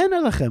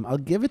etnena lachem, I'll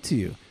give it to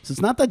you. So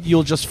it's not that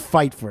you'll just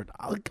fight for it.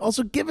 I'll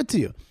also give it to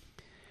you.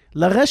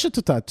 Lareshet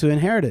otah, to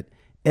inherit it.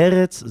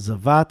 Eretz,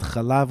 zavat,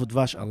 chalav,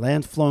 udvash, a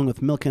land flowing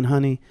with milk and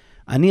honey.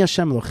 Ani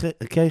Hashem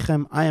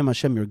Elokeichem, I am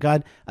Hashem your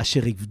God.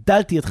 Asher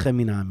hivdalti etchem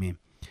min ha'amim.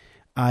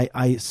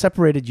 I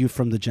separated you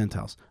from the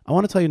Gentiles. I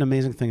want to tell you an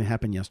amazing thing that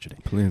happened yesterday.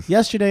 Please.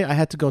 Yesterday, I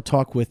had to go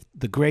talk with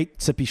the great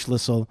Tzipi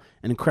Schlissel,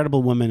 an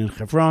incredible woman in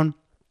Hebron,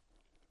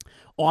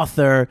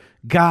 author,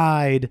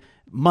 guide,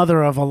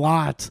 mother of a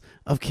lot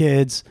of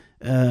kids,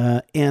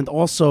 and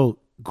also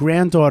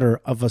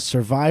granddaughter of a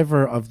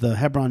survivor of the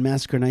Hebron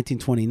Massacre in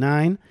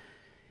 1929,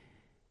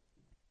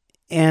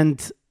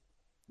 and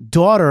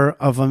daughter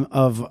of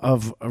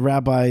a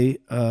rabbi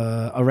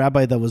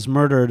that was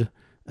murdered,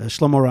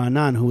 Shlomo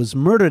Ra'anan, who was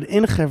murdered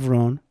in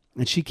Hebron,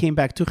 and she came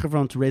back to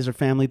Hebron to raise her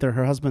family there.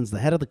 Her husband's the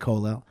head of the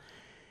Kollel,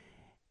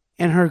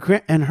 and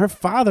her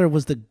father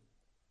was the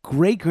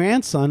great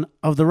grandson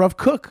of the Rav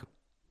Kook.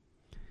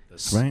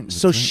 That's right.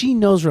 So she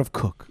knows Rav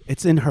Kook.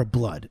 It's in her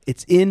blood.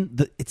 It's in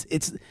the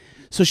it's.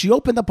 So she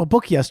opened up a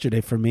book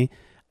yesterday for me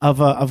of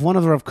one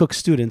of the Rav Kook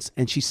students,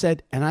 and she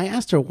said, and I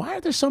asked her, why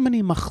are there so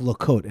many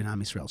machlokot in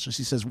Am Yisrael? So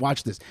she says,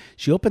 watch this.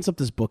 She opens up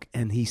this book,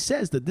 and he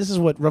says that this is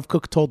what Rav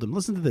Kook told him.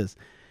 Listen to this.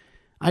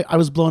 I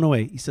was blown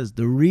away. He says,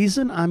 the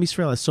reason Am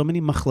Yisrael has so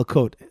many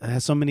machlokot,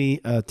 has so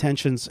many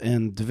tensions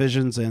and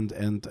divisions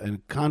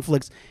and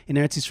conflicts in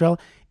Eretz Yisrael,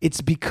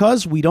 it's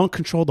because we don't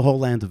control the whole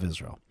land of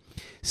Israel.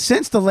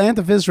 Since the land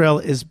of Israel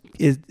is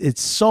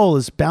its soul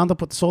is bound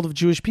up with the soul of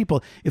Jewish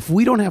people, if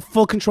we don't have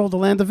full control of the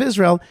land of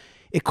Israel,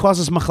 it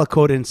causes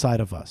machlokot inside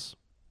of us.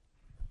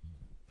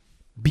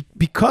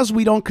 Because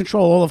we don't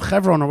control all of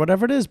Hebron or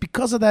whatever it is,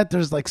 because of that,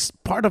 there's like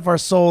part of our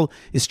soul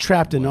is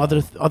trapped in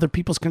other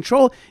people's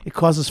control. It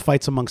causes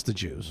fights amongst the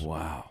Jews.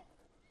 Wow.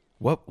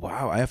 What?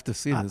 Wow, I have to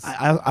see this.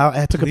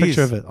 I took a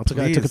picture of it. I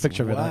took a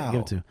picture of it. I'll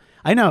give it to you.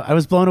 I know. I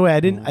was blown away. I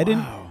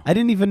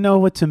didn't even know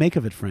what to make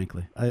of it,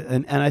 frankly.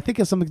 And I think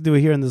it has something to do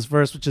here in this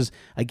verse, which is,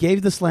 I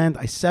gave this land.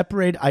 I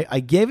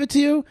gave it to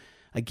you.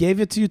 I gave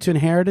it to you to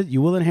inherit it.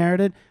 You will inherit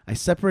it. I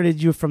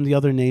separated you from the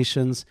other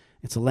nations.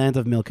 It's a land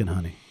of milk and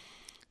honey.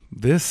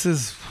 This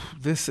is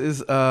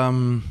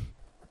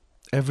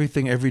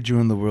everything every Jew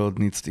in the world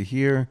needs to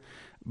hear.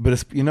 But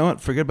it's, you know what?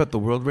 Forget about the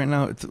world right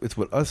now. It's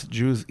what us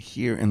Jews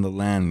here in the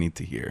land need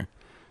to hear.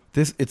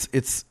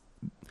 It's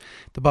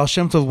the Baal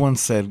Shem Tov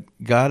once said,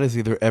 God is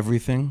either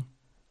everything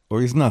or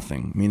he's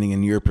nothing, meaning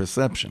in your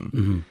perception.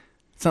 Mm-hmm.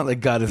 It's not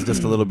like God is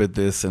just a little bit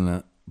this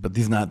but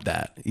he's not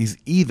that. He's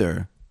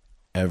either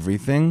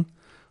everything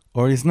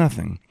or he's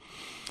nothing.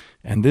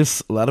 And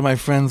this, a lot of my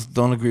friends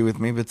don't agree with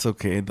me, but it's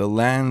okay. The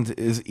land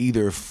is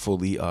either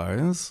fully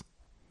ours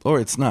or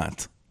it's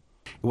not.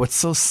 What's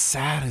so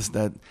sad is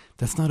that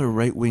that's not a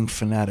right-wing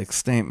fanatic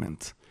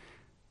statement.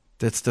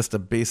 That's just a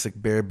basic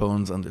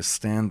bare-bones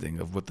understanding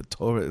of what the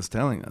Torah is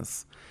telling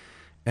us.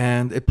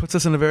 And it puts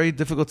us in a very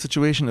difficult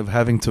situation of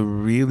having to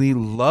really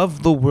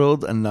love the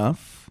world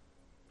enough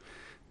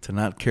to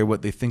not care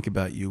what they think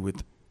about you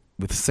with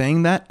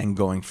saying that and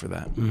going for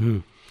that. Mm-hmm.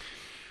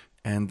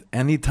 And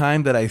any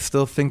time that I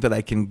still think that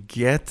I can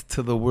get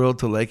to the world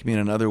to like me in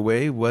another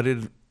way, what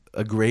did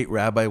a great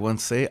rabbi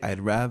once say?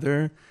 I'd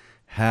rather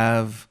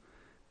have,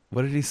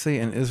 what did he say,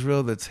 an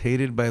Israel that's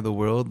hated by the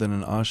world than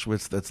an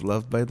Auschwitz that's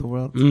loved by the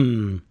world?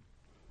 Mm.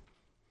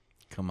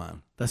 Come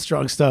on. That's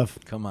strong stuff.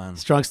 Come on.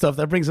 Strong stuff.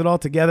 That brings it all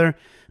together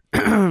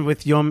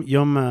with Yom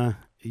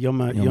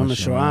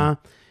HaShoah,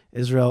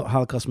 Israel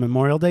Holocaust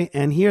Memorial Day.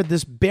 And here,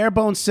 this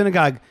bare-bones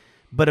synagogue,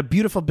 but a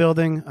beautiful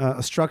building,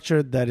 a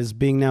structure that is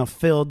being now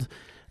filled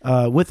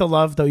with the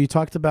love that you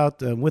talked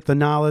about, with the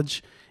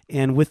knowledge,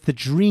 and with the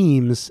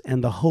dreams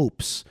and the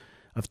hopes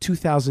of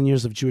 2,000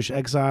 years of Jewish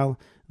exile.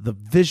 The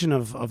vision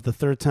of the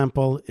Third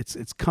Temple,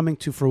 it's coming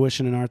to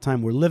fruition in our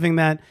time. We're living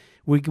that.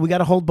 We got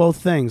to hold both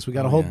things. We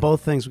got to hold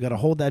both things. We got to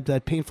hold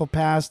that painful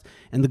past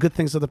and the good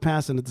things of the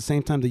past, and at the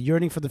same time, the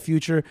yearning for the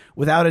future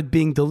without it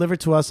being delivered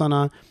to us on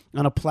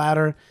a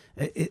platter.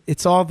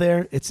 It's all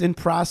there. It's in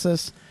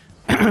process.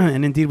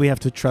 And indeed, we have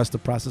to trust the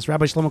process.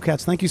 Rabbi Shlomo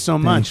Katz, thank you so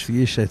much.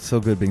 Thanks, Yishai. It's so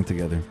good being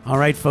together. All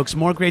right, folks.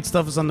 More great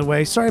stuff is on the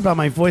way. Sorry about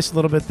my voice a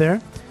little bit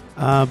there.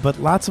 But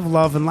lots of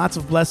love and lots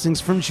of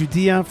blessings from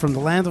Judea, from the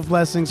land of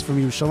blessings,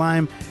 from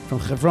Yerushalayim,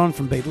 from Hebron,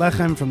 from Beit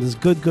Lechem, from this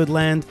good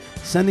land.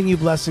 Sending you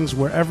blessings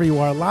wherever you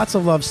are. Lots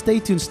of love. Stay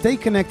tuned. Stay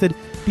connected.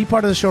 Be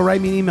part of the show.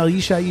 Write me an email,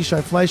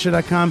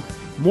 Yishai@Fleisher.com.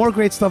 More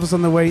great stuff is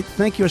on the way.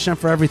 Thank you, Hashem,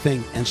 for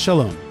everything. And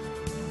shalom.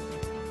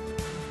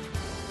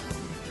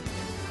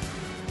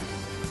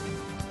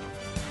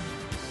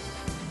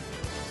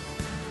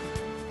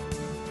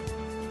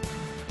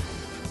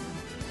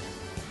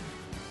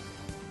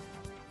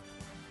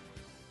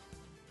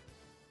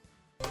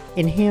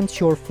 Enhance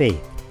your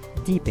faith,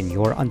 deepen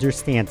your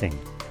understanding,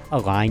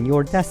 align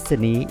your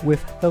destiny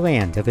with the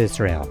Land of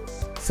Israel.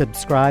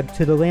 Subscribe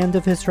to the Land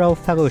of Israel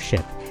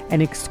Fellowship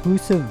an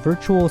exclusive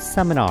virtual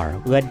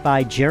seminar led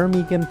by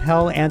Jeremy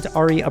Gimpel and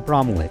Ari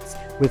Abramowitz,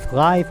 with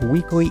live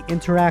weekly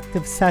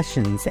interactive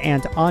sessions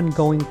and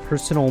ongoing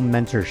personal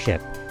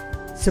mentorship.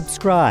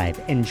 Subscribe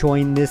and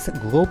join this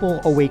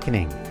global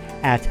awakening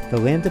at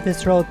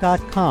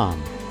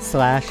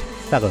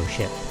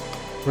thelandofisrael.com/fellowship,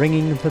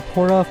 bringing the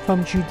Torah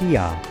from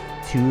Judea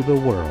to the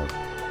world.